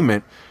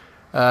entertainment.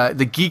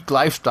 The geek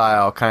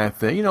lifestyle kind of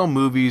thing,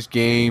 movies,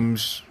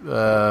 games,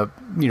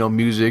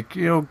 music,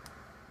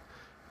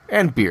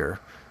 and beer.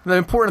 The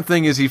important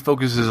thing is he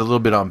focuses a little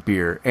bit on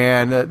beer.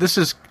 And this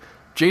is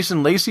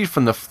Jason Lacey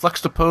from the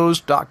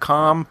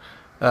FlexDepose.com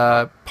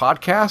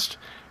podcast.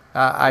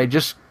 I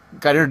just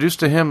got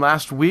introduced to him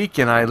last week,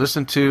 and I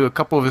listened to a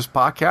couple of his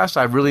podcasts.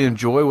 I really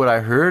enjoy what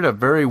I heard. A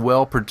very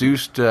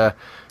well-produced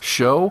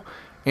show.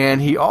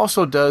 And he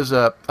also does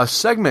a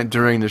segment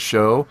during the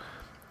show.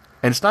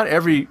 And it's not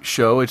every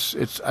show. I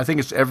think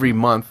it's every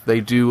month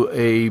they do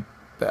a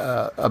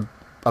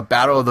a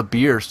battle of the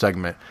beer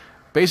segment.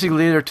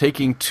 Basically, they're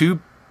taking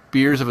two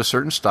beers of a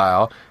certain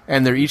style,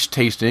 and they're each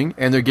tasting,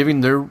 and they're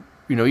giving their,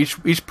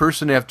 each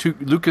person, they have two.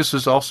 Lucas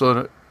is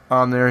also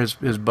on there,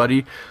 his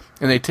buddy,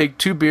 and they take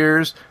two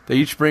beers. They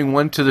each bring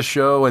one to the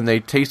show, and they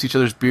taste each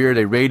other's beer.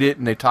 They rate it,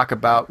 and they talk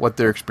about what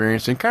they're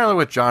experiencing, kind of like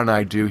what John and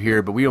I do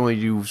here, but we only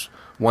use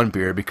one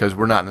beer because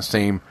we're not in the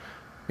same,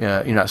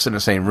 you're not sitting in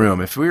the same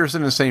room. If we were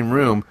sitting in the same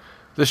room,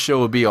 this show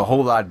would be a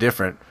whole lot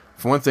different.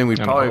 For one thing, we'd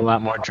probably... a whole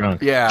lot more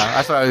drunk. Yeah,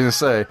 that's what I was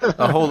going to say.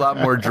 A whole lot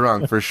more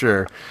drunk, for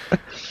sure.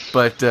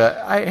 But,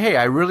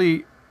 I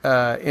really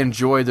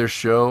enjoy their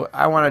show.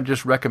 I want to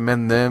just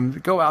recommend them.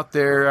 Go out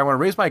there. I want to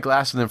raise my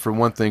glass to them for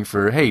one thing,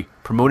 for, hey,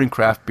 promoting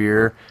craft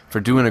beer, for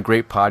doing a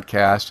great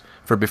podcast,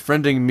 for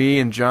befriending me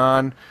and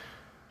John.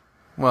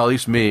 Well, at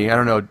least me. I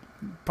don't know.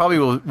 Probably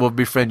will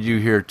befriend you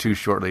here, too,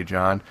 shortly,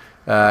 John.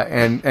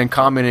 And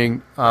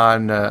commenting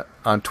on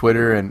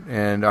Twitter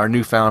and our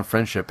newfound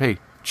friendship. Hey,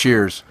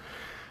 cheers.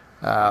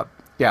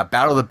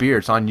 Battle of the Beer.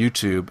 It's on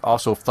YouTube.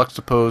 Also,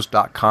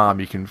 fluxopose.com.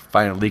 You can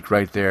find a link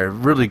right there.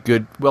 Really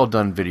good, well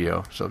done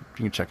video. So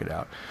you can check it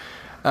out.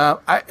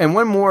 And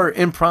one more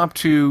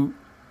impromptu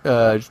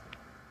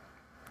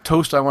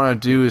toast I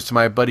want to do is to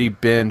my buddy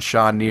Ben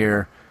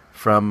Shawneer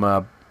from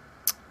the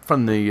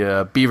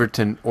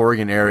Beaverton,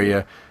 Oregon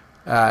area.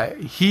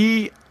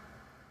 He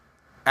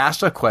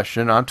asked a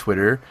question on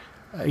Twitter.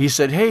 He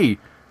said, "Hey,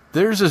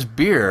 there's this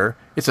beer.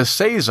 It's a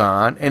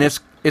saison, and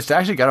it's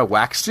actually got a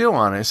wax seal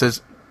on it." It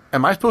says,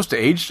 "Am I supposed to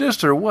age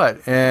this or what?"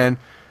 And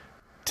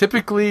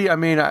typically, I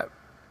mean, I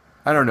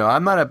don't know.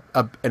 I'm not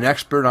an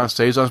expert on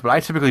saisons, but I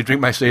typically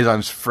drink my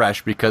saisons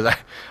fresh because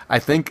I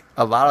think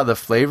a lot of the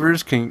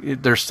flavors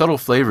they're subtle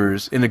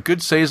flavors. And the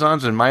good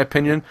saisons, in my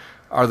opinion,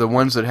 are the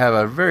ones that have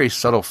a very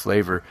subtle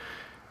flavor,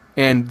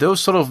 and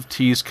those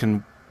subtleties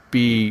can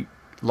be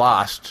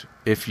lost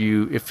if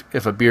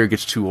a beer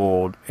gets too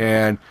old.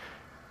 And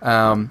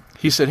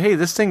he said, "Hey,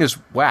 this thing is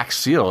wax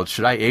sealed.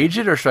 Should I age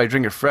it or should I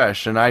drink it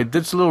fresh?" And I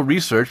did some little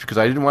research because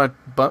I didn't want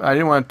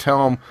to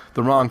tell him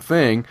the wrong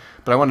thing,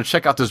 but I wanted to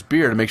check out this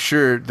beer to make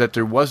sure that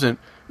there wasn't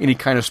any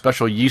kind of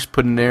special yeast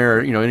put in there,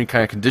 any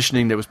kind of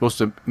conditioning that was supposed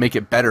to make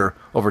it better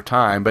over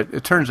time. But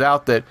it turns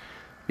out that,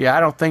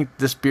 I don't think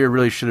this beer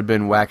really should have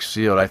been wax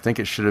sealed. I think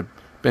it should have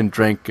been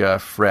drank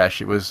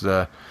fresh. It was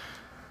a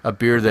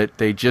beer that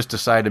they just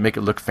decided to make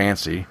it look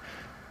fancy.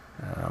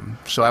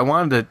 So I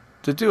wanted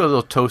to do a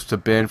little toast to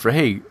Ben for,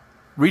 hey,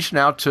 reaching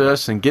out to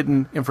us and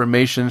getting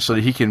information so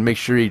that he can make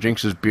sure he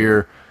drinks his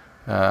beer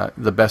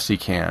the best he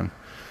can.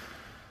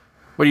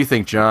 What do you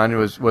think, John?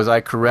 Was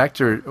I correct,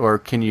 or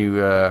can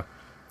you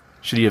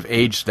should he have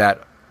aged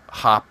that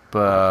hop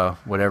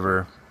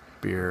whatever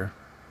beer,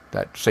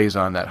 that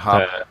saison, that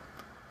hop?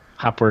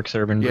 Hopworks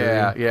Urban Brew.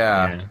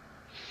 Yeah.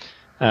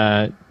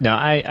 No,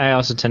 I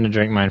also tend to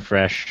drink mine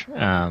fresh,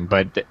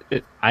 but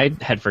I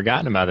had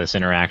forgotten about this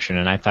interaction,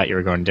 and I thought you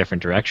were going a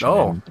different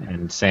direction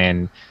and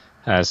saying,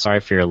 sorry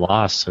for your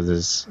loss. So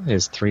his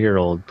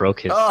 3-year-old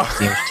broke his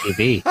 60-inch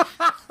TV.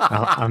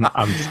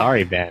 I'm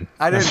sorry, Ben.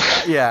 I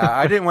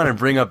didn't want to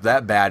bring up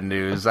that bad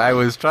news. I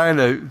was trying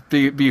to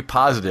be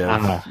positive.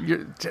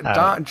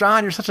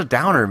 John, you're such a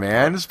downer,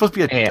 man. It's supposed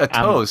to be a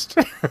toast.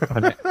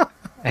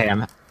 Hey,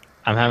 I'm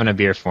having a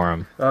beer for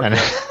him. Okay.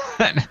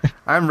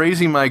 I'm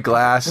raising my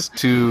glass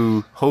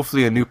to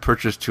hopefully a new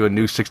purchase to a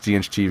new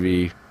 60-inch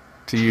TV.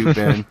 To you,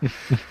 Ben.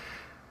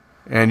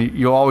 And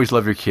you'll always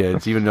love your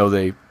kids, even though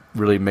they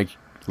really make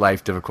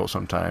life difficult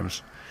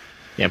sometimes.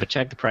 Yeah, but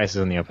check the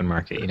prices on the open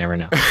market. You never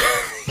know.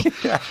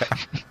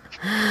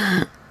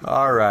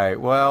 All right.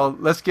 Well,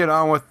 let's get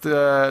on with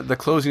the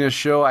closing of the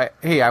show. I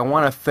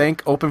want to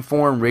thank Open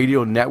Forum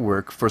Radio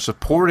Network for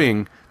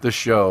supporting the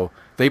show.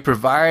 They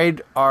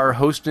provide our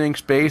hosting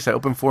space at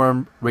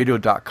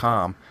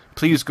openforumradio.com.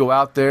 Please go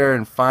out there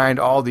and find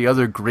all the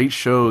other great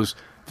shows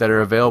that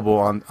are available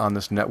on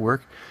this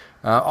network.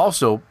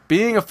 Also,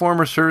 being a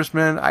former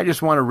serviceman, I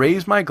just want to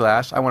raise my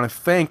glass. I want to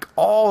thank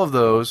all of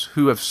those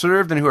who have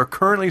served and who are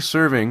currently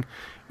serving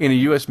in the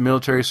U.S.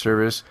 military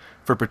service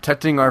for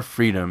protecting our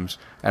freedoms.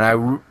 And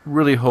I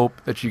really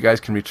hope that you guys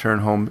can return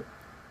home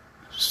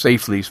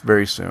safely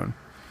very soon.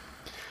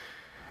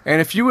 And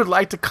if you would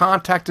like to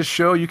contact the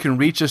show, you can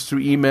reach us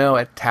through email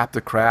at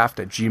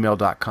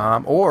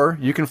tapthecraft@gmail.com, or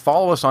you can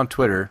follow us on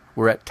Twitter.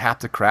 We're at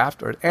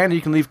tapthecraft, and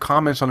you can leave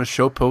comments on the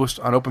show post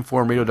on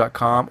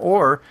openforumradio.com,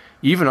 or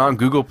even on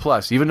Google+.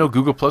 Even though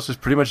Google+ is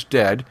pretty much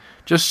dead,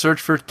 just search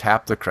for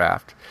Tap the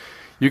Craft.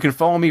 You can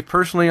follow me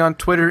personally on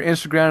Twitter,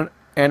 Instagram,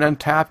 and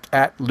Untapped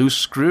at Loose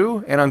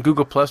Screw, and on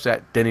Google+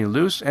 at Denny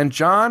Loose. And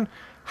John,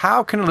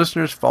 how can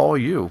listeners follow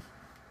you?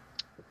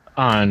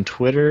 On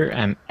Twitter,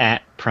 I'm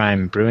at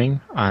Prime Brewing.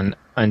 On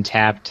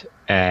Untapped,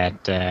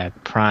 at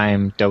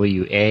Prime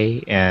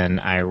WA.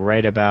 And I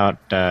write about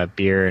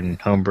beer and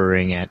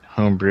homebrewing at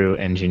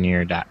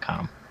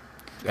homebrewengineer.com.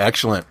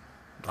 Excellent.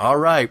 All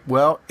right.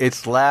 Well,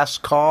 it's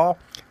last call.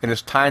 and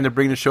it's time to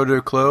bring the show to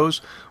a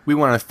close. We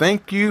want to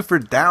thank you for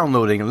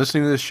downloading and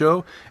listening to the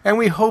show, and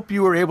we hope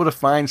you were able to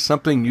find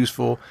something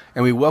useful,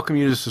 and we welcome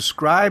you to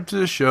subscribe to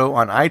the show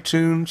on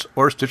iTunes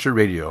or Stitcher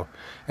Radio.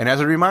 And as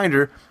a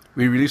reminder,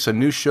 we release a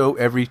new show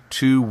every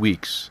 2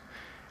 weeks.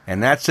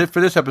 And that's it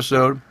for this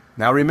episode.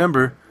 Now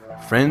remember,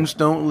 friends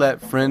don't let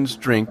friends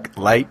drink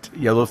light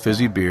yellow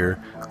fizzy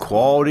beer.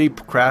 Quality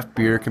craft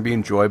beer can be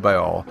enjoyed by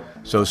all.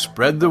 So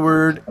spread the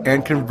word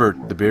and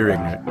convert the beer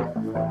ignorant.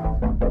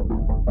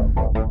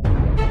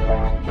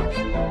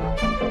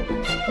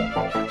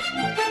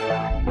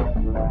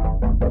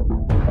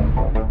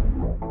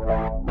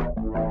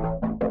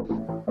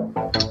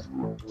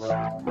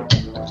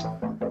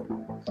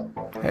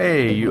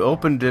 Hey, you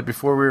opened it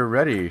before we were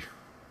ready.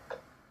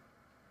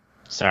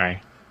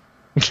 Sorry.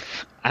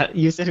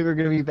 You said we were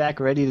going to be back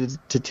ready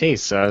to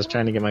taste, so I was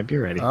trying to get my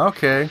beer ready.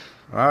 Okay.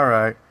 All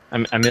right.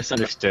 I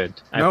misunderstood.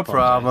 No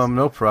problem.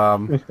 All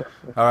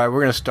right,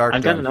 we're going to start.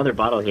 I've got another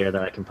bottle here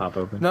that I can pop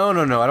open. No. I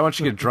don't want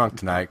you to get drunk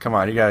tonight. Come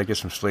on, you got to get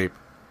some sleep.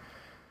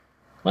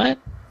 What?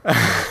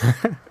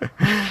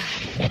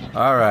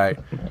 All right.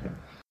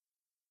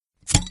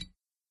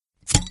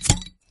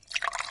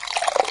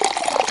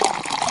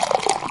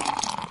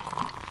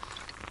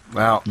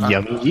 Wow.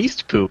 Yummy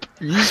yeast poop.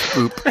 Yeast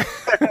poop.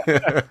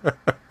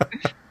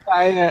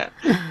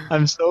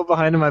 I'm so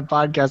behind on my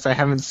podcast, I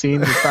haven't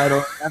seen the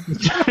title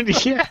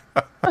episode yet.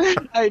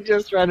 I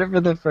just read it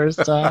for the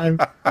first time.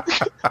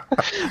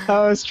 I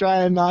was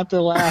trying not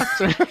to laugh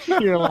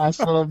during your last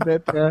little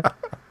bit there.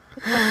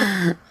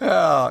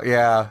 Oh,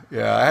 yeah.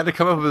 I had to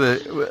come up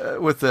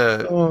with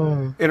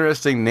a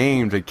interesting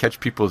name to catch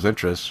people's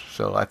interest,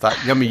 so I thought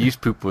yummy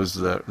yeast poop was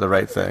the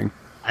right thing.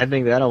 I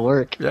think that'll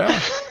work. Yeah.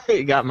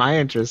 You got my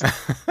interest.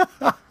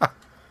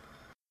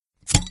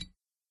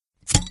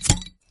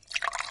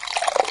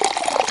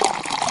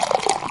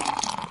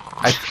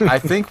 I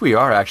think we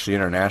are actually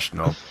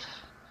international.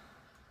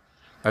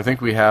 I think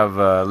we have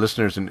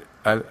listeners in.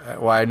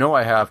 I know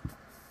I have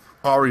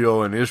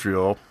Ariel in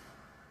Israel.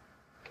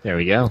 There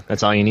we go.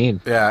 That's all you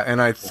need. Yeah,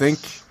 and I think.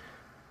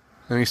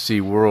 Let me see.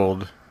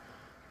 World.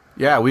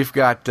 Yeah, we've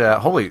got.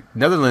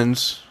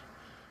 Netherlands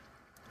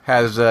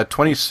has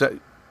 27.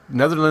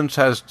 Netherlands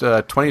has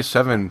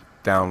 27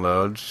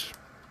 downloads.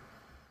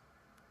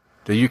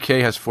 The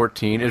UK has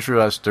 14.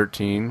 Israel has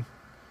 13.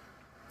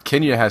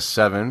 Kenya has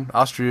 7.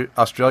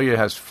 Australia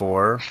has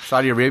 4.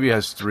 Saudi Arabia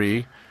has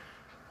 3.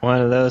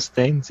 One of those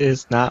things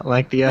is not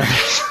like the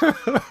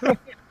others.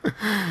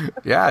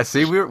 Yeah,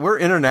 see, we're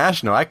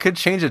international. I could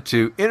change it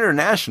to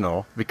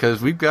international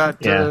because we've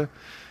got a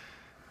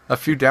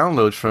few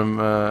downloads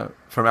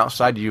from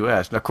outside the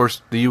U.S. And of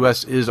course, the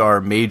U.S. is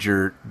our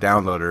major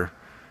downloader.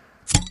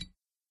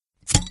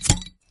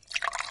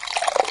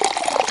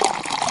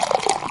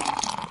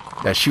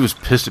 Yeah, she was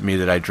pissed at me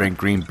that I drank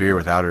green beer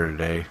without her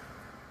today.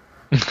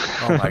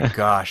 Oh my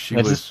gosh,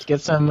 Just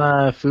get some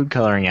food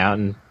coloring out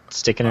and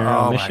stick it in her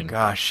own mission. Oh my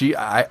gosh,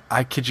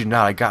 I kid you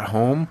not, I got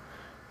home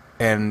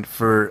and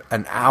for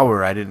an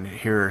hour I didn't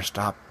hear her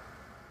stop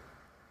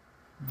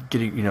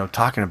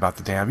talking about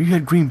the damn. You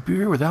had green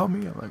beer without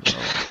me. I'm like,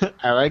 oh.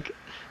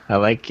 I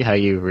like how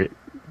you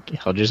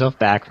held yourself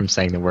back from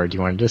saying the word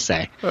you wanted to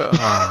say.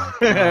 Oh,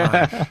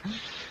 gosh.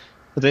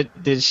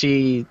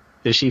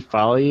 Did she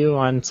follow you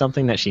on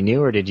something that she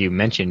knew, or did you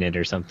mention it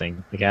or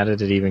something? Like, how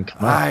did it even come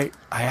up? I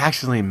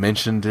accidentally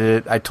mentioned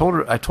it. I told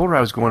her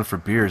I was going for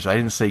beers. I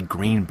didn't say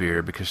green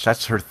beer because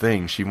that's her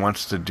thing. She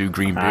wants to do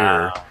green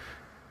beer.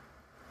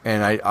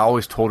 And I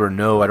always told her,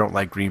 no, I don't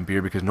like green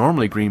beer because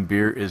normally green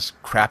beer is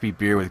crappy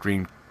beer with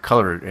green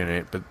color in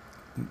it.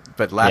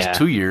 But last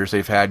 2 years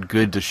they've had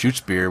good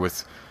Deschutes beer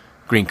with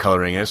green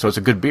coloring in it, so it's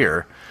a good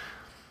beer.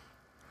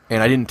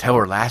 And I didn't tell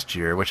her last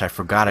year, which I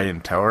forgot I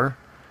didn't tell her.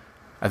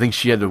 I think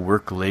she had to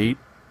work late,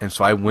 and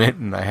so I went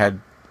and I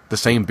had the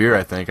same beer,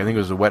 I think. I think it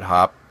was the wet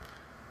hop,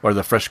 or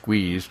the fresh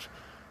squeezed.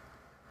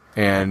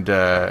 And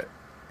I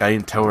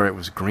didn't tell her it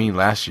was green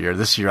last year.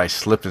 This year I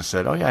slipped and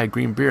said, oh yeah, I had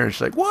green beer. And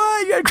she's like,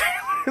 what? You had green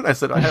beer? And I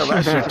said, I had it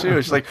last year too.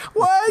 And she's like,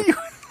 what?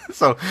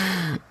 So,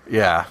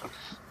 yeah.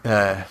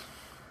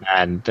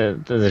 And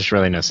there's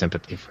really no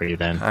sympathy for you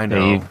then. I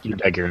know. You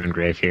dug your own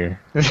grave here.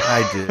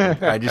 I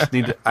did. I just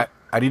need to...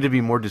 I need to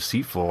be more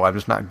deceitful. I'm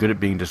just not good at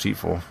being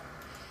deceitful.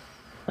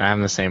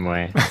 I'm the same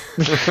way.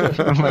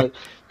 I'm like,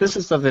 this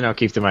is something I'll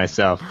keep to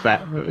myself.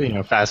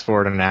 Fast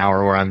forward an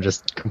hour where I'm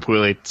just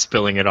completely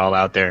spilling it all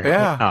out there.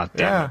 Yeah. Oh,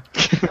 damn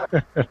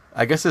it.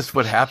 I guess it's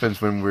what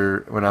happens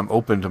when I'm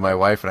open to my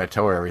wife and I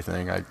tell her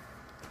everything.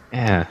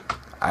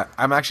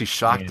 I'm actually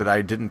shocked that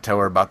I didn't tell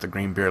her about the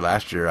green beer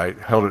last year. I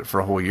held it for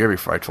a whole year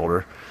before I told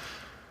her.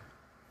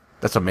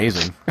 That's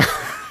amazing.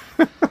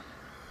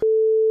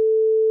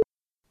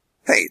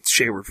 Hey, it's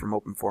Shaver from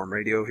Open Forum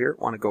Radio here.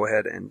 Want to go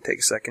ahead and take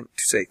a second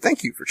to say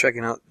thank you for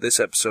checking out this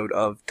episode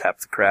of Tap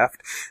the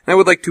Craft. And I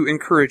would like to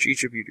encourage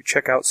each of you to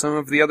check out some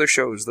of the other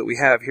shows that we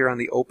have here on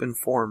the Open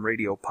Forum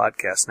Radio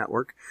Podcast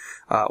Network.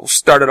 We'll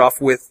start it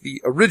off with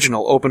the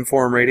original Open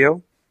Forum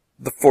Radio,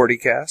 the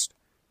 40cast,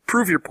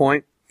 Prove Your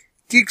Point,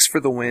 Geeks for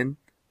the Win,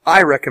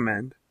 I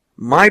Recommend,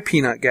 My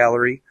Peanut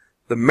Gallery,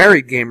 The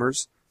Married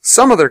Gamers,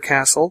 Some Other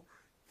Castle,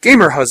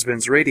 Gamer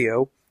Husbands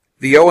Radio,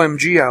 The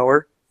OMG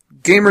Hour,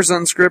 Gamers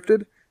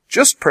Unscripted,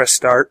 Just Press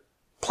Start,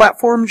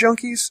 Platform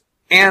Junkies,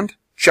 and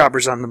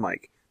Jobbers on the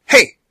Mic.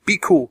 Hey, be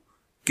cool.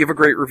 Give a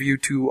great review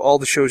to all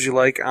the shows you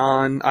like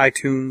on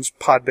iTunes,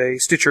 Podbay,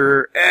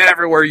 Stitcher,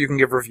 everywhere you can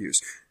give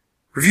reviews.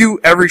 Review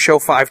every show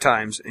 5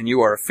 times, and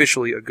you are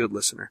officially a good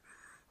listener.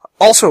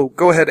 Also,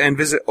 go ahead and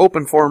visit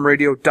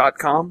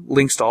openforumradio.com,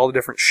 links to all the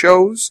different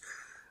shows.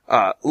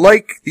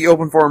 Like the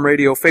Open Forum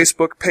Radio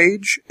Facebook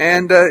page,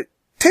 and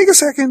take a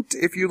second,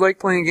 if you like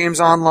playing games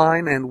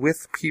online and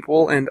with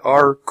people and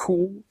are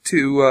cool,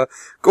 to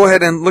go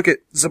ahead and look at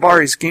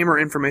Zabari's Gamer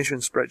Information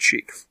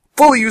Spreadsheet.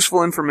 Fully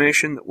useful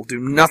information that will do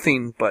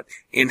nothing but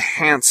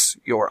enhance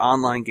your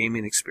online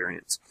gaming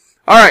experience.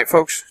 Alright,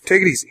 folks,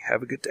 take it easy.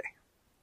 Have a good day.